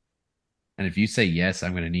 And if you say yes,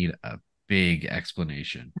 I'm gonna need a big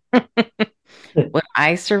explanation. Would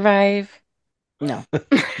I survive? No.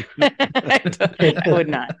 I would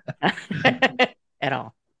not. At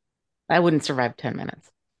all. I wouldn't survive 10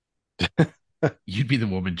 minutes. You'd be the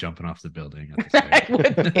woman jumping off the building at the I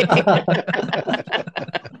would be.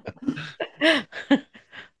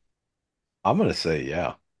 I'm gonna say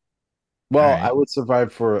yeah. Well, All I right. would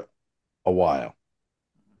survive for a while.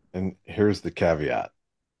 And here's the caveat.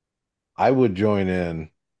 I would join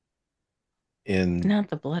in Not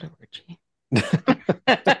the blood orgy.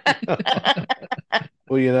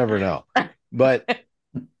 well, you never know. But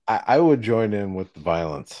I would join in with the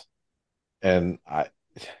violence. And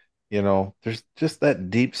there's just that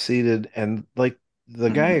deep-seated and like the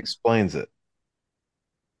guy explains it.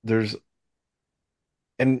 There's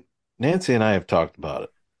and Nancy and I have talked about it.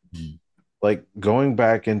 Mhm. Like going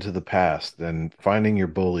back into the past and finding your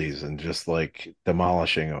bullies and just like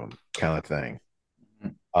demolishing them kind of thing.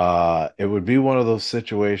 It would be one of those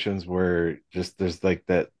situations where just there's like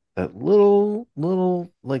that little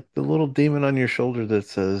like the little demon on your shoulder that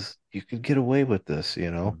says you could get away with this,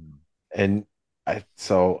 Mhm. And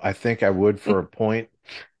I think I would for a point,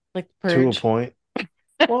 Like the to a purge. point.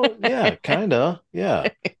 Well, yeah, kind of. Yeah.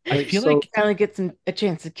 I feel So like Finally gets a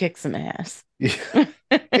chance to kick some ass. yeah,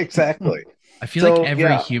 exactly. I feel like So every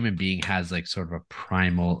yeah, human being has like sort of a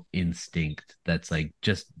primal instinct that's like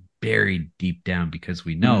just buried deep down because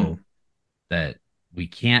we know that we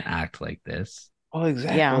can't act like this. Well,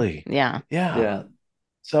 exactly. Yeah. Yeah.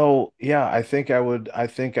 So yeah, I think I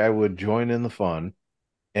would join in the fun,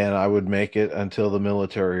 and I would make it until the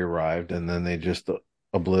military arrived, and then they just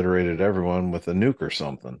obliterated everyone with a nuke or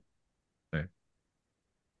something. Right.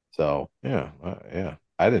 So yeah,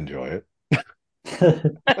 I'd enjoy it.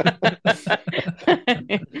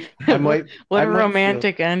 I might What I a might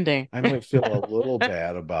romantic ending. I might feel a little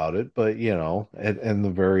bad about it, but in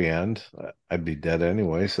the very end, I'd be dead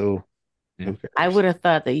anyway, so who I cares? would have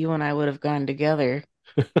thought that you and I would have gone together,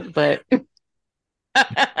 but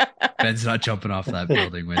Ben's not jumping off that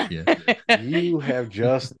building with you. You have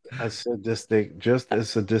just a sadistic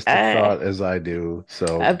I- thought as I do, so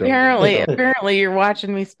don't. apparently you're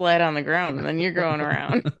watching me splat on the ground and then you're going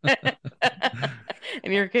around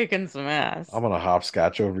and you're kicking some ass. I'm gonna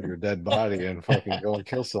hopscotch over your dead body and fucking go and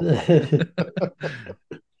kill someone.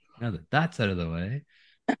 Now that that's out of the way.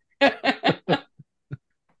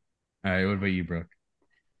 All right, what about you, Brooke?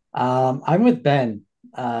 I'm with Ben.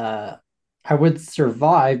 I would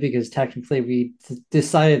survive because technically we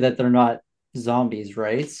decided that they're not zombies,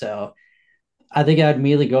 right? So I think I'd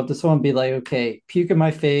immediately go up to someone and be like, okay, puke in my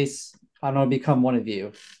face. I don't want to become one of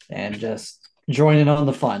you and just join in on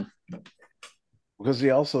the fun. Because he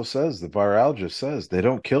also says, the virologist says, they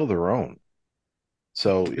don't kill their own.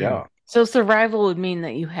 So yeah, So survival would mean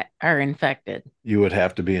that you are infected. you would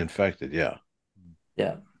have to be infected. Yeah.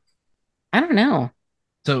 Yeah. I don't know.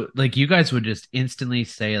 So like you guys would just instantly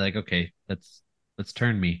say like, okay, let's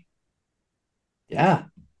turn me. Yeah.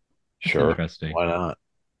 That's Sure. interesting. Why not?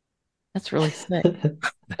 That's really sick,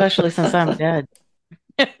 especially since I'm dead.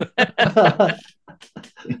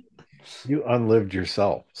 You unlived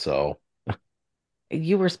yourself, so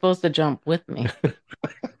You were supposed to jump with me.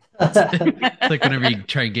 It's like whenever you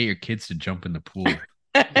try and get your kids to jump in the pool.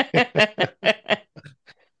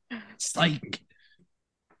 Psych.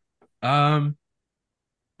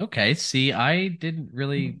 Okay, see, I didn't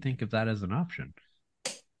really think of that as an option.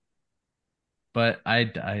 But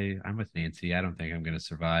I'm with Nancy. I don't think I'm gonna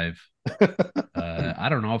survive. I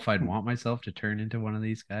don't know if I'd want myself to turn into one of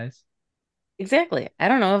these guys. Exactly. I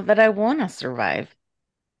don't know that I want to survive.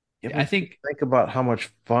 Yeah, I think think about how much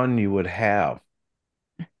fun you would have.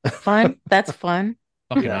 Fun. That's fun.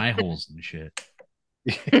 fucking Yeah. eye holes and shit.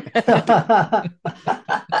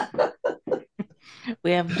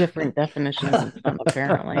 We have different definitions of fun,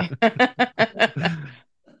 apparently.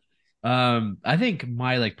 I think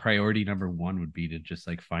my like priority number one would be to just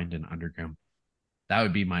like find an underground. That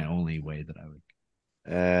would be my only way that I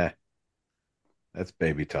would. That's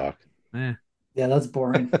baby talk. Eh. Yeah, that's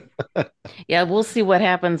boring. Yeah, we'll see what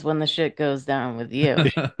happens when the shit goes down with you.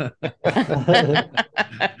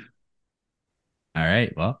 All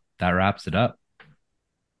right. Well, that wraps it up.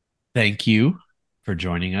 Thank you for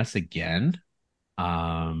joining us again.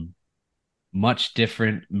 Much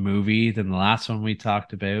different movie than the last one we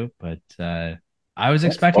talked about, but I was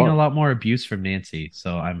That's expecting fun. a lot more abuse from Nancy,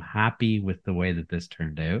 so I'm happy with the way that this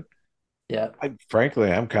turned out. Yeah. Frankly,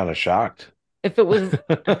 I'm kind of shocked. If it was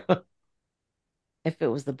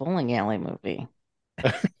the bowling alley movie,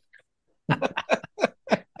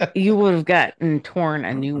 you would have gotten torn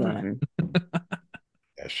a new one.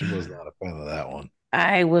 Yeah, she was not a fan of that one.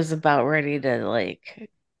 I was about ready to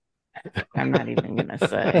like. I'm not even gonna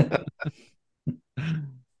say. All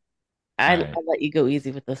right. I'll let you go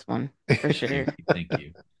easy with this one for sure. Thank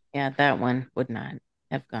you. Yeah, that one would not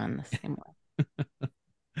have gone the same way.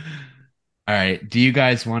 All right. Do you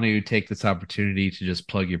guys want to take this opportunity to just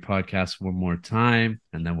plug your podcast one more time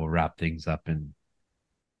and then we'll wrap things up and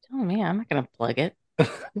Tell me, I'm not gonna plug it.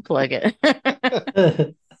 You plug it.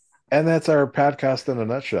 And that's our podcast in a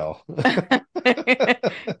nutshell. A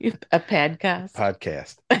podcast.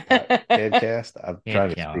 Podcast. Podcast. I'm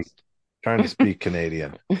Podcast. trying to speak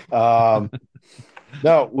Canadian. No,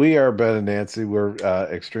 we are Ben and Nancy. We're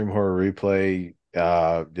Extreme Horror Replay.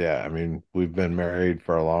 Yeah, I mean, we've been married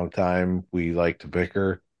for a long time. We like to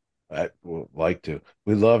bicker. We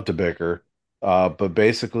love to bicker. But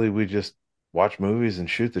basically we just watch movies and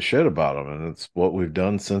shoot the shit about them, and it's what we've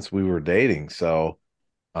done since we were dating. So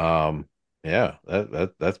yeah,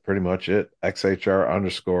 that's pretty much it.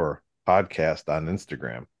 XHR _podcast on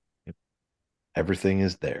Instagram. Everything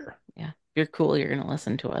is there. Yeah. If you're cool, you're gonna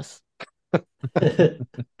listen to us. If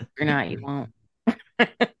you're not, you won't.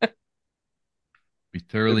 we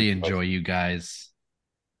thoroughly enjoy you guys.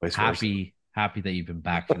 Vice versa. Happy that you've been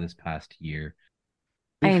back for this past year.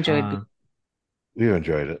 I enjoyed We've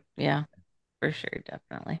enjoyed it. Yeah, for sure,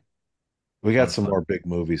 definitely. We Lot got of some fun. more big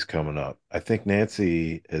movies coming up. I think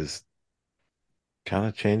Nancy is kind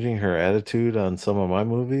of changing her attitude on some of my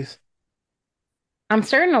movies. I'm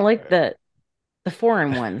starting to like The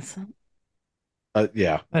foreign ones,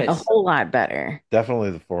 Yeah, a Nice. whole lot better.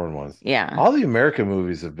 definitely the foreign ones. Yeah. All the American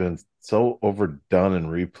movies have been so overdone and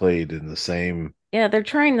replayed in the same. Yeah, they're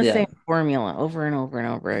trying the Yeah. same formula over and over and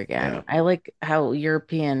over again. Yeah. I like how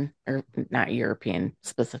European, or not European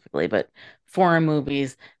specifically, but foreign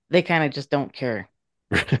movies, they kind of just don't care.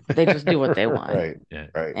 They just do what they want. Right, Yeah.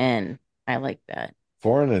 right. And I like that.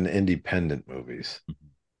 Foreign and independent movies.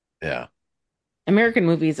 Yeah, American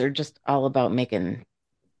movies are just all about making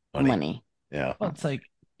money. Yeah, Well, it's like,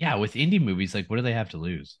 yeah, with indie movies, like, what do they have to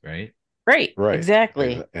lose, right? Right. right.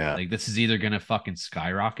 Exactly. Yeah. Like, this is either gonna fucking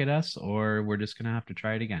skyrocket us, or we're just gonna have to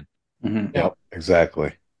try it again. Mhm. Yep.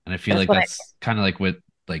 Exactly. And I feel That's like what that's kind of like what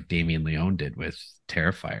like Damien Leone did with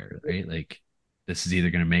Terrifier, right? Like, this is either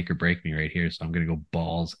gonna make or break me right here, so I'm gonna go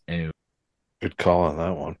balls out. Good call on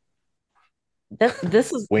that one.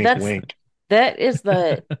 This is Wink, that's wink. that is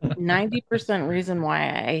the 90% reason why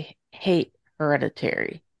I hate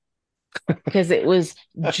Hereditary. Because it was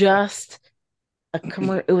just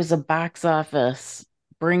it was a box office,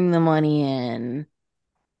 bring the money in.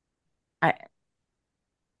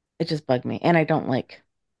 It just bugged me. And I don't like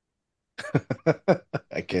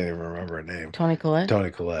I can't even remember her name. Toni Collette.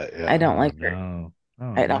 Toni Collette. Yeah. I don't like her. No.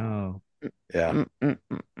 Oh I don't. no. Yeah.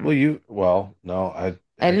 Mm. Well, no, I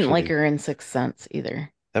didn't like actually- her in Sixth Sense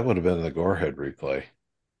either. That would have been the Gorehead replay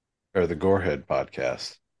or the Gorehead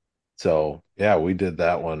podcast. So yeah, we did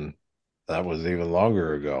that one. That was even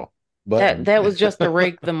longer ago. But That was just to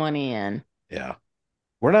rake the money in. yeah.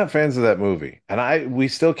 We're not fans of that movie. And we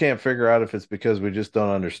still can't figure out if it's because we just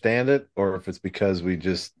don't understand it or if it's because we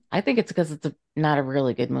just I think it's because it's not a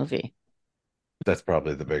really good movie. that's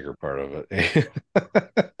probably the bigger part of it.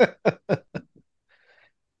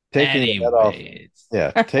 Taking the head off. Anyways.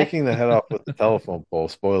 Yeah, taking the head off with the telephone pole,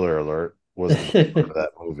 spoiler alert, was the part of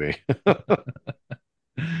that movie.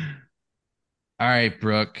 All right,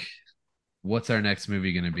 Brooke. What's our next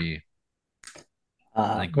movie gonna be?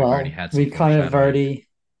 I think we've Well, already had some we kind of foreshadowing. already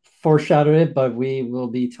foreshadowed it, but we will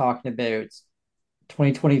be talking about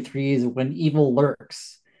 2023's When Evil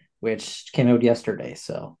Lurks, which came out yesterday.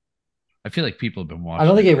 So I feel like people have been watching. I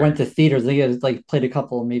don't think it for- went to theaters. I think it like played a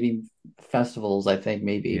couple maybe festivals. I think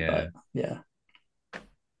maybe, Yeah. but yeah.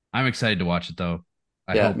 I'm excited to watch it though.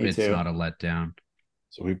 I Yeah, hope me it's too. not a letdown.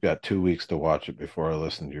 So we've got 2 weeks to watch it before I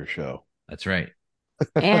listen to your show. That's right.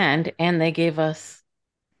 And they gave us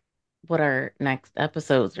what our next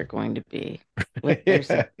episodes are going to be with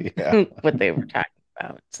their Yeah. what they were talking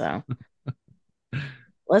about. So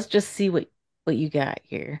let's just see what you got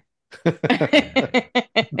here.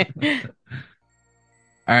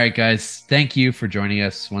 All right, guys. Thank you for joining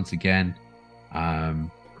us once again.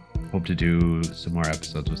 Hope to do some more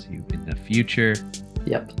episodes with you in the future.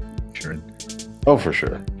 Yep. Sure. Oh, for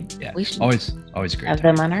sure. Yeah. We should Always great. have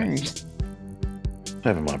them time on with you guys. ours.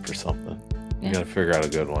 Have him on for something. Yeah. You got to figure out a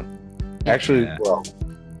good one. Yeah. Actually, Yeah. well,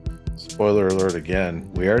 spoiler alert again.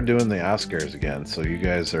 We are doing the Oscars again, so you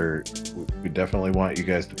guys are. We definitely want you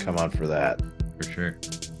guys to come on for that. For sure.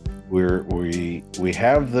 We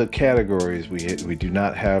have the categories. We do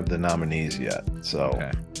not have the nominees yet, so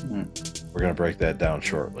Okay. we're gonna break that down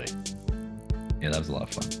shortly. Yeah, that was a lot of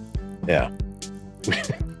fun. Yeah.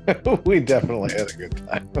 We definitely had a good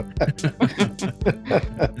time.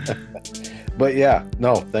 But yeah,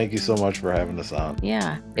 no, thank you so much for having us on.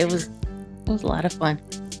 Yeah, it was a lot of fun.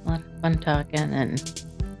 A lot of fun talking and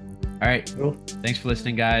All right. Cool. Thanks for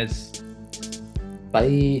listening, guys.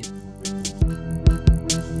 Bye.